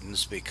of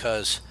kittens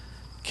because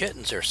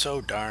kittens are so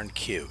darn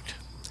cute.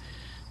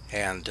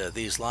 And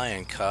these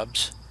lion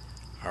cubs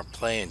are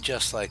playing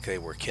just like they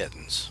were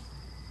kittens.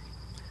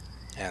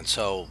 And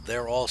so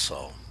they're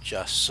also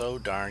just so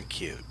darn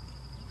cute.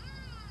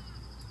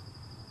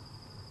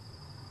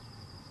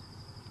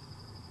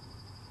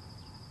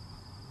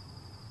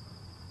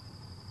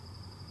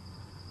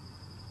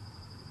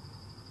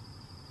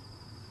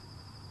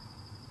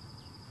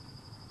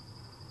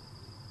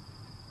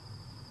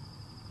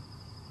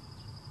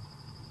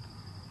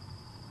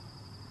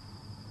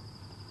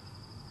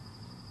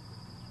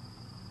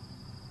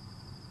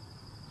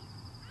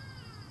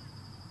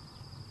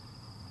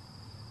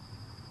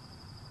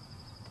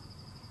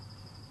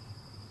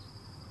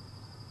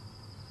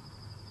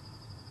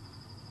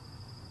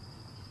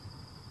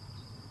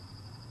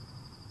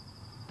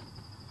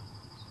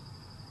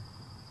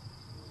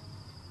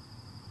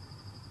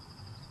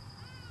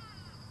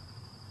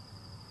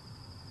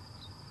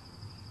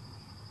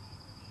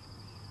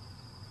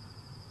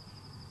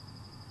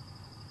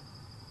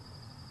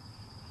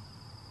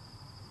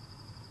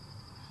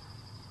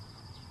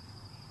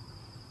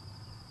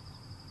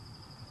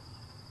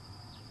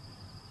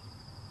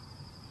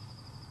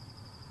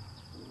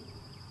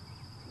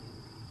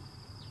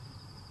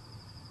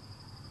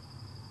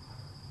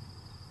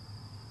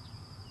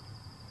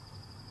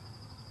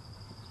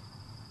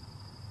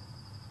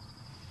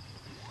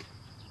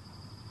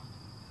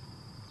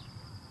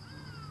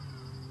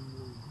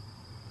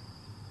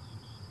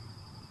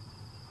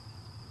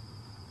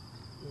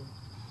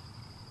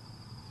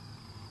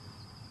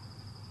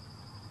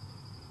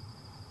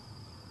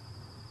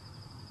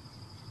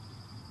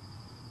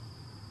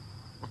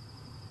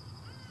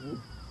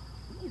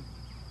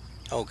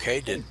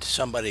 Okay, did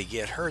somebody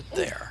get hurt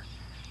there?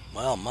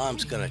 Well,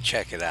 Mom's gonna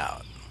check it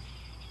out.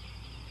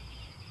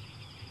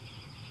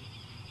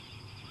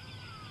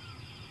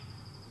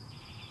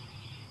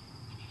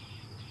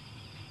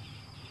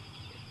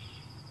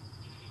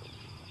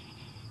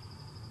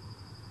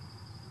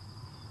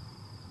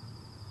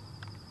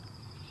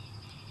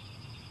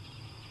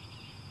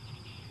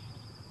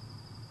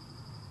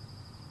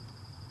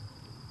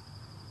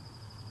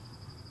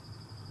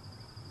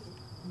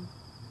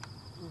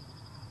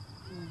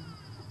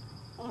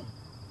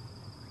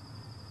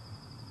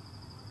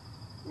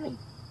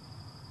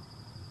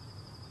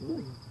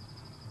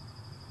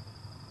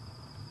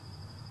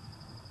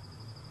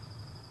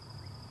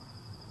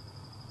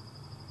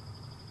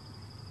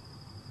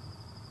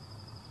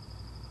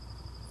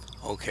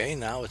 Okay,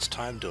 now it's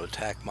time to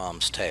attack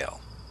Mom's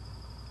tail.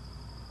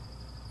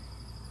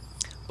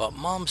 But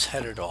Mom's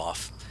headed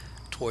off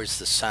towards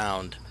the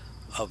sound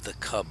of the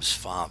cub's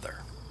father,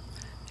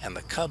 and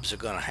the cubs are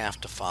going to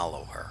have to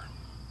follow her.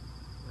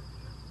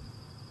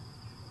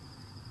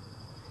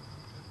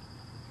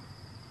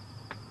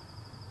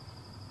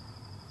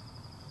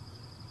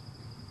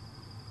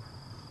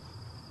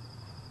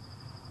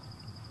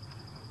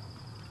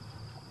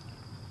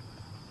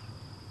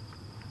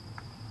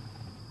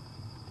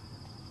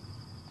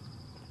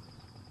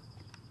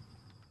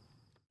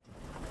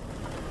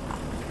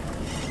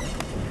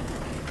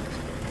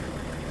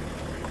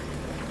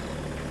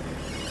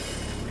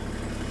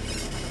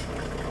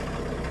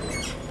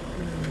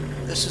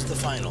 This is the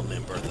final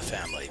member of the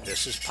family.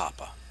 This is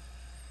Papa.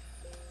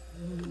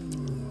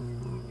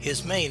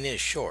 His mane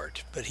is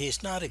short, but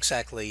he's not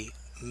exactly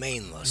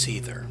maneless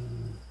either.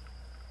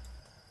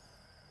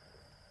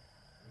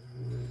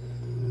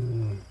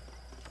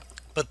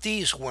 But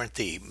these weren't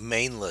the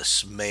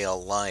maneless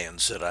male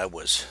lions that I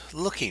was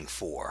looking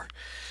for.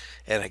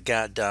 And it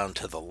got down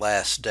to the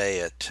last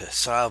day at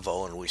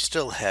Tsavo, and we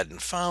still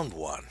hadn't found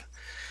one.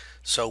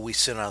 So we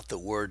sent out the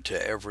word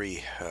to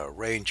every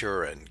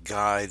ranger and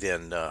guide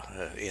in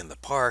the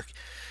park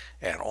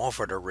and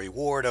offered a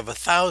reward of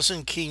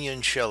 1,000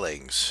 Kenyan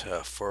shillings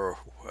for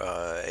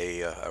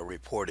a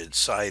reported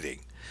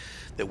sighting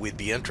that we'd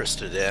be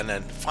interested in.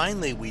 And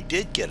finally we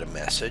did get a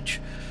message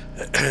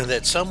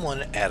that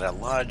someone at a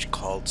lodge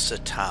called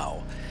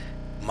Tsavo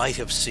might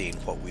have seen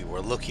what we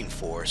were looking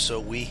for, so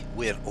we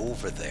went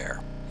over there.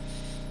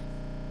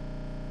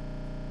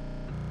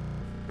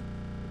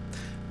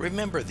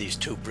 Remember these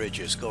two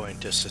bridges going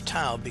to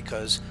Tsavo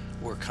because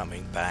we're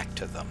coming back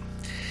to them.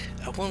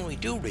 When we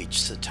do reach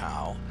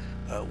Tsavo,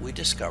 we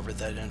discover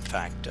that in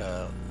fact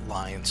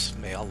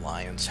male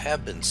lions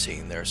have been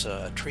seen. There's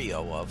a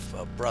trio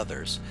of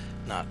brothers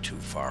not too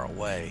far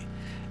away.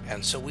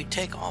 And so we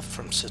take off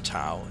from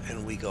Tsavo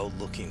and we go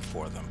looking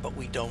for them, but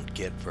we don't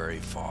get very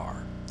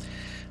far.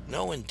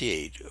 No,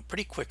 indeed,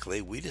 pretty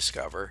quickly we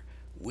discover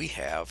we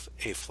have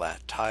a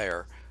flat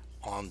tire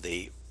on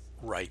the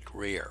right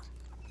rear.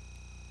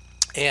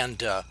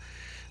 And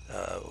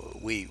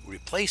we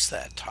replace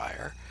that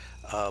tire,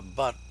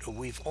 but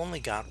we've only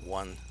got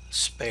one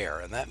spare,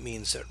 and that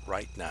means that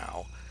right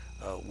now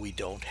we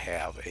don't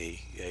have a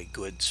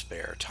good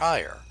spare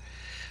tire.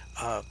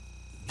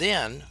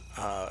 Then,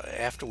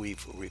 after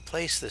we've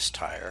replaced this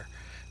tire,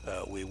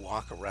 we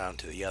walk around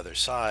to the other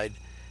side,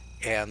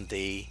 and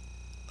the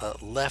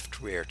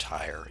left rear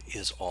tire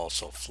is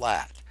also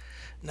flat.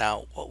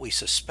 Now, what we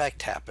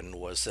suspect happened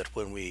was that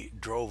when we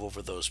drove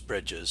over those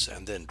bridges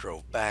and then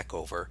drove back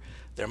over,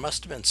 there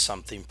must have been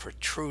something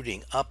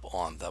protruding up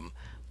on them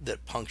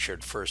that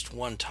punctured first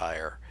one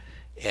tire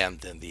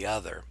and then the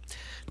other.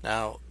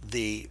 Now,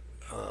 the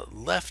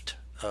left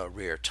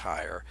rear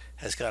tire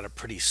has got a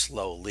pretty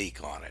slow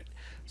leak on it.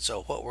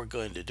 So what we're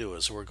going to do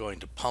is we're going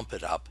to pump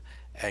it up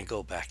and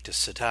go back to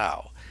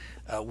Tsavo.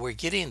 We're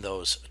getting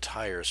those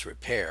tires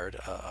repaired,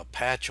 a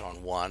patch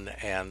on one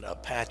and a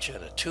patch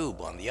and a tube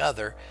on the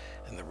other,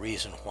 and the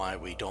reason why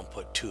we don't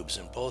put tubes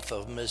in both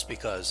of them is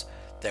because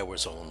there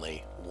was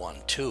only one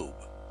tube.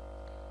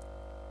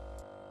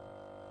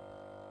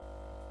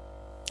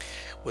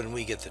 When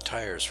we get the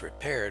tires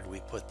repaired,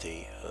 we put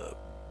the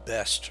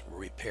best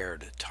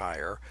repaired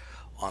tire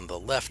on the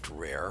left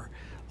rear.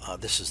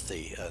 This is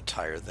the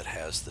tire that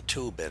has the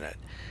tube in it,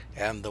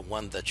 and the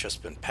one that's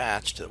just been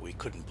patched that we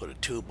couldn't put a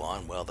tube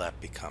on, well,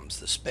 that becomes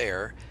the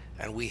spare,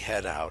 and we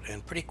head out,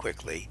 and pretty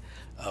quickly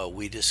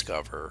we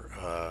discover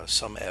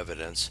some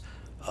evidence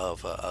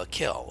of a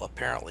kill.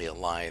 Apparently a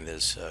lion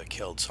has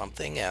killed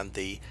something, and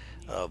the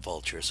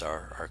vultures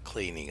are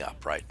cleaning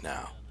up right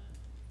now.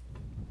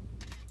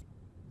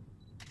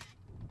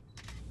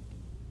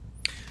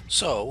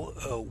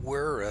 So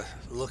we're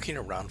looking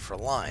around for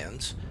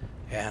lions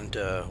and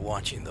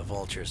watching the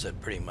vultures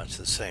at pretty much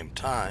the same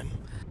time.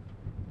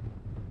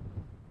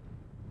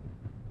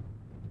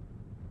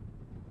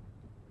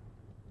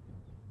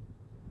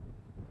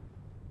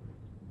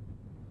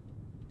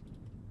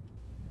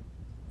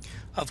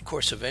 Of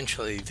course,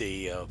 eventually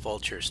the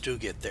vultures do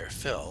get their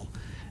fill,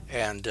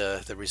 and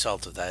the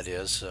result of that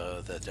is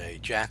that a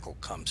jackal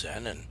comes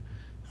in and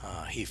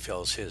he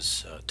fills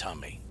his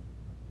tummy.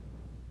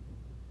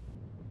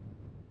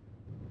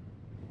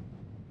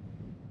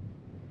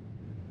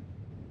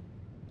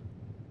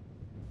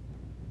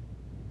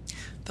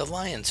 The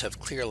lions have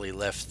clearly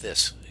left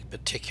this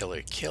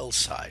particular kill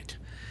site,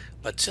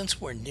 but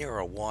since we're near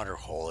a water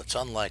hole, it's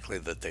unlikely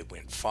that they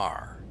went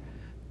far.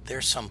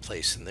 They're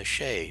someplace in the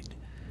shade,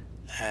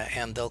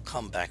 and they'll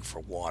come back for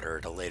water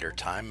at a later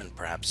time and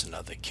perhaps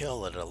another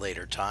kill at a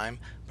later time,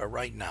 but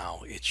right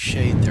now it's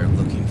shade they're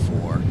looking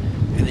for,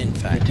 and in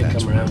fact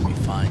that's where we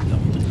find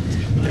them.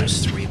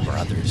 There's three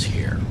brothers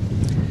here.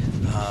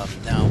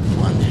 Now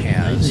one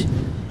has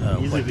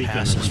what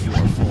passes for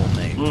a full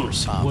name for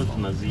Tsavo.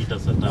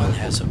 One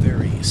has a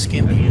very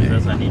skimpy mane,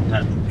 and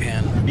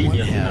one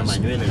has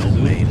no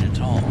mane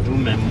at all.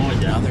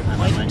 Now they're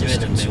quite a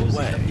distance away.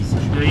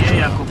 They're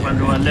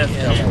at the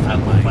edge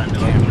of what my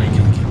camera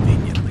can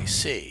conveniently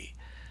see,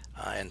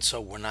 and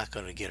so we're not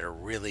going to get a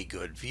really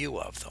good view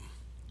of them.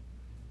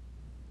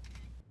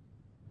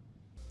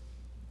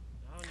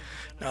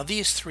 Now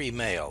these three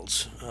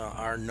males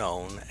are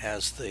known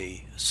as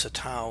the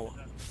Tsavo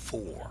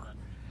 4.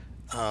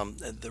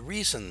 The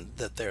reason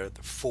that they're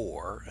the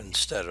 4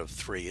 instead of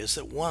 3 is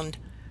that one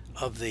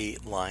of the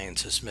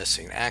lions is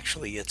missing.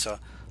 Actually, it's a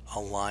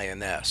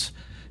lioness.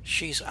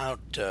 She's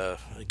out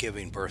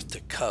giving birth to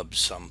cubs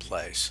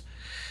someplace.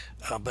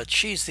 But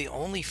she's the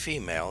only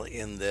female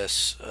in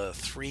this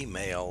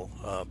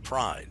 3-male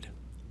pride.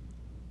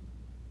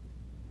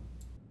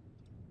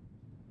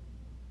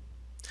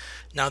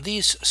 Now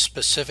these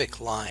specific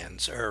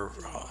lions are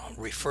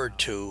referred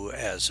to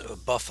as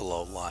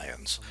buffalo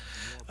lions.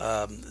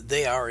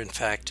 They are in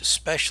fact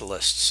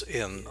specialists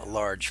in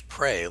large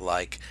prey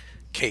like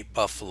Cape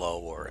buffalo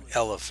or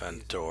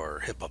elephant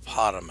or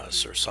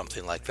hippopotamus or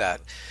something like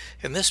that.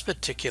 In this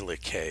particular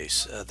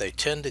case, they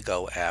tend to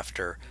go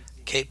after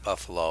Cape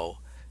buffalo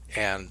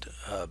and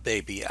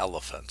baby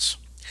elephants.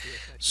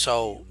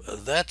 So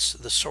that's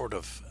the sort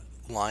of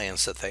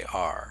lions that they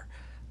are.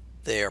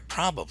 They are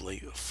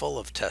probably full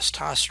of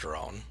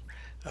testosterone,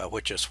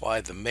 which is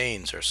why the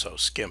manes are so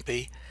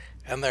skimpy,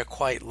 and they're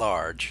quite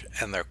large,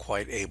 and they're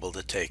quite able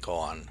to take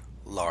on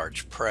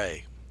large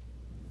prey.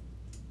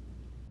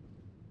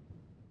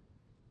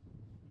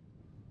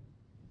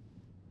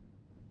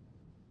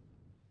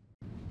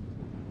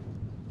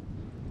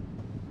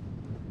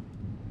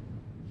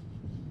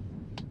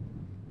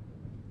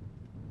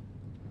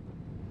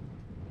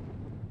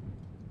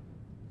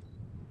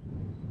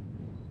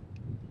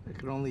 I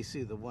can only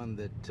see the one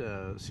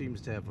that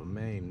seems to have a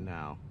mane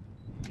now.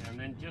 And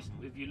then just,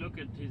 if you look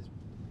at his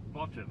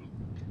bottom.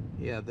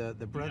 Yeah, the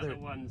brother,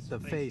 the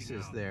face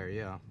is out. there,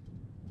 yeah.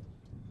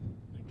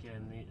 Okay,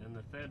 and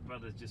the third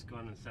brother's just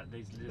gone and sat,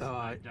 he's just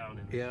right down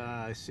in the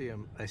yeah, I see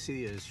him. I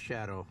see his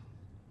shadow,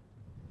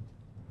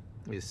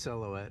 his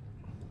silhouette.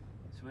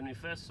 So when we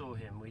first saw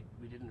him, we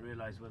didn't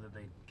realize whether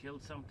they'd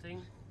killed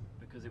something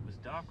because it was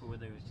dark or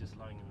whether he was just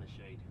lying in the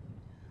shade.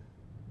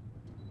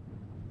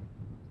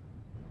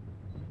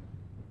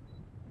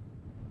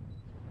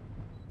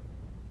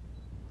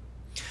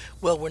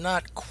 Well, we're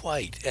not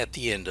quite at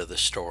the end of the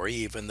story,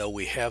 even though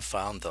we have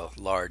found the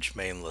large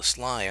maneless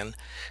lion,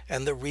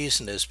 and the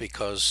reason is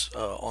because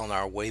on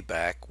our way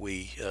back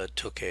we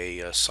took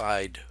a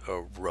side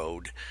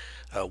road,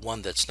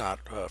 one that's not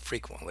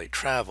frequently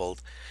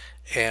traveled,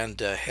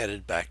 and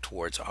headed back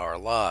towards our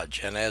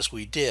lodge. And as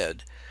we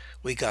did,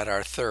 we got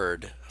our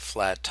third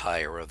flat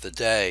tire of the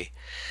day.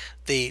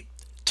 The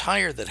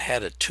tire that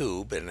had a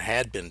tube and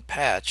had been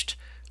patched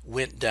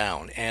went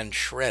down and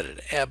shredded.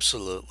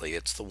 Absolutely,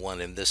 it's the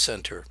one in the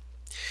center.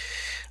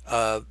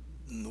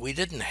 We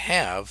didn't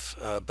have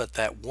but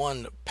that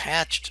one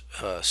patched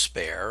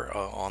spare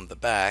on the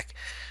back,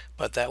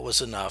 but that was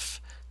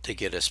enough to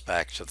get us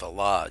back to the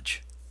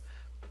lodge.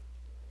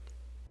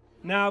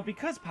 Now,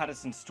 because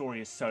Patterson's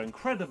story is so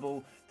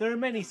incredible, there are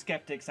many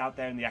skeptics out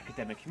there in the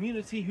academic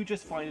community who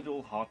just find it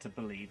all hard to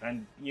believe,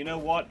 and you know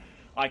what?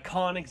 I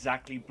can't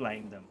exactly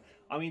blame them.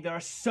 I mean, there are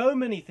so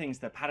many things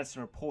that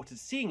Patterson reported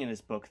seeing in his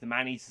book, The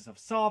Maneaters of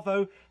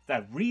Tsavo,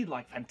 that read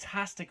like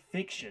fantastic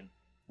fiction.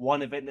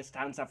 One event that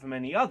stands out from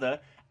any other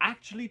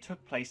actually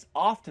took place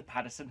after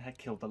Patterson had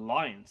killed the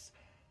lions.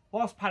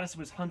 Whilst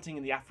Patterson was hunting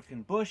in the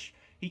African bush,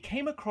 he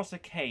came across a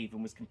cave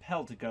and was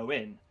compelled to go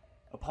in.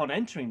 Upon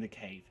entering the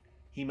cave,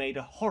 he made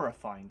a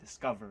horrifying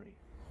discovery.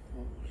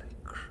 Holy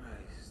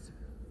Christ.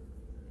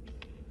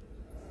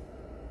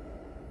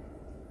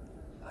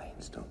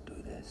 Lions don't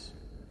do this.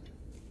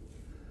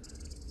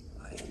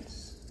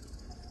 Lions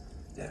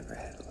never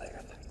had a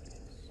lair like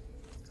this.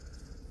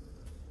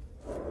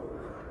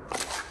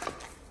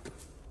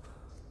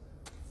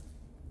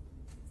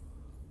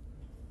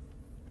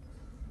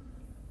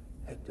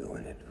 They're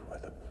doing it for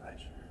the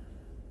pleasure.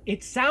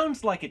 It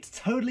sounds like it's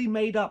totally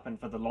made up, and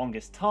for the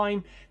longest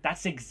time,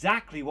 that's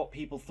exactly what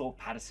people thought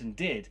Patterson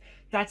did.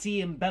 That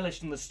he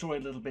embellished in the story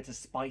a little bit to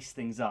spice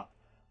things up.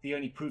 The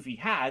only proof he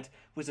had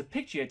was a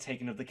picture he had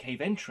taken of the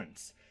cave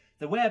entrance.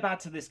 The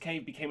whereabouts of this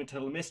cave became a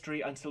total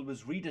mystery until it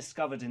was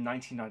rediscovered in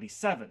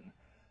 1997.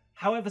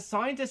 However,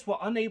 scientists were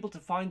unable to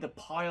find the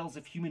piles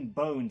of human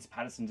bones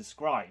Patterson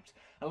described,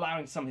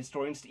 allowing some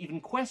historians to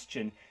even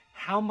question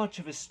how much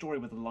of his story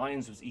with the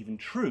lions was even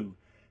true,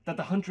 that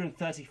the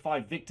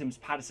 135 victims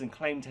Patterson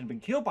claimed had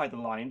been killed by the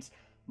lions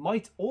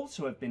might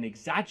also have been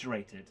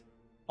exaggerated.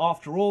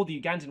 After all,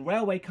 the Ugandan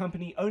Railway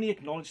Company only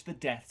acknowledged the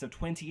deaths of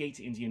 28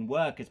 Indian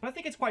workers, but I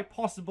think it's quite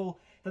possible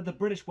that the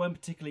British weren't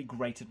particularly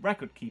great at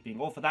record keeping,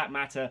 or for that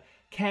matter,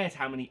 cared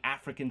how many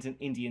Africans and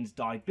Indians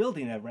died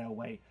building their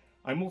railway.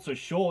 I'm also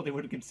sure they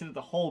would have considered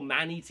the whole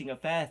man-eating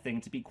affair thing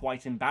to be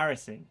quite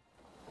embarrassing.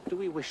 Do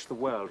we wish the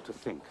world to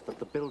think that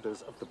the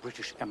builders of the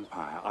British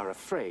Empire are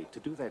afraid to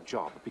do their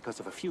job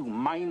because of a few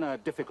minor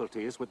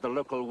difficulties with the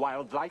local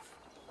wildlife?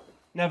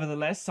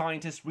 Nevertheless,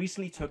 scientists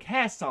recently took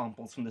hair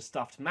samples from the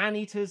stuffed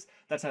man-eaters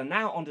that are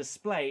now on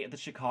display at the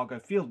Chicago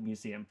Field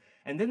Museum,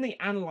 and then they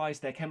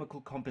analysed their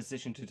chemical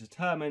composition to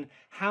determine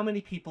how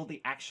many people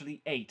they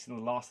actually ate in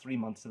the last 3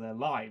 months of their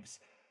lives.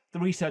 The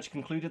research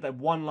concluded that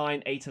one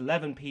lion ate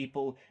 11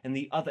 people and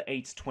the other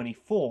ate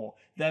 24,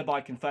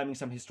 thereby confirming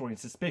some historian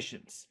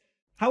suspicions.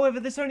 However,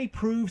 this only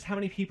proves how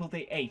many people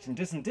they ate and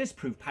doesn't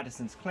disprove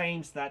Patterson's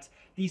claims that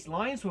these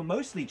lions were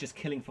mostly just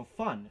killing for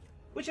fun,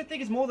 which I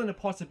think is more than a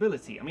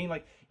possibility. I mean,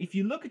 like, if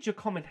you look at your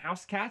common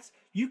house cat,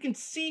 you can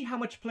see how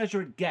much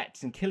pleasure it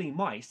gets in killing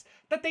mice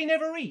that they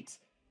never eat.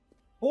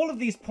 All of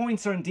these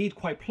points are indeed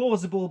quite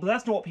plausible, but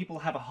that's not what people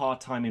have a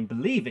hard time in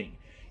believing.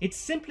 It's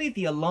simply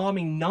the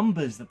alarming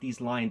numbers that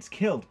these lions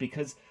killed,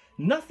 because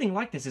nothing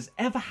like this has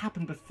ever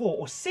happened before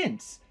or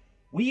since.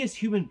 We as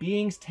human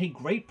beings take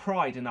great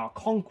pride in our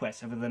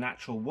conquest over the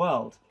natural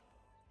world,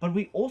 but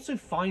we also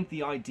find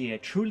the idea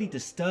truly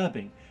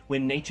disturbing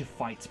when nature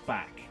fights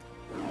back.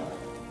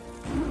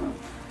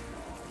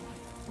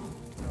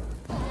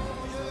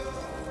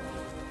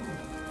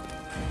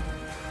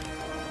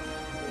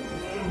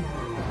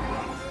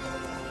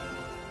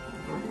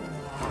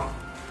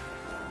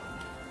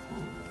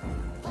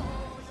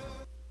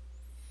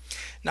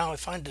 Now, I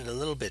find it a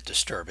little bit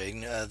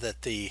disturbing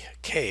that the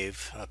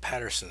cave,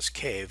 Patterson's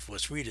Cave,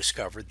 was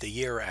rediscovered the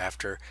year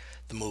after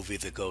the movie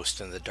The Ghost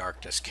in the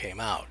Darkness came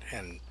out,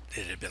 and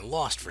it had been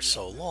lost for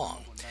so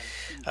long.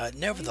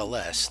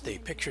 Nevertheless, the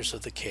pictures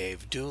of the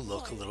cave do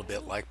look a little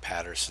bit like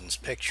Patterson's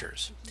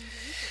pictures.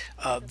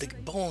 The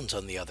bones,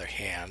 on the other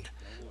hand,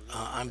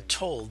 I'm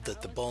told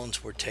that the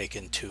bones were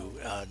taken to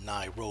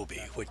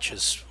Nairobi, which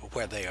is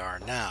where they are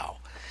now.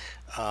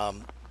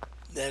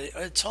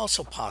 It's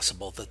also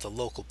possible that the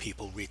local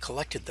people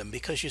recollected them,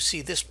 because you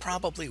see, this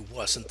probably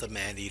wasn't the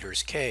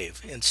man-eater's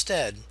cave.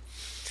 Instead,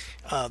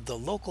 the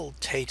local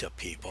Tata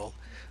people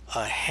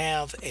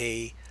have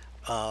a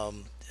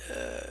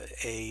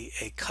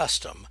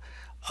custom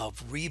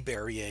of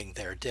reburying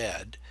their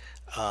dead,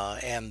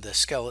 and the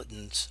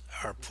skeletons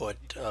are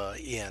put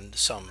in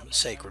some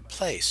sacred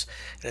place.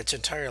 And it's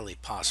entirely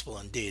possible,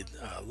 indeed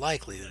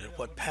likely, that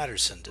what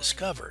Patterson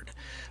discovered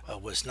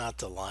was not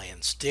the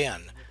lion's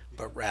den,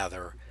 but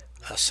rather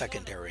a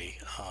secondary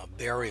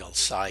burial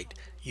site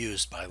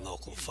used by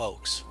local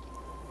folks.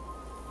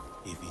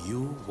 If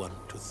you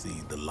want to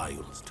see the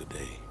lions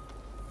today,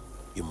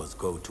 you must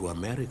go to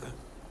America.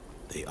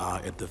 They are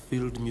at the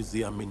Field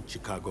Museum in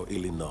Chicago,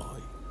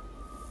 Illinois.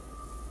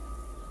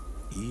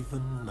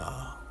 Even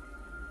now,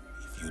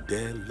 if you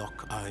dare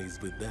lock eyes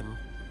with them,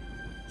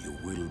 you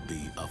will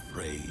be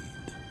afraid.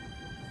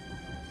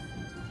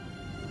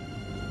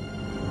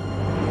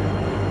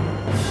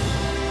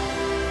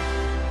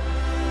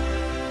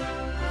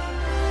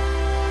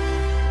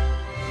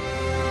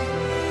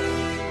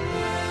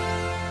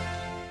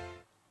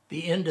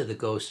 The end of The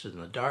Ghost in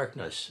the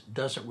Darkness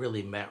doesn't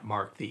really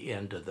mark the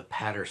end of the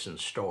Patterson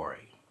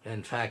story.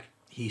 In fact,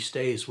 he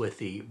stays with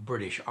the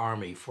British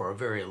Army for a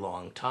very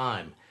long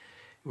time.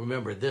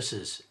 Remember, this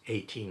is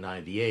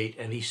 1898,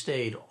 and he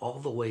stayed all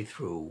the way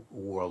through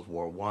World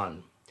War I.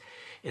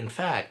 In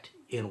fact,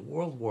 in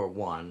World War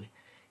I,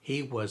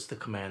 he was the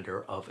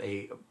commander of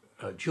a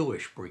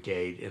Jewish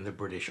brigade in the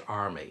British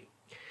Army,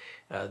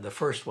 the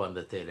first one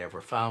that they'd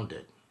ever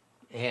founded.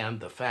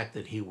 And the fact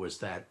that he was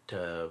that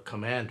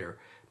commander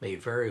may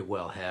very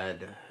well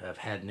have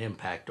had an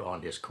impact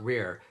on his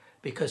career,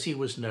 because he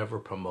was never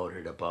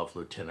promoted above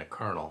lieutenant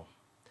colonel.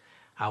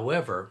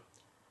 However,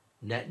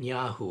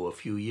 Netanyahu a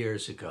few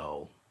years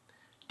ago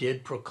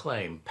did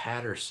proclaim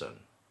Patterson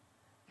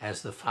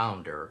as the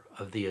founder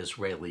of the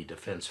Israeli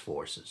Defense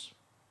Forces.